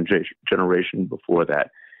one generation before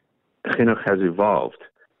that. Chinuch has evolved.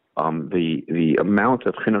 The amount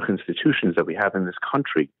of chinuch institutions that we have in this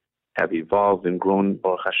country have evolved and grown,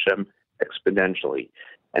 Baruch Hashem, exponentially.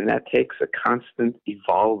 And that takes a constant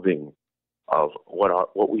evolving of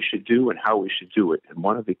what we should do and how we should do it. And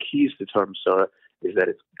one of the keys to Torah Umesorah is that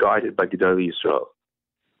it's guided by Gedolei Yisrael.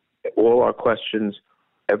 All our questions,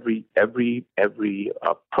 every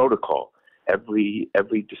protocol, every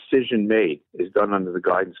decision made is done under the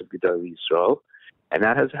guidance of Gedolei Yisrael, and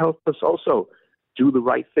that has helped us also do the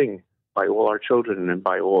right thing by all our children and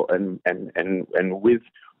by all and with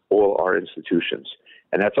all our institutions.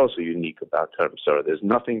 And that's also unique about Torah Umesorah. There's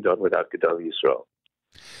nothing done without Gedolei Yisrael.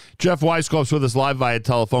 Jeff Weisskopf's with us live via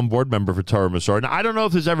telephone, board member for Torah Umesorah. Now, I don't know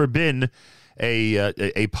if there's ever been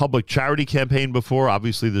a public charity campaign before.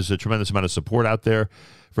 Obviously, there's a tremendous amount of support out there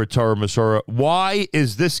for Torah Umesorah. Why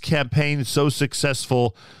is this campaign so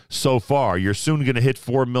successful so far? You're soon going to hit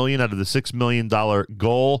 $4 million out of the $6 million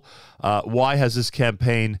goal. Why has this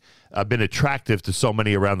campaign been attractive to so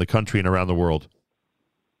many around the country and around the world?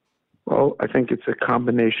 Well, I think it's a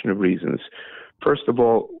combination of reasons. First of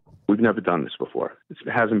all, we've never done this before. It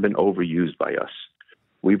hasn't been overused by us.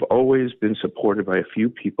 We've always been supported by a few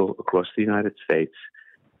people across the United States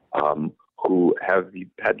who have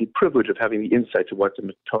had the privilege of having the insight to what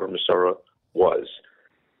the Torah Umesorah was.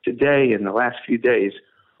 Today, in the last few days,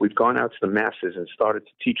 we've gone out to the masses and started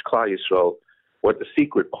to teach Klal Yisrael what the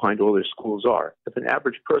secret behind all their schools are. If an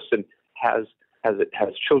average person has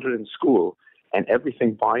children in school and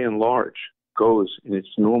everything by and large goes in its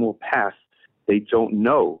normal path, they don't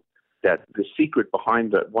know that the secret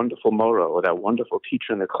behind that wonderful Morah or that wonderful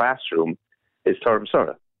teacher in the classroom is Torah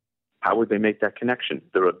Umesorah. How would they make that connection?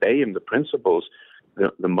 The Rebbeim, the principals,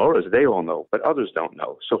 the Morahs, they all know, but others don't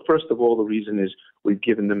know. So first of all, the reason is we've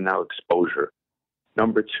given them now exposure.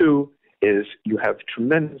 Number two is you have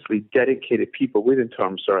tremendously dedicated people within Torah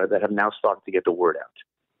Umesorah that have now started to get the word out.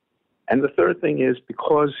 And the third thing is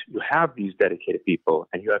because you have these dedicated people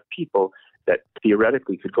and you have people that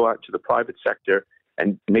theoretically could go out to the private sector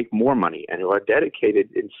and make more money, and who are dedicated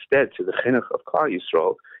instead to the chinuch of Klal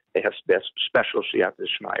Yisrael, they have special Shiyat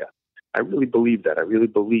D'Shmaya. I really believe that. I really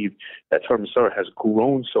believe that Torah Umesorah has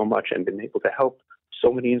grown so much and been able to help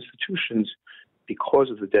so many institutions because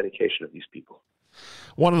of the dedication of these people.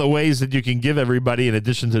 One of the ways that you can give everybody, in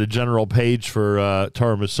addition to the general page for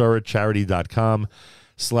Torah Umesorah,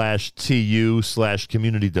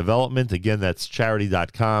 charity.com/TU/community development. Again, that's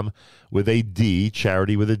charity.com with a D,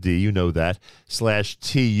 charity with a D, you know that,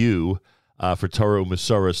 /TU for Torah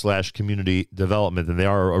Umesorah /community development. And they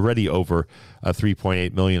are already over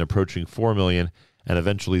 3.8 million, approaching 4 million, and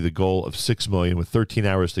eventually the goal of 6 million. With 13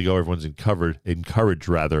 hours to go, everyone's encouraged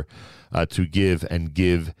to give and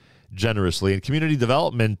give generously. And community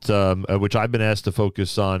development, which I've been asked to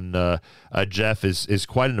focus on, Jeff, is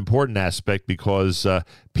quite an important aspect because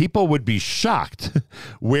people would be shocked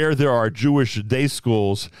where there are Jewish day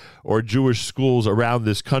schools or Jewish schools around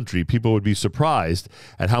this country. People would be surprised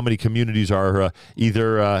at how many communities are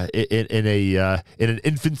either in an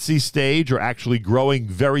infancy stage or actually growing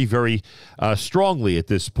very, very strongly at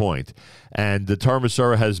this point. And the Torah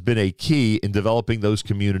Umesorah has been a key in developing those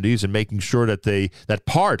communities and making sure that that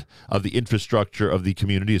part of the infrastructure of the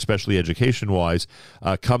community, especially education-wise,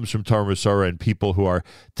 comes from Torah Umesorah and people who are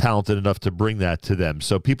talented enough to bring that to them.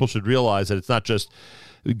 So people should realize that it's not just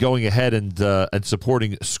going ahead and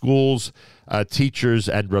supporting schools, teachers,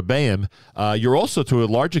 and Rebbeim. You're also, to a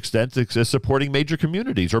large extent, supporting major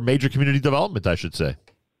communities, or major community development, I should say.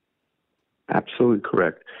 Absolutely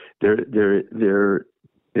correct. There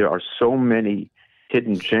are so many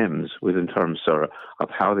hidden gems within Torah Umesorah of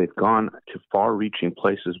how they've gone to far-reaching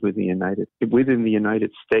places within the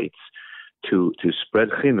United States to spread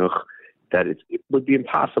chinuch that it would be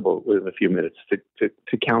impossible within a few minutes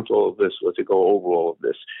to count all of this or to go over all of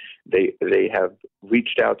this. They have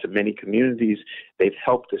reached out to many communities. They've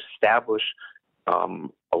helped establish,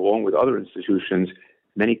 along with other institutions,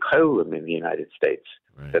 many kollel in the United States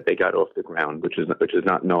that they got off the ground, which is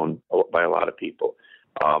not known by a lot of people.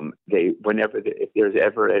 If there's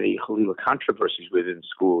ever any Halila controversies within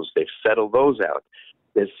schools, they've settled those out.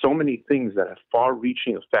 There's so many things that have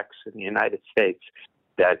far-reaching effects in the United States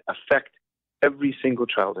that affect every single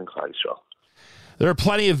child in Klal Yisrael. There are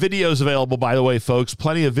plenty of videos available, by the way, folks.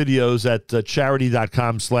 Plenty of videos at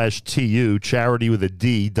charity.com/TU, charity with a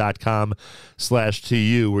D.com/TU,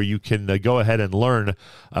 where you can go ahead and learn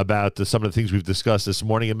about some of the things we've discussed this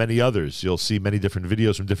morning and many others. You'll see many different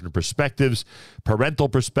videos from different perspectives: parental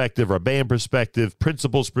perspective, Rebbeim perspective,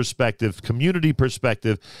 principal's perspective, community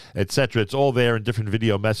perspective, etc. It's all there in different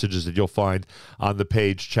video messages that you'll find on the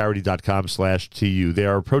page, charity.com/TU. They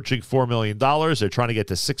are approaching $4 million. They're trying to get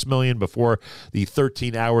to $6 million before the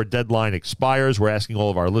 13-hour deadline expires. We're asking all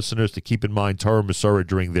of our listeners to keep in mind Torah Masorah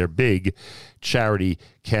during their big charity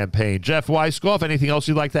campaign. Jeff Weisskopf, anything else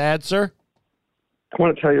you'd like to add, sir? I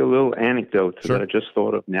want to tell you a little anecdote that I just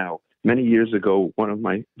thought of now. Many years ago, one of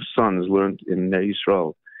my sons learned in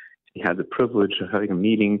Yisrael. He had the privilege of having a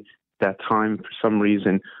meeting that time, for some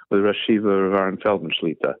reason, with Rosh Yeshiva of Aaron Feldman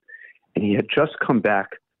Shlita. And he had just come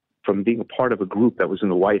back from being a part of a group that was in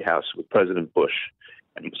the White House with President Bush.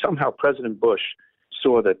 And somehow President Bush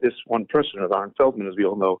saw that this one person, Aaron Feldman, as we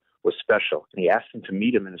all know, was special. And he asked him to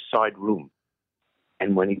meet him in a side room.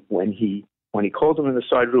 And when he called him in the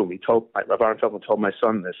side room, Rav Aaron Feldman told my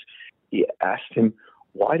son this. He asked him,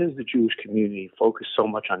 why does the Jewish community focus so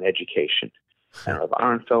much on education? And Rav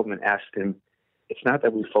Aaron Feldman asked him, it's not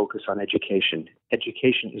that we focus on education.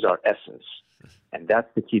 Education is our essence. And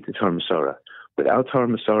that's the key to Torah Masorah. Without Torah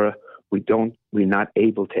Masorah, we're not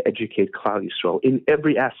able to educate Klal Yisrael in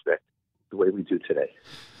every aspect the way we do today.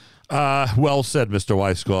 Well said, Mr.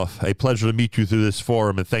 Weisskopf. A pleasure to meet you through this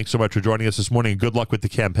forum, and thanks so much for joining us this morning, and good luck with the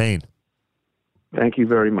campaign. Thank you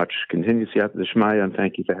very much. Continue to see out the Shmaya, and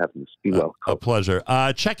thank you for having us. Be well. A pleasure.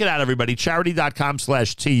 Check it out, everybody.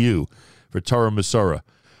 Charity.com/TU for Torah Masorah.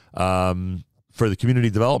 For the community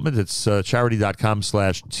development, it's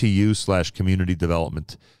charity.com/TU/community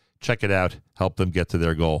development. Check it out. Help them get to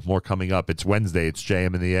their goal. More coming up. It's Wednesday. It's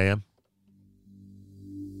JM in the AM.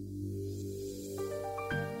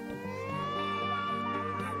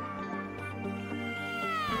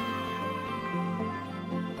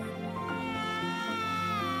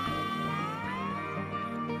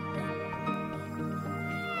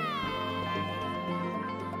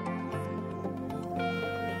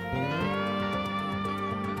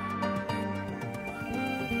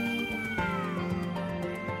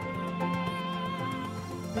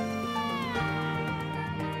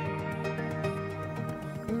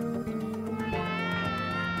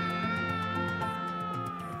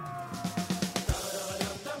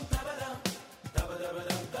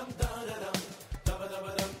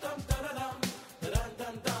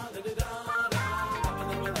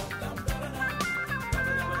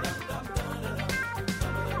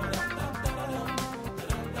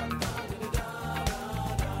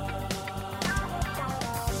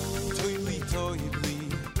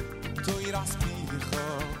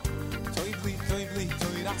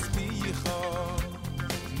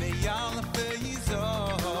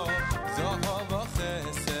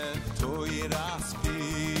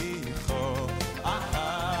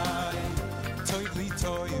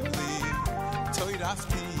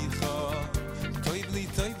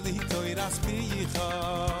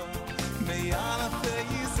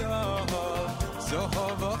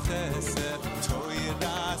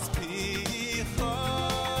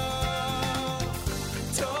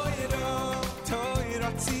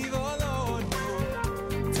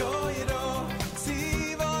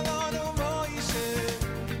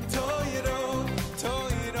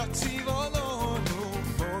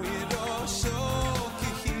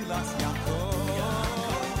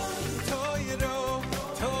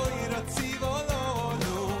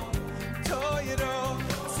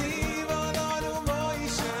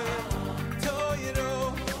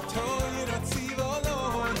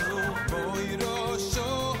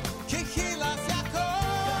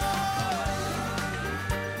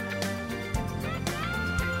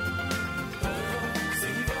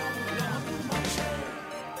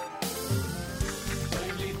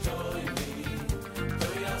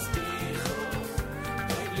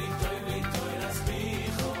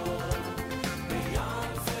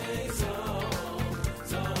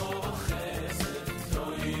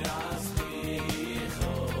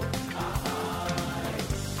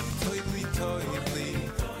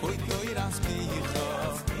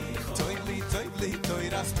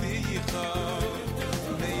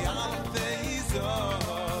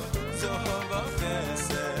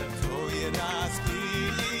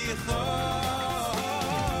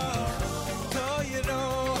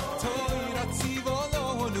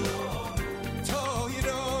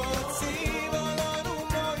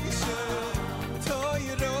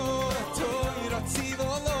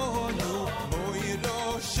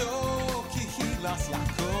 Yehilas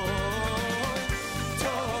Yaakov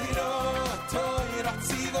Toiro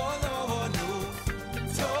Tzivolonu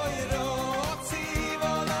Toiro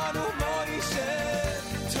Tzivolonu Moishe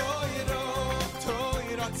Toiro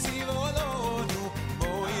Tzivolonu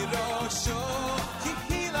Moirosho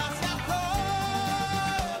Yehilas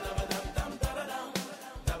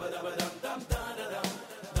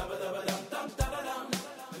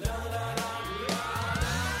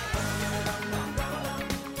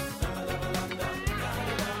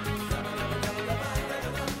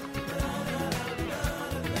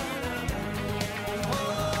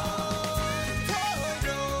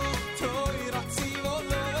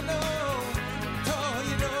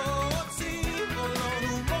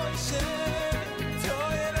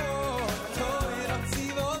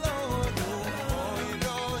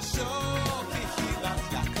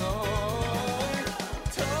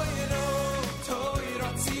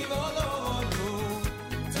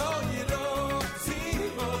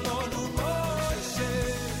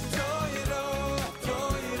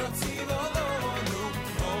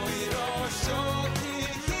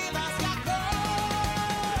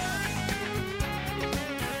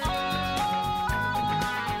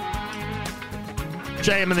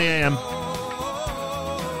JM in the AM.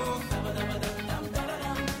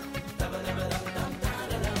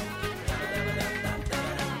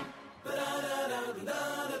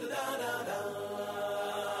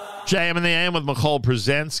 JM in the AM with Michal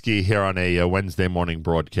Brzezinski here on a Wednesday morning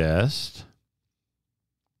broadcast.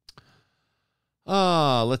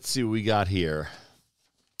 Let's see what we got here.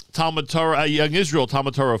 Talmud Torah, Young Israel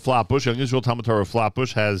Talmud Torah Flatbush. Young Israel Talmud Torah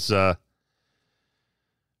Flatbush has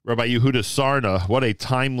Rabbi Yehuda Sarna. What a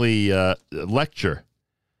timely lecture.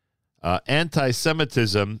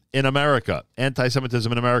 Anti-Semitism in America.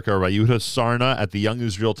 Anti-Semitism in America. Rabbi Yehuda Sarna at the Young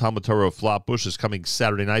Israel Talmud Torah Flatbush is coming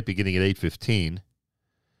Saturday night beginning at 8:15.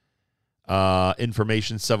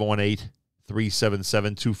 Information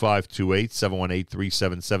 718-377-2528,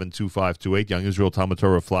 718-377-2528. Young Israel Talmud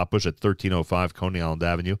Torah Flatbush at 1305 Coney Island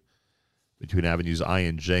Avenue, between Avenues I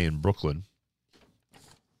and J in Brooklyn.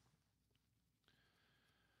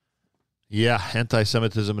 Yeah,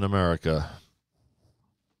 anti-Semitism in America.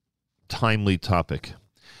 Timely topic.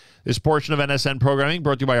 This portion of NSN programming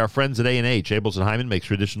brought to you by our friends at A&H. Abels and Hyman makes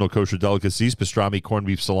traditional kosher delicacies, pastrami, corned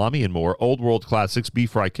beef, salami, and more. Old world classics,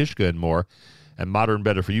 beef fry, kishka, and more. And modern,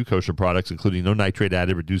 better-for-you kosher products, including no nitrate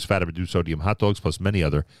added, reduced fat, and reduced sodium hot dogs, plus many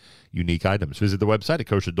other unique items. Visit the website at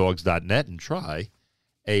kosherdogs.net and try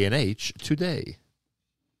A&H today.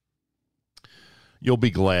 You'll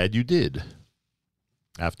be glad you did.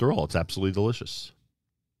 After all, it's absolutely delicious.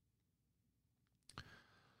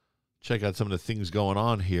 Check out some of the things going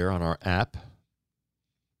on here on our app,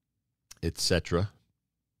 etc.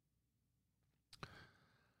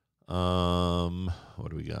 What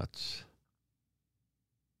do we got?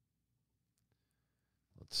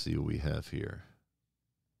 Let's see what we have here.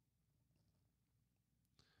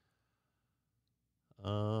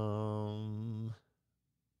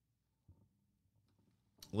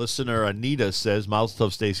 Listener Anita says, Mazel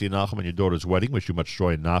Tov, Stacy and Nachum, on your daughter's wedding. Wish you much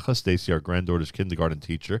joy and nacha. Stacy, our granddaughter's kindergarten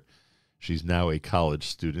teacher. She's now a college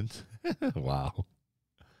student. Wow.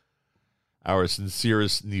 Our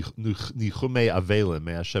sincerest nichume avelim.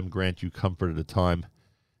 May Hashem grant you comfort at a time.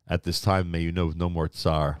 At this time, may you know no more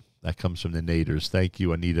tsar. That comes from the Naders. Thank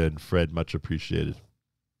you, Anita and Fred. Much appreciated.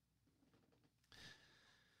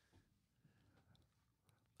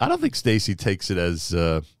 I don't think Stacy takes it as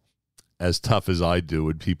tough as I do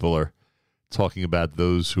when people are talking about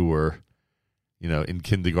those who were, in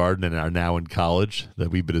kindergarten and are now in college that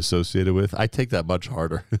we've been associated with. I take that much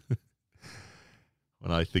harder.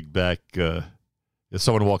 When I think back, if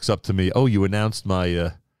someone walks up to me, oh, you announced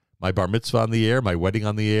my bar mitzvah on the air, my wedding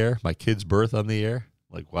on the air, my kid's birth on the air.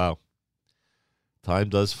 Like, wow. Time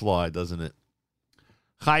does fly, doesn't it?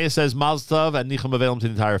 Chaya says, Mazel Tov and Nichum Avelim to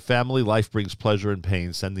the entire family. Life brings pleasure and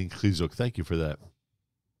pain. Sending chizuk. Thank you for that.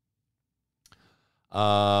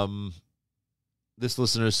 This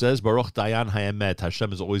listener says, Baruch Dayan Hayemet.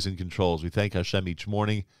 Hashem is always in control. As we thank Hashem each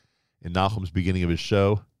morning in Nachum's beginning of his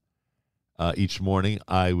show. Each morning,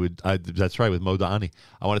 that's right, with Moda Ani.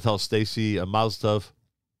 I want to tell Stacy a Mazel Tov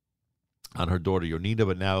on her daughter Yonina,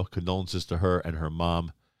 but now condolences to her and her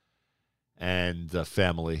mom and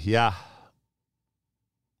family. Yeah.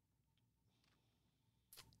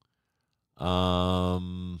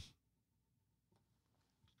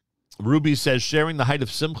 Ruby says, sharing the height of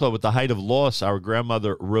Simcha with the height of loss, our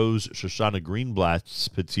grandmother Rose Shoshana Greenblatt's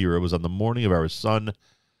Petira was on the morning of our son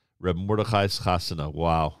Reb Mordechai's Chasana.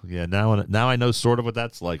 Wow. Yeah, now I know sort of what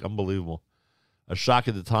that's like. Unbelievable. A shock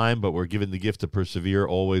at the time, but we're given the gift to persevere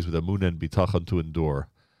always with Emunah and Bitachon to endure.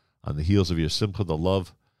 On the heels of your simcha, the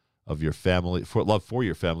love of your family, love for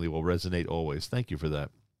your family will resonate always. Thank you for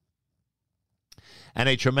that. And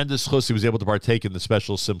a tremendous chus, he was able to partake in the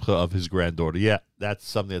special simcha of his granddaughter. Yeah, that's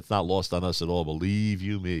something that's not lost on us at all. Believe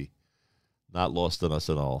you me, not lost on us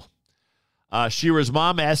at all. Shira's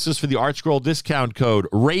mom asks us for the Art Scroll discount code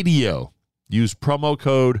RADIO. Use promo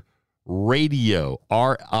code RADIO,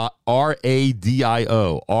 R-A-D-I-O,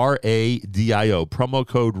 R-A-D-I-O, promo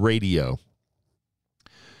code RADIO.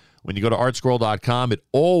 When you go to artscroll.com, it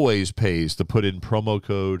always pays to put in promo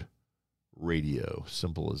code RADIO.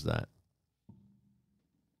 Simple as that.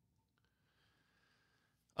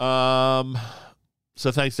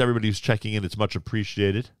 So thanks to everybody who's checking in. It's much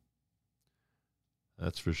appreciated.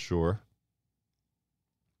 That's for sure.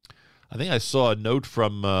 I think I saw a note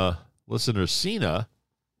from listener Sina.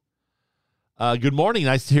 Good morning.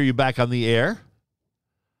 Nice to hear you back on the air.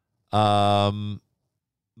 Mazel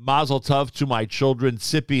tov to my children,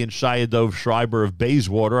 Sippy and Shayadov Schreiber of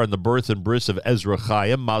Bayswater, on the birth and bris of Ezra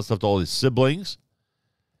Chaim. Mazel tov to all his siblings.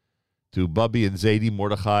 To Bubby and Zadie,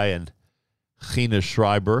 Mordechai, and China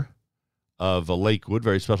Schreiber of Lakewood.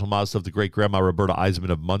 Very special mazel tov to great-grandma Roberta Eisenman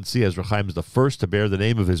of Muncie. Ezra Chaim is the first to bear the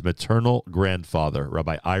name of his maternal grandfather,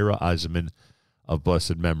 Rabbi Ira Eisenman of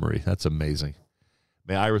blessed memory. That's amazing.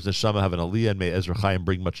 May Ira's neshama have an aliyah, and may Ezra Chaim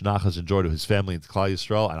bring much nachas and joy to his family and to Klal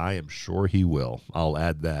Yisrael, and I am sure he will. I'll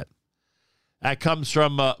add that. That comes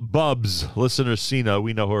from Bubs, listener Sina.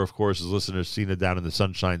 We know her, of course, as listener Sina down in the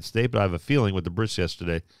Sunshine State, but I have a feeling with the bris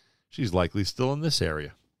yesterday, she's likely still in this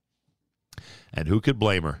area. And who could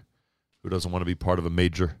blame her? Who doesn't want to be part of a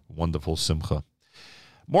major, wonderful simcha?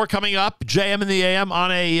 More coming up. JM in the AM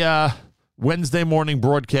on a Wednesday morning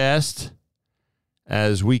broadcast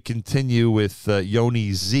as we continue with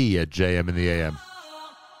Yoni Z at JM in the AM.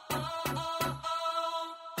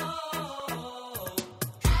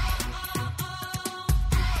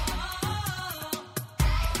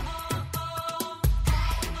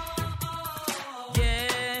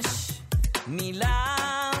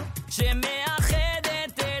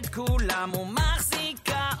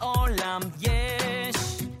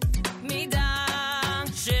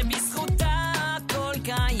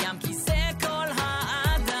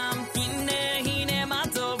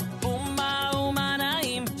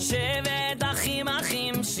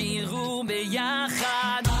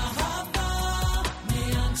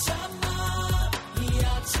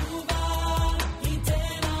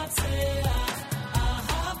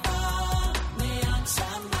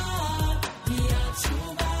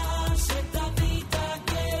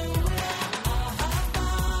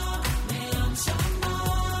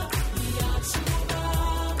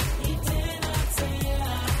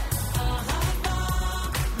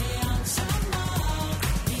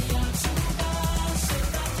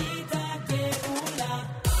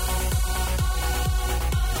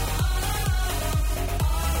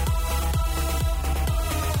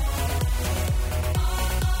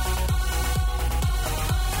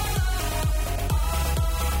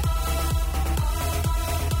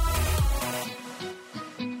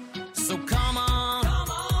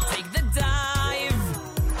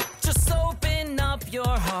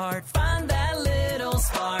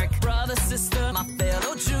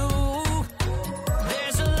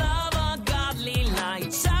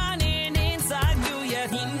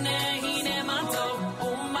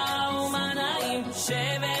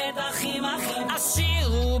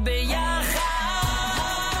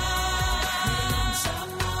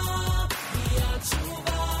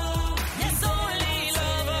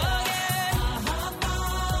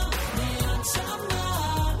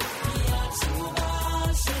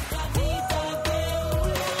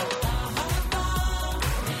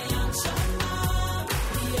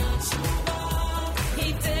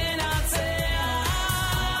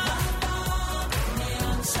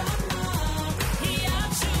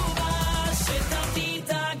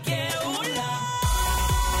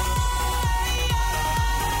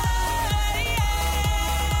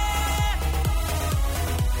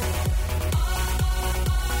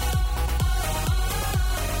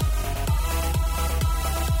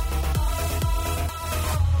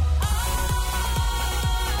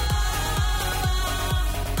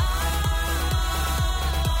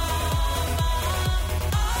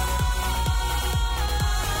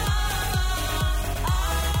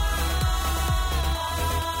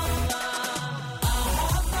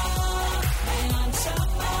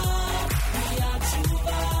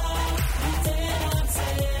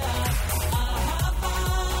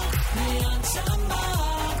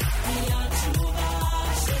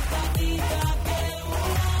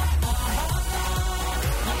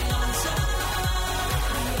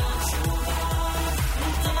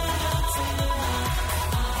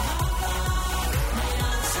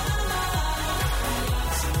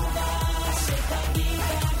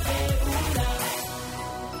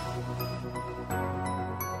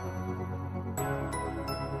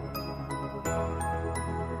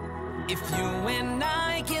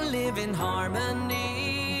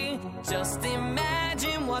 harmony. Just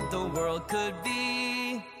imagine what the world could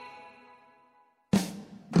be.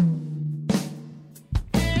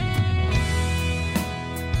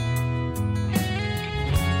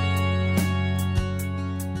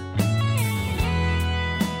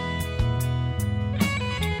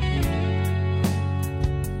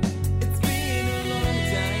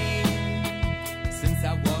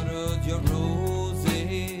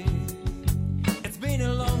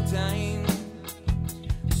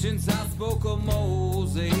 Since I spoke of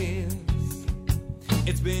Moses,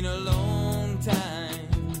 it's been a long time.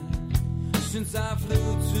 Since I flew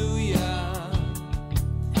to ya,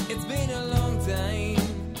 it's been a long time.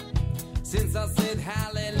 Since I said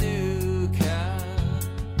hallelujah.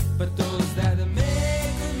 But those that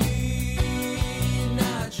make of me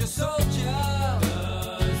not your soldier,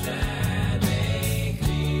 does that make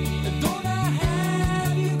me? Don't I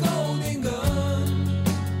have your golden gun?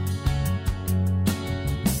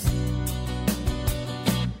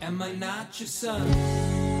 Am I not your son?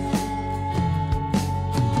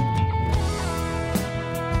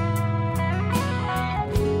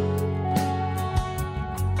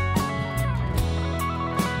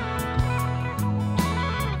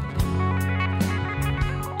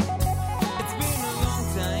 It's been a long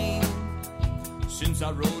time since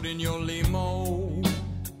I rode in your limo.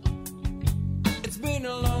 It's been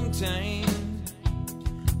a long time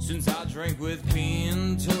since I drank with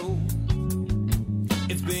Pinto.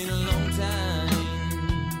 It's been a long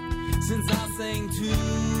time since I sang to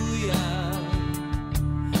ya.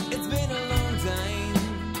 It's been a long time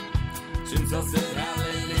since I said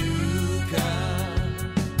hallelujah.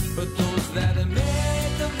 But those that are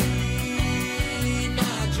made of me,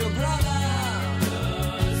 not your brother,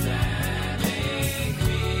 does that make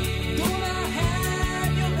me? Don't I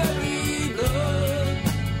have your very blood?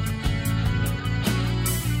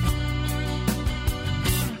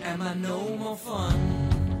 Am I no more fun?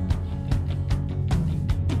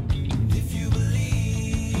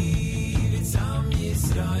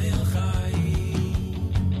 Israel Chai,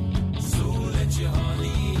 so let your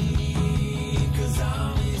honey, 'cause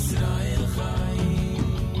I'm Israel Chai.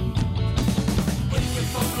 If the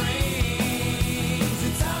phone rings,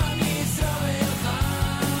 it's I'm Israel Chai.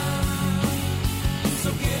 So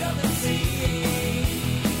get up and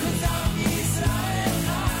sing, 'cause I'm Israel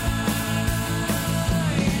Chai.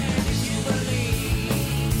 And if you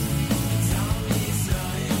believe, it's I'm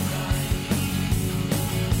Israel Chai.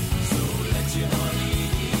 So let your honey.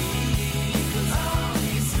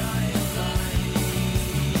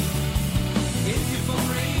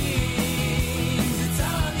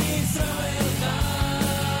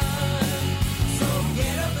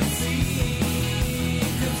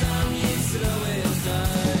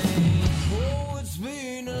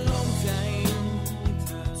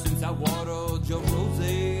 Watered your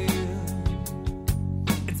roses.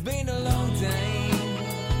 It's been a long time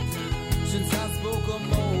since I spoke of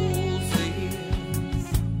Moses.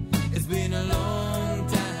 It's been a long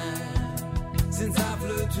time since I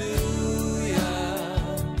flew to ya.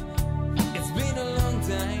 It's been a long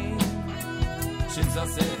time since I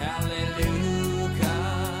said hallelujah.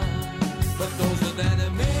 But those are that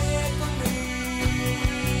are made for me,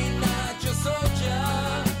 not your soldier.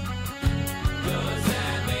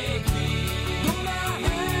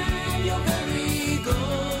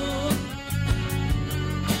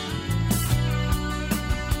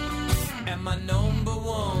 My number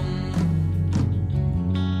one.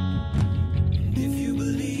 If you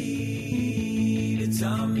believe it's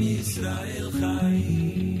Am Yisrael Chai,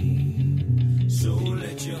 so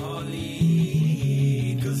let your heart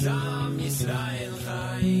lead, 'cause Am Yisrael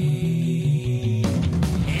Chai.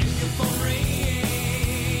 And if the phone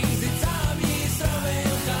rings, it's Am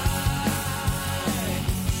Yisrael Chai,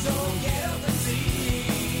 so get up and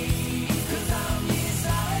sing, 'cause Am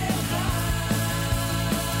Yisrael Chai.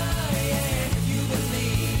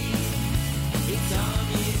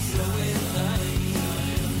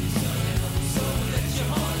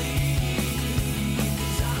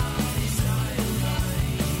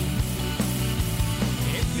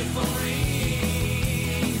 For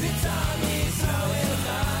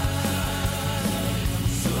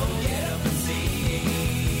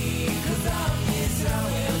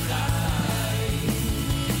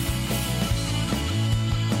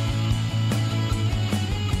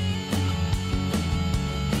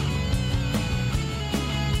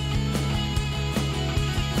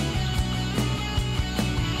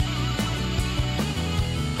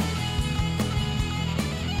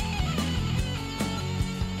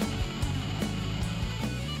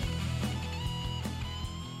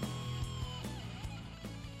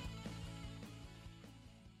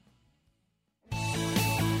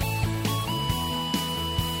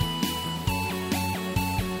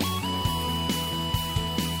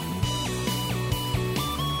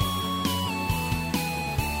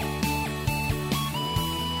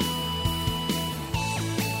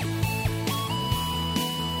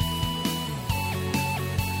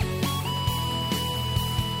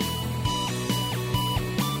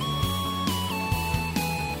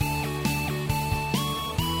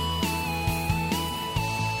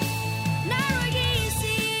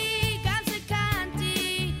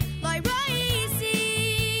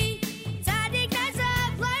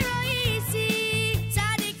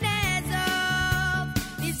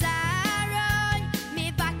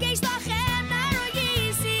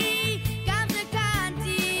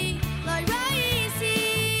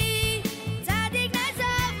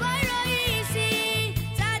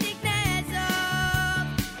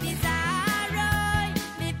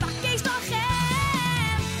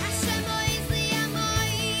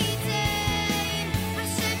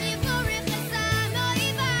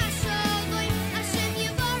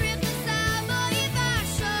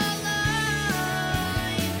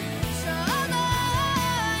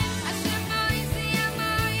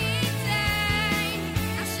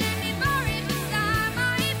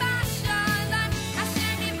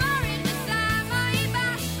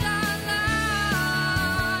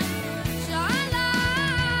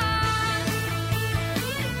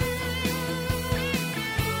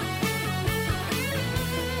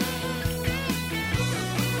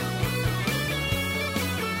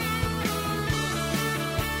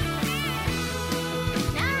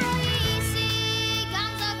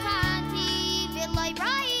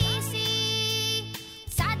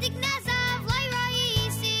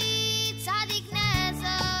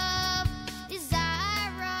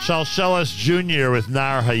Shalshelis Jr. with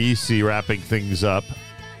Nar Hayisi wrapping things up.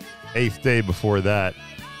 8th day before that.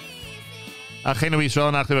 Achenu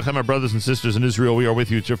Yisrael, our brothers and sisters in Israel, we are with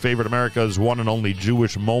you. It's your favorite America's one and only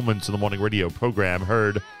Jewish Moments in the Morning radio program,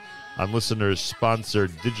 heard on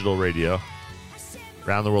listeners-sponsored digital radio.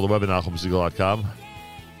 Around the world, the web at NachumSegal.com.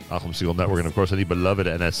 Nachum Segal Network, and of course, the beloved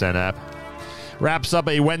NSN app. Wraps up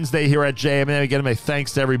a Wednesday here at JMM. Again, my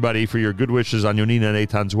thanks to everybody for your good wishes on Yonina and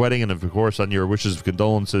Eitan's wedding, and of course, on your wishes of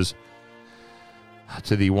condolences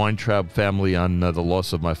to the Weintraub family on the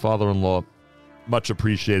loss of my father-in-law. Much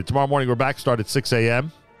appreciated. Tomorrow morning, we're back. Start at 6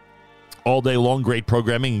 a.m. All day long, great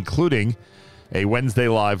programming, including a Wednesday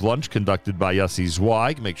live lunch conducted by Yossi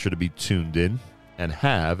Zweig. Make sure to be tuned in and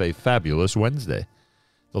have a fabulous Wednesday.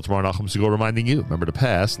 Till tomorrow, Nachum Segal reminding you, remember the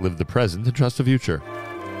past, live the present, and trust the future.